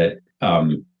way that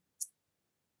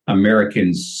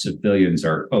American civilians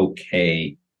are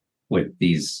okay with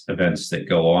these events that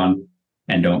go on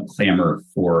and don't clamor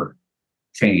for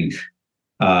change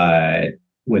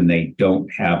when they don't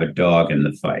have a dog in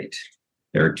the fight.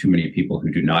 There are too many people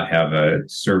who do not have a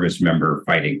service member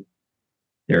fighting.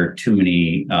 There are too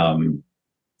many,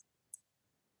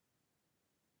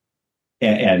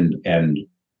 and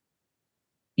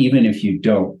even if you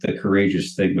don't, the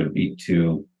courageous thing would be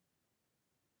to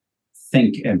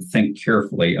think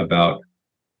carefully about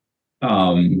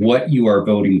what you are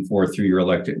voting for through your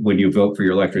when you vote for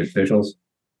your elected officials.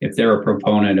 If they're a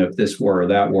proponent of this war or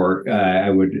that war,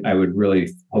 I would really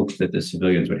hope that the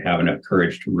civilians would have enough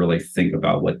courage to really think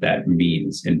about what that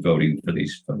means in voting for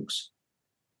these folks.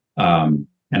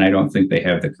 And I don't think they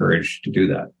have the courage to do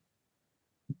that.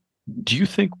 Do you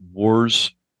think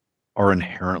wars are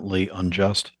inherently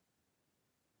unjust?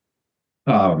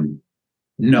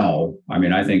 No. I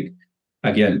mean, I think,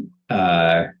 again,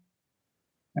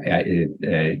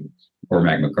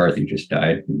 Cormac McCarthy just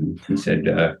died. He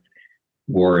said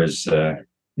war is the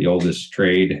oldest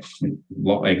trade,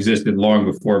 existed long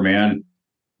before man,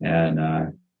 and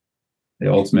the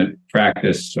ultimate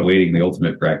practice awaiting the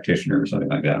ultimate practitioner, or something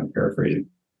like that. I'm paraphrasing.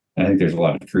 I think there's a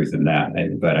lot of truth in that,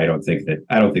 but I don't think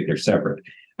they're separate.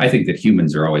 I think that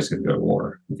humans are always going to go to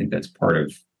war. I think that's part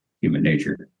of human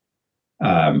nature.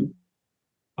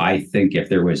 I think if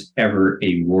there was ever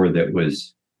a war that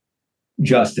was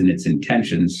just in its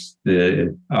intentions,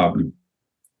 the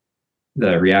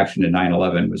reaction to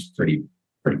 9/11 was pretty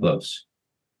close.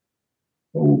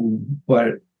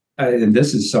 But and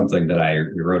this is something that I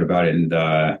wrote about in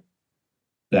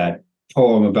that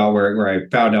poem about where I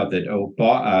found out that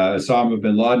Osama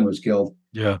bin Laden was killed.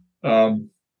 Yeah.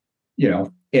 You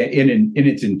know, in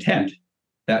its intent,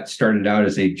 that started out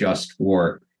as a just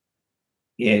war.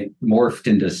 It morphed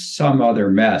into some other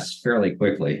mess fairly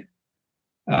quickly.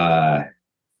 That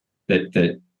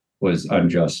was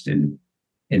unjust in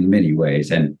many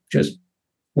ways and just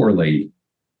poorly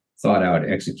thought out,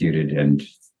 executed, and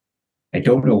I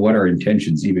don't know what our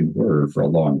intentions even were for a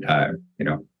long time.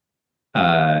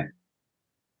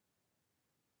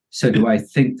 So do I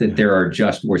think that there are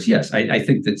just wars? Yes, I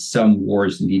think that some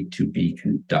wars need to be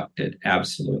conducted.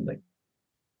 Absolutely.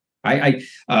 I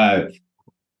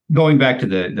going back to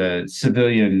the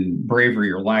civilian bravery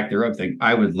or lack thereof thing,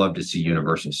 I would love to see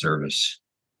universal service.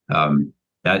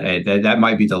 That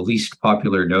might be the least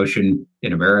popular notion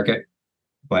in America,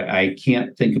 but I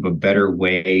can't think of a better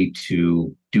way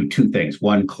to do two things.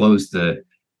 One, close the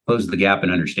gap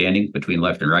in understanding between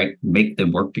left and right, make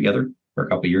them work together for a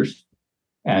couple of years,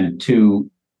 and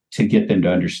two, to get them to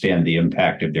understand the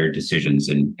impact of their decisions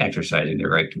in exercising their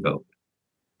right to vote.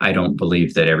 I don't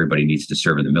believe that everybody needs to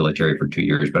serve in the military for 2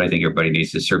 years, but I think everybody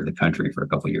needs to serve the country for a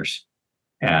couple of years.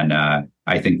 And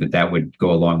I think that would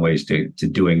go a long ways to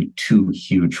doing doing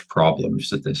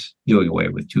away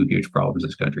with two huge problems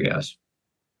this country has.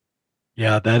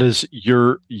 Yeah, that is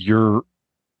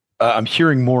I'm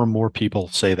hearing more and more people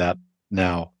say that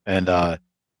now. And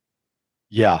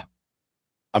yeah,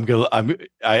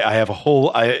 I have a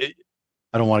whole, I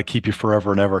don't want to keep you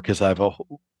forever and ever because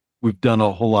we've done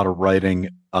a whole lot of writing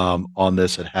on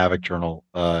this at Havoc Journal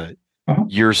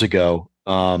years ago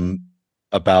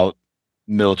about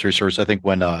military service. I think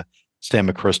when Stan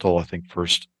McChrystal, I think,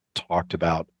 first talked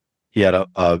about, he had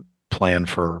a plan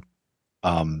for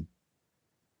 1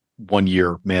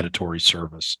 year mandatory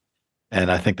service. And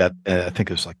I think it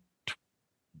was like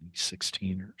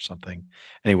 2016 or something.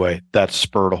 Anyway, that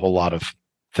spurred a whole lot of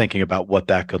thinking about what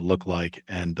that could look like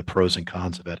and the pros and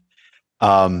cons of it.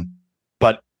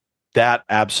 But that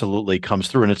absolutely comes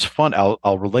through, and it's fun.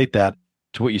 I'll relate that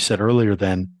to what you said earlier.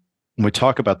 Then, when we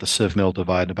talk about the civ-mil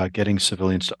divide, about getting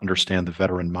civilians to understand the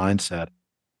veteran mindset,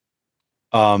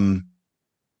 am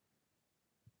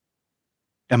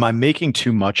I making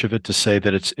too much of it to say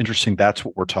that it's interesting? That's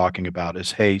what we're talking about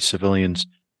is, hey, civilians,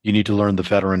 you need to learn the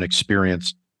veteran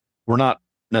experience. We're not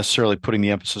necessarily putting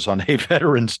the emphasis on, hey,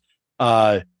 veterans,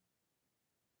 I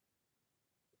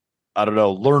don't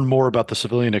know, learn more about the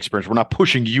civilian experience. We're not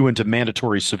pushing you into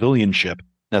mandatory civilianship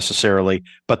necessarily,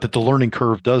 but that the learning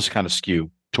curve does kind of skew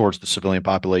towards the civilian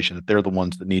population, that they're the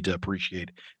ones that need to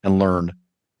appreciate and learn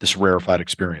this rarefied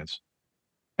experience.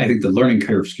 I think the learning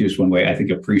curve skews one way. I think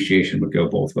appreciation would go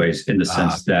both ways in the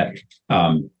sense that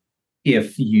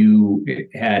if you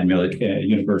had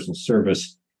universal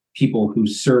service, people who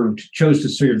chose to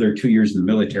serve their 2 years in the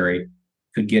military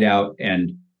could get out,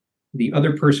 and the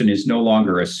other person is no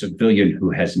longer a civilian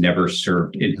who has never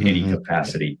served in any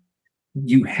capacity.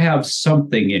 You have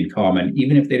something in common.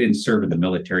 Even if they didn't serve in the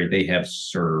military, they have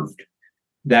served.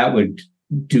 That would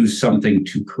do something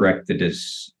to correct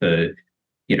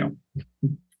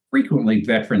frequently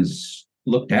veterans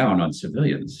look down on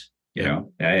civilians. They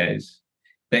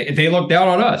look down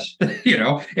on us.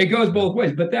 It goes both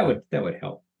ways, but that would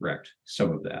help correct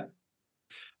some of that.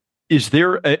 Is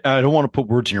there, I don't want to put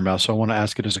words in your mouth, so I want to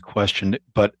ask it as a question,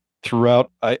 but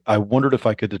throughout, I wondered if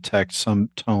I could detect some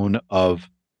tone of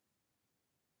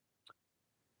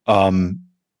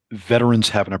veterans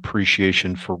have an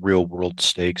appreciation for real world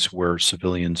stakes where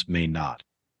civilians may not.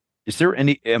 Is there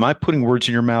am I putting words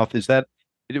in your mouth?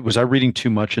 Was I reading too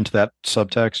much into that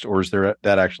subtext, or is there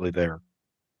that actually there?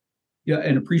 Yeah,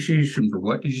 an appreciation for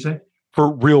what did you say?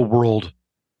 For real world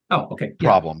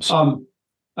problems.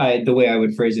 The way I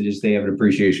would phrase it is they have an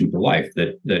appreciation for life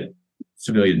that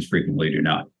civilians frequently do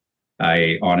not.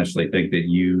 I honestly think that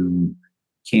you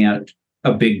can't.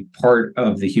 A big part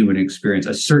of the human experience,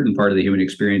 a certain part of the human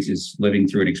experience, is living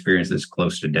through an experience that's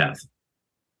close to death.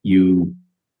 You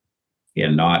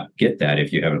cannot get that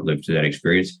if you haven't lived through that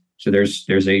experience. So there's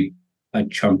a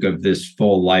chunk of this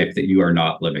full life that you are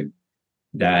not living.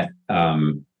 That's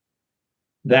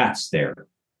there.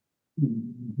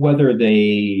 Whether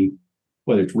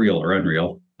it's real or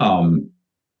unreal,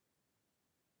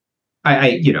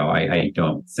 I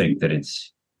don't think that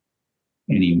it's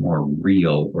any more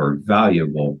real or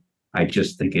valuable. I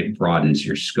just think it broadens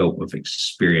your scope of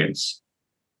experience.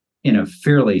 in a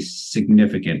fairly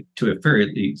significant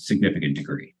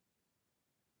degree.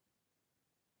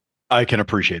 I can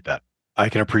appreciate that.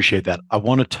 I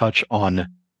want to touch on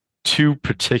two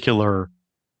particular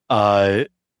uh,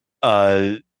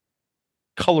 uh,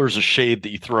 colors of shade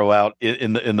that you throw out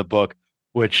in the book,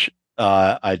 which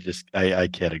I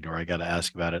can't ignore. I got to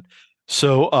ask about it.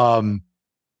 So,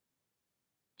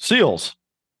 seals.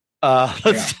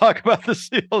 Let's talk about the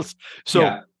seals.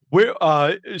 So we're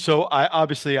so I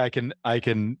obviously I can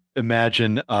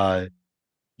imagine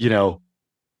you know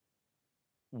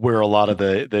where a lot of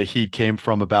the heat came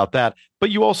from about that. But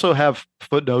you also have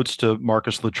footnotes to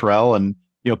Marcus Luttrell and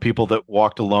people that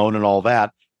walked alone and all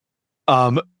that.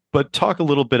 Um, but talk a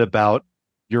little bit about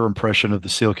your impression of the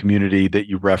SEAL community that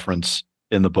you reference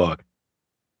in the book.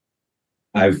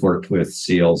 I've worked with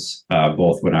SEALs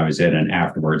both when I was in and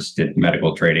afterwards. Did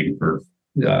medical training for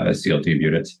SEAL team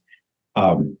units.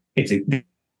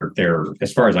 They're,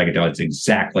 as far as I can tell, it's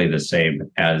exactly the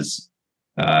same as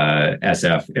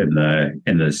SF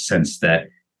in the sense that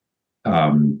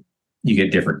you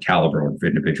get different caliber of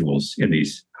individuals in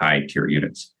these high tier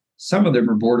units. Some of them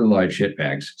are borderline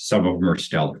shitbags. Some of them are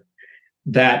stellar.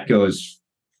 That goes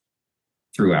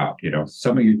throughout.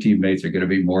 Some of your teammates are going to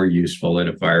be more useful in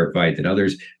a firefight than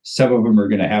others. Some of them are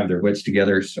going to have their wits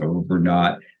together. Some of them are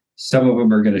not. Some of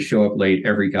them are going to show up late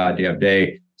every goddamn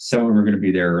day. Some of them are going to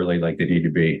be there early like they need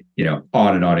to be.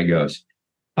 On and on it goes.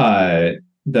 The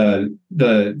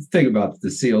thing about the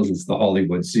SEALs is the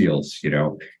Hollywood SEALs.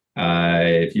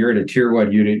 If you're in a tier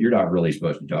 1 unit, you're not really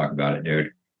supposed to talk about it, dude.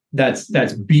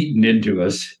 That's beaten into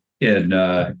us in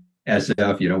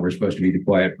SF. We're supposed to be the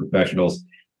quiet professionals.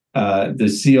 The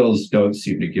SEALs don't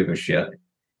seem to give a shit.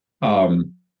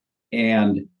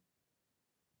 And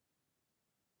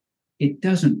it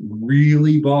doesn't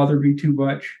really bother me too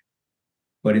much,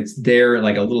 but it's there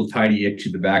like a little tiny itch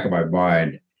in the back of my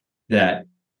mind that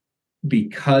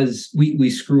because we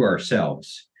screw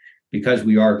ourselves, because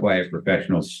we are quiet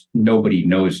professionals, nobody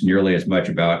knows nearly as much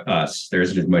about us. There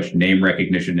isn't as much name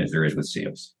recognition as there is with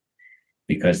SEALs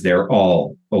because they're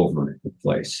all over the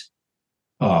place.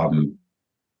 I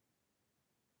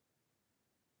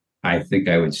think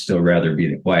I would still rather be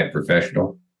the quiet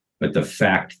professional, but the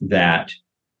fact that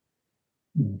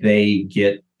they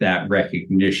get that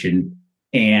recognition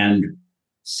and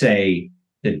say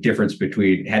the difference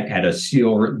between had a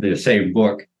SEAL the same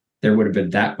book, there would have been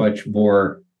that much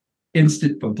more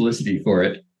instant publicity for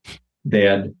it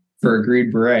than for a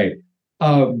Green Beret.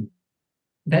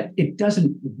 That it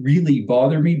doesn't really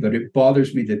bother me, but it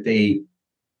bothers me that they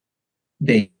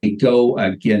go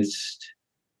against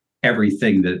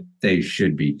everything that they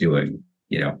should be doing.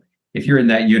 If you're in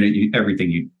that unit,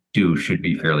 everything you do should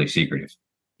be fairly secretive,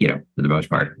 for the most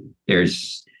part.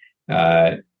 There's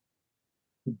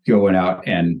going out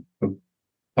and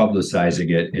publicizing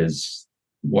it is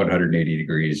 180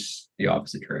 degrees the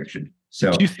opposite direction.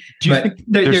 So do you think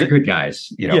they're good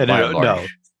guys, no.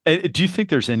 Do you think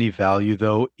there's any value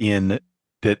though in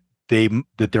that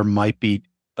there might be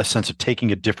a sense of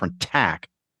taking a different tack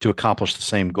to accomplish the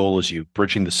same goal as you,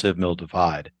 bridging the civ mil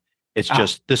divide? It's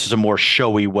just this is a more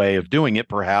showy way of doing it,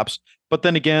 perhaps. But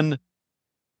then again,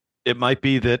 it might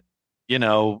be that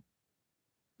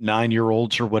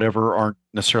 9-year-olds or whatever aren't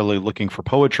necessarily looking for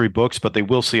poetry books, but they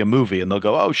will see a movie and they'll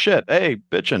go, "Oh shit, hey,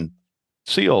 bitchin',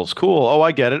 SEALs, cool. Oh,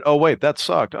 I get it. Oh wait, that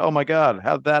sucked. Oh my god,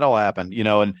 how did that all happen?"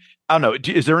 And I don't know.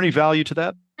 Is there any value to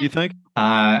that, do you think?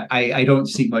 I don't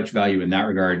see much value in that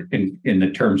regard in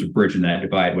the terms of bridging that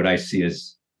divide. What I see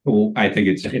is, I think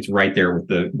it's right there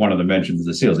with one of the mentions of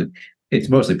the SEALs. It's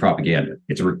mostly propaganda.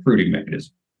 It's a recruiting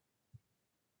mechanism.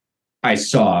 I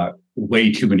saw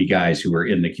way too many guys who were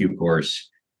in the Q course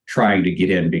trying to get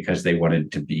in because they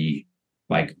wanted to be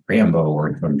like Rambo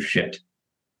or some shit.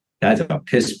 That's a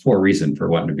piss poor reason for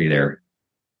wanting to be there.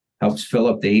 Helps fill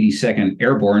up the 82nd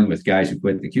Airborne with guys who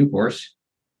quit the Q course.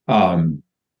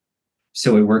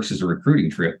 So it works as a recruiting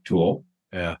tool.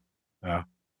 Yeah.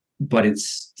 But it's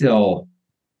still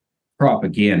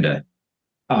propaganda.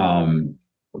 I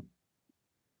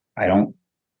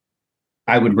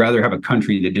would rather have a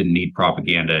country that didn't need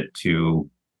propaganda to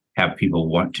have people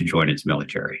want to join its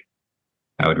military.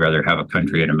 I would rather have a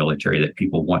country and a military that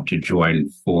people want to join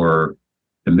for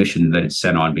the mission that it's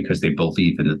sent on because they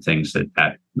believe in the things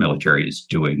that military is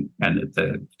doing and that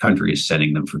the country is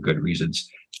sending them for good reasons,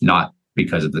 not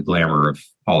because of the glamour of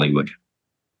Hollywood.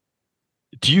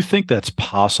 Do you think that's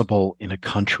possible in a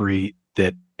country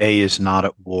that A, is not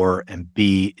at war and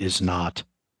B, is not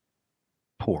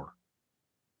poor?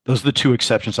 Those are the two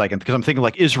exceptions because I'm thinking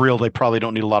like Israel, they probably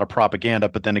don't need a lot of propaganda,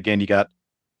 but then again, you got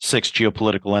 6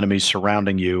 geopolitical enemies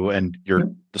surrounding you and you're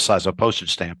the size of a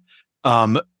postage stamp.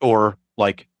 Or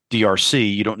like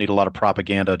DRC, you don't need a lot of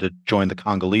propaganda to join the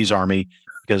Congolese army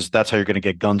because that's how you're going to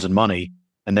get guns and money.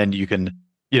 And then you can,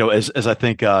 as I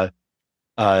think the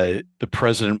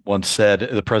president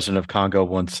of Congo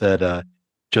once said,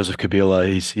 Joseph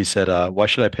Kabila, he said, why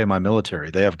should I pay my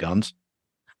military? They have guns.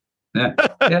 Yeah.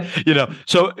 Yeah.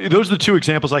 So those are the two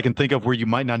examples I can think of where you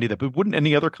might not need that. But wouldn't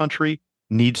any other country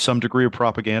need some degree of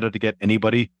propaganda to get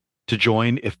anybody to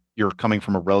join if you're coming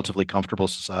from a relatively comfortable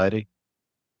society?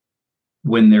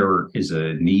 When there is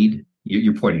a need,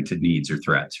 you're pointing to needs or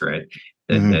threats, right?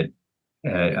 That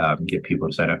get people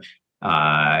to sign up.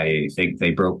 I think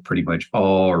they broke pretty much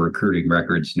all recruiting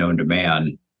records known to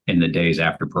man in the days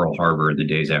after Pearl Harbor and the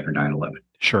days after 9/11.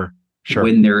 Sure.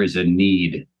 When there is a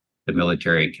need, the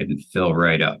military can fill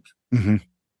right up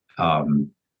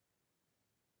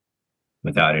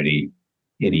without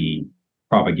any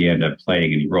propaganda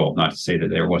playing any role. Not to say that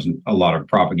there wasn't a lot of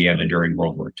propaganda during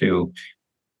World War II,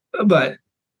 but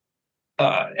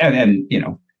and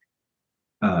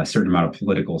a certain amount of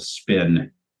political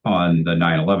spin on the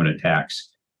 9/11 attacks,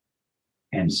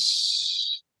 and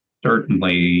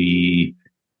certainly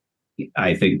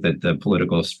I think that the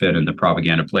political spin and the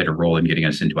propaganda played a role in getting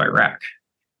us into Iraq.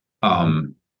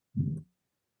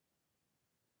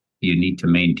 You need to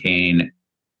maintain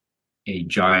a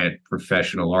giant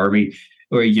professional army.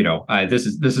 Or this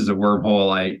is a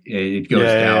wormhole. It goes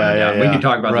down and down. We can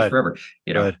talk about this forever.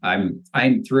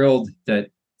 I'm thrilled that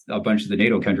a bunch of the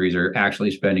NATO countries are actually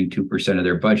spending 2% of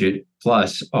their budget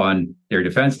plus on their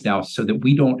defense now, so that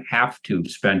we don't have to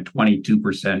spend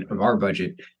 22% of our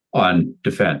budget on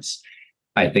defense.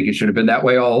 I think it should have been that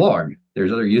way all along.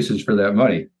 There's other uses for that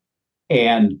money,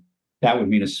 and that would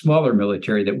mean a smaller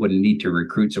military that wouldn't need to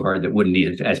recruit so hard, that wouldn't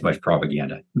need as much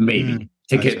propaganda, maybe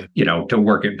to get, to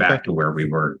work it back to where we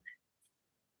were.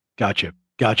 Gotcha.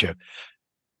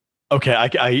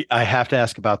 Okay. I have to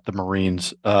ask about the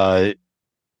Marines.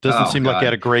 Doesn't seem like you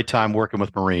had a great time working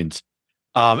with Marines.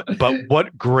 But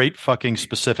what great fucking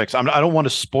specifics. I don't want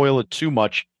to spoil it too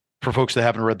much for folks that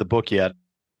haven't read the book yet,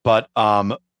 but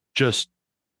just,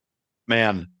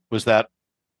 man, was that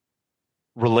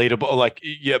relatable? Like,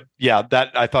 yeah,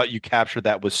 that I thought you captured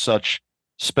that with such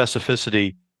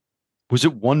specificity. Was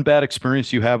it one bad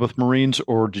experience you had with Marines,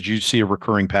 or did you see a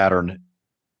recurring pattern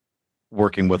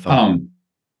working with them?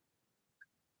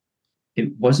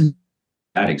 It wasn't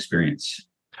a bad experience.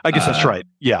 I guess that's right.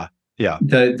 Yeah.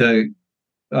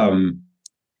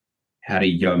 Had a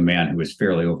young man who was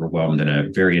fairly overwhelmed in a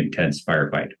very intense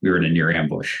firefight. We were in a near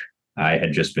ambush. I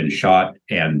had just been shot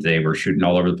and they were shooting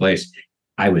all over the place.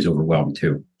 I was overwhelmed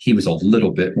too. He was a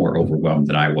little bit more overwhelmed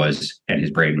than I was, and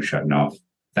his brain was shutting off.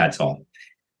 That's all.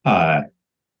 The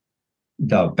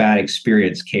bad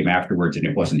experience came afterwards, and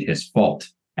it wasn't his fault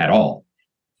at all.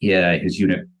 His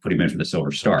unit put him in for the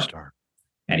Silver Star,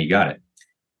 and he got it.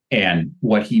 And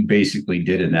what he basically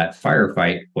did in that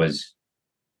firefight was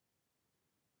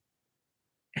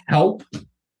help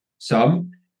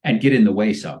some and get in the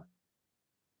way some.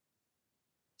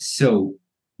 So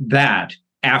that,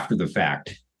 after the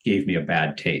fact, gave me a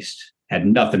bad taste. Had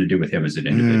nothing to do with him as an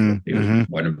individual. He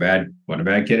wasn't a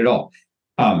bad kid at all.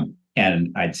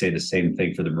 And I'd say the same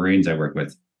thing for the Marines I work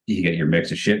with. You get your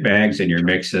mix of shitbags and your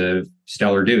mix of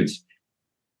stellar dudes.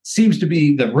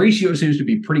 The ratio seems to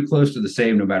be pretty close to the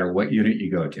same no matter what unit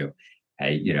you go to.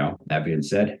 That being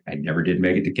said, I never did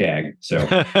make it to CAG. So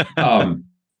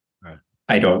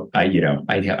I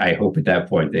hope at that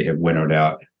point they have winnowed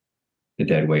out the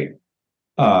dead weight.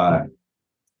 So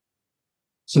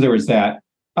there was that.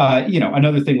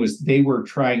 Another thing was they were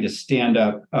trying to stand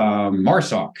up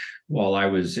MARSOC while I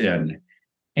was in.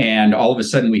 And all of a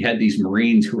sudden we had these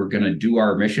Marines who were going to do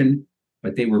our mission,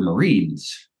 but they were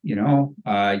Marines. You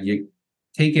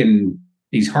taking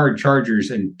these hard chargers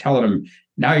and telling them,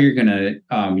 now you're going to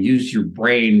use your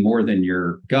brain more than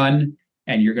your gun,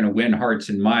 and you're going to win hearts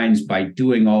and minds by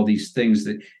doing all these things.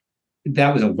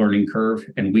 That was a learning curve.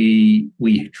 And we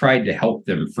tried to help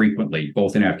them frequently,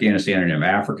 both in Afghanistan and in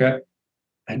Africa.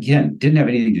 Again, didn't have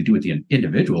anything to do with the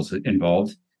individuals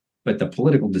involved, but the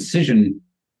political decision,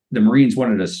 the Marines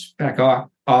wanted a spec op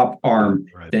arm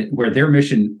where their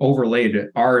mission overlaid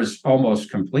ours almost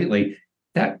completely.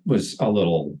 That was a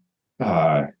little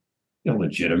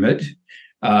illegitimate.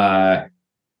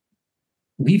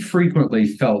 We frequently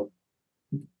felt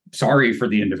sorry for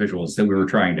the individuals that we were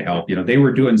trying to help. They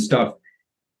were doing stuff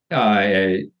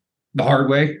the hard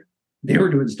way. They were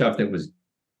doing stuff that was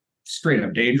straight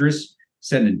up dangerous,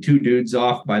 sending two dudes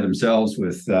off by themselves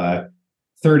with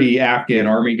 30 Afghan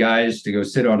army guys to go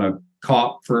sit on a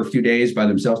cop for a few days by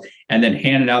themselves, and then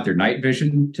handing out their night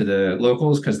vision to the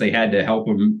locals because they had to help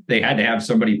them. They had to have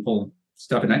somebody pull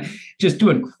stuff, and just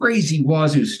doing crazy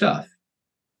wazoo stuff.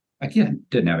 Again,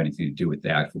 didn't have anything to do with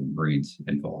the actual Marines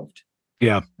involved.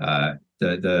 Yeah.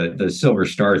 The Silver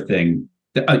Star thing.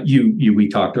 We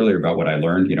talked earlier about what I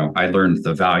learned. I learned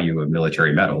the value of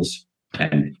military medals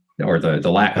or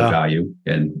the lack of value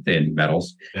in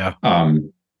medals. Yeah.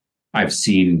 I've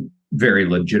seen very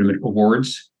legitimate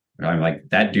awards. I'm like,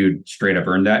 that dude straight up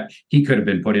earned that. He could have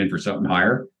been put in for something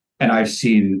higher. And I've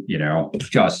seen,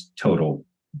 just total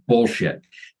bullshit.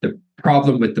 The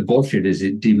problem with the bullshit is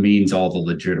it demeans all the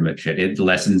legitimate shit.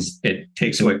 It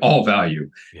takes away all value,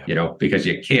 because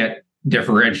you can't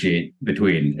differentiate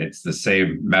between, it's the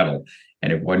same medal.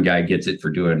 And if one guy gets it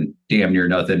for doing damn near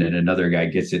nothing and another guy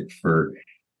gets it for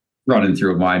running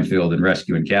through a minefield and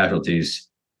rescuing casualties,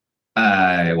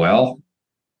 well,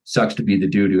 sucks to be the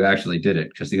dude who actually did it,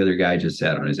 because the other guy just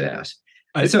sat on his ass.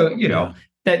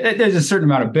 There's a certain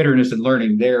amount of bitterness and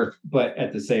learning there, but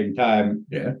at the same time,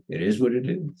 it is what it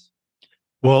is.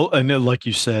 Well, and then, like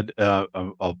you said,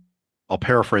 I'll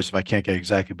paraphrase if I can't get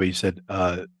exactly, but you said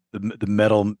the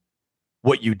medal,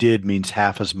 what you did means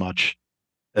half as much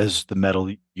as the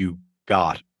medal you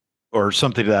got, or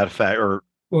something to that effect. Or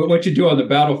what you do on the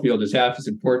battlefield is half as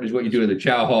important as what you do in the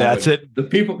chow hall. That's it. The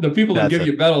people who give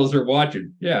you medals are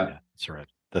watching. Yeah, that's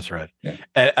right.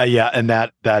 Yeah, and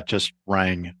that just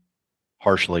rang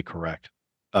harshly correct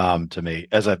to me,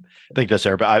 as I think that's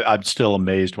there. But I'm still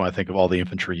amazed when I think of all the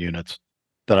infantry units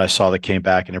that I saw that came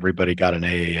back, and everybody got an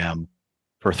AAM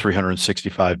for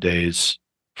 365 days,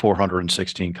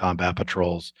 416 combat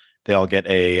patrols. They all get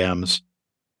AAMs,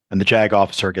 and the JAG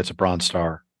officer gets a Bronze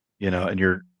Star. And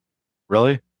you're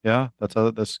really, that's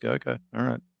okay, all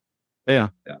right, yeah.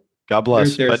 God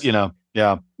bless, but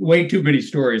way too many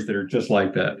stories that are just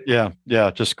like that.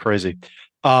 Yeah, just crazy.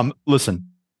 Listen,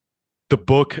 the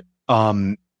book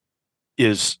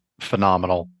is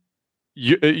phenomenal.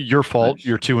 Your fault. Nice.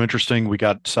 You're too interesting. We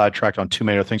got sidetracked on too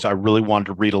many other things. I really wanted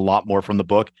to read a lot more from the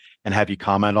book and have you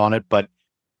comment on it. But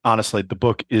honestly, the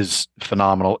book is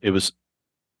phenomenal.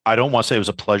 I don't want to say it was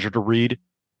a pleasure to read.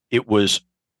 It was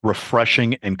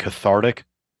refreshing and cathartic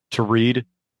to read.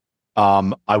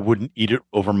 I wouldn't eat it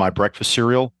over my breakfast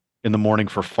cereal in the morning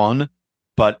for fun,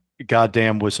 but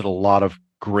goddamn, was it a lot of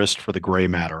grist for the gray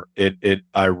matter.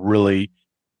 I really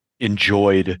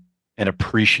enjoyed and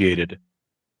appreciated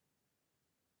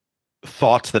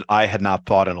thoughts that I had not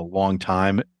thought in a long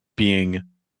time being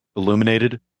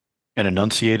illuminated and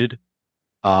enunciated.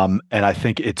 And I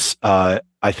think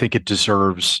it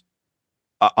deserves,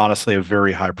 honestly, a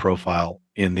very high profile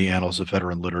in the annals of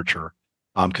veteran literature.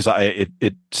 Because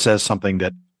it says something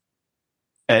that,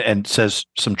 and says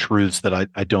some truths that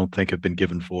I don't think have been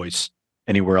given voice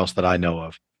anywhere else that I know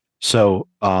of. So,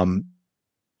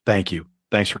 thank you.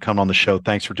 Thanks for coming on the show.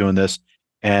 Thanks for doing this.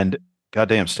 And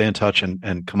goddamn, stay in touch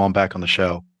and come on back on the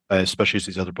show, especially as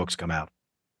these other books come out.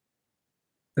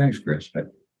 Thanks, Chris. Of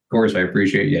course, I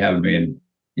appreciate you having me, and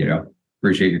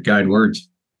appreciate your kind words.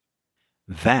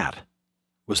 That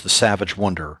was The Savage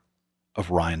Wonder of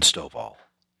Ryan Stovall.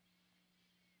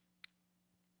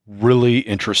 Really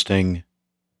interesting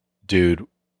dude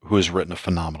who has written a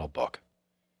phenomenal book.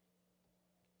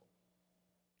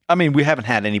 I mean, we haven't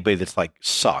had anybody that's like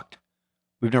sucked.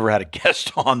 We've never had a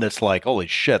guest on that's like, holy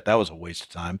shit, that was a waste of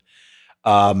time.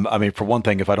 I mean, for one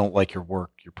thing, if I don't like your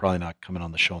work, you're probably not coming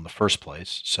on the show in the first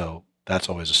place. So that's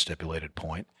always a stipulated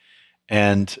point.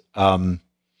 And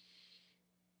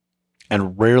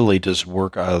rarely does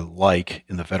work I like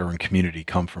in the veteran community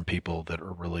come from people that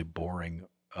are really boring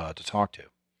to talk to.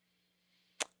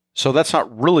 So that's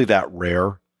not really that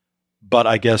rare, but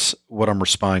I guess what I'm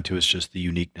responding to is just the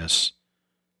uniqueness,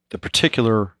 the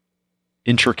particular,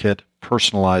 intricate,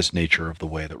 personalized nature of the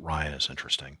way that Ryan is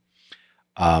interesting.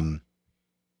 And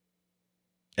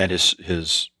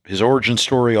his origin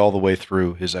story all the way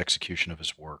through his execution of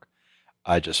his work,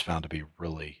 I just found to be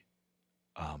really,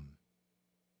 I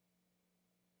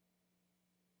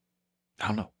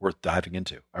don't know, worth diving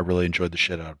into. I really enjoyed the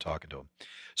shit out of talking to him.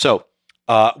 So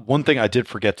one thing I did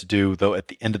forget to do, though, at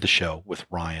the end of the show with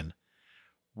Ryan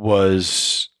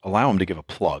was allow him to give a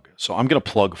plug. So I'm going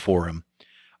to plug for him.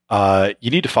 You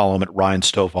need to follow him at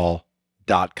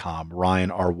ryanstovall.com.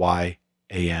 Ryan,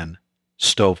 R-Y-A-N,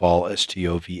 Stovall,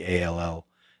 S-T-O-V-A-L-L.com.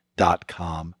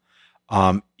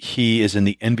 He is in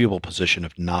the enviable position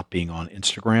of not being on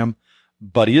Instagram,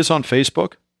 but he is on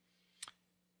Facebook.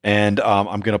 And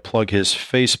I'm going to plug his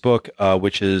Facebook,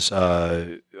 which is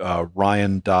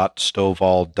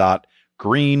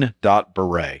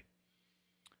ryan.stovall.green.beret.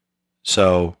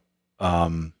 So,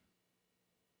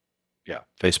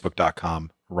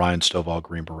 facebook.com, Ryan Stovall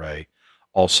Green Beret,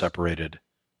 all separated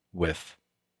with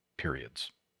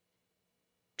periods.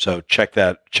 So check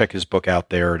his book out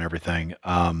there and everything.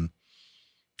 And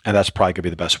that's probably going to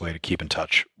be the best way to keep in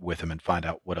touch with him and find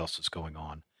out what else is going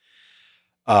on.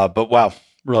 But wow,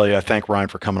 really, I thank Ryan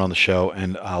for coming on the show,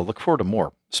 and look forward to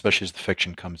more, especially as the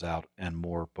fiction comes out and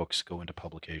more books go into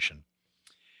publication.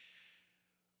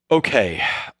 Okay.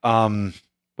 What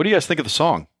do you guys think of the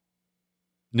song?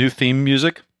 New theme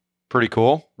music. Pretty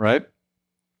cool, right?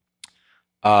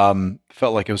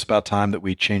 Felt like it was about time that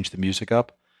we changed the music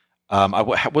up.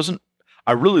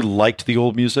 I really liked the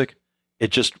old music. It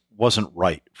just wasn't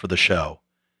right for the show.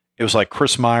 It was like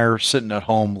Chris Meyer sitting at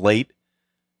home late,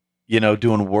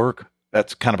 doing work.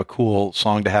 That's kind of a cool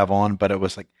song to have on, but it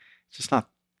was like, it's just not,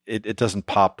 it doesn't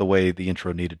pop the way the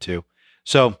intro needed to.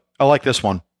 So I like this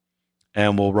one,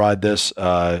 and we'll ride this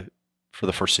for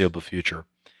the foreseeable future.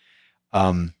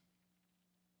 And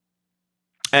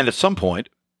at some point,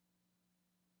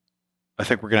 I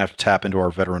think we're going to have to tap into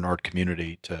our veteran art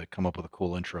community to come up with a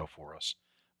cool intro for us.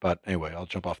 But anyway, I'll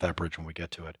jump off that bridge when we get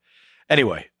to it.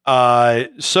 Anyway,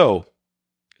 so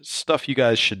stuff you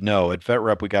guys should know. At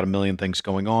VetRep, we got a million things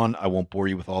going on. I won't bore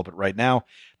you with all of it right now.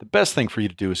 The best thing for you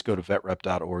to do is go to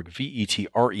vetrep.org,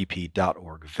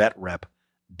 vetrep.org,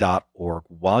 vetrep.org.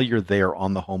 While you're there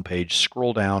on the homepage,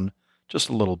 scroll down just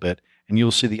a little bit, and you'll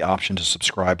see the option to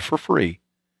subscribe for free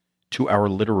to our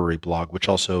literary blog, which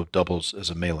also doubles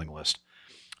as a mailing list.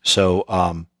 So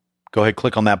go ahead,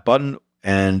 click on that button,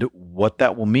 and what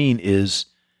that will mean is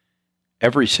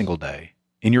every single day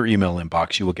in your email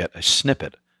inbox, you will get a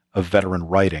snippet of veteran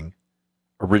writing,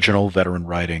 original veteran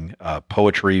writing,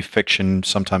 poetry, fiction,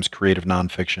 sometimes creative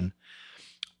nonfiction,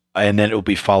 and then it will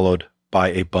be followed by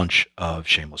a bunch of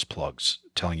shameless plugs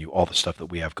telling you all the stuff that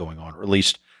we have going on, or at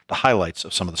least the highlights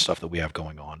of some of the stuff that we have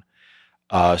going on,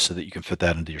 so that you can fit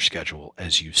that into your schedule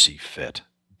as you see fit.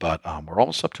 But we're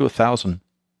almost up to 1,000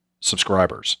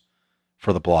 subscribers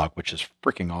for the blog, which is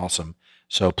freaking awesome.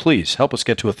 So please help us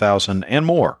get to 1,000 and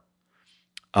more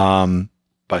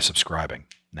by subscribing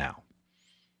now.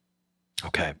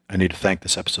 Okay, I need to thank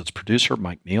this episode's producer,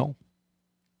 Mike Neal.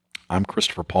 I'm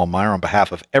Christopher Paul Meyer on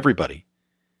behalf of everybody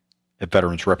at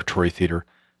Veterans Repertory Theater.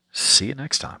 See you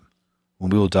next time when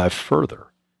we will dive further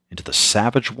into the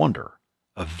savage wonder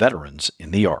of veterans in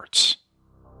the arts.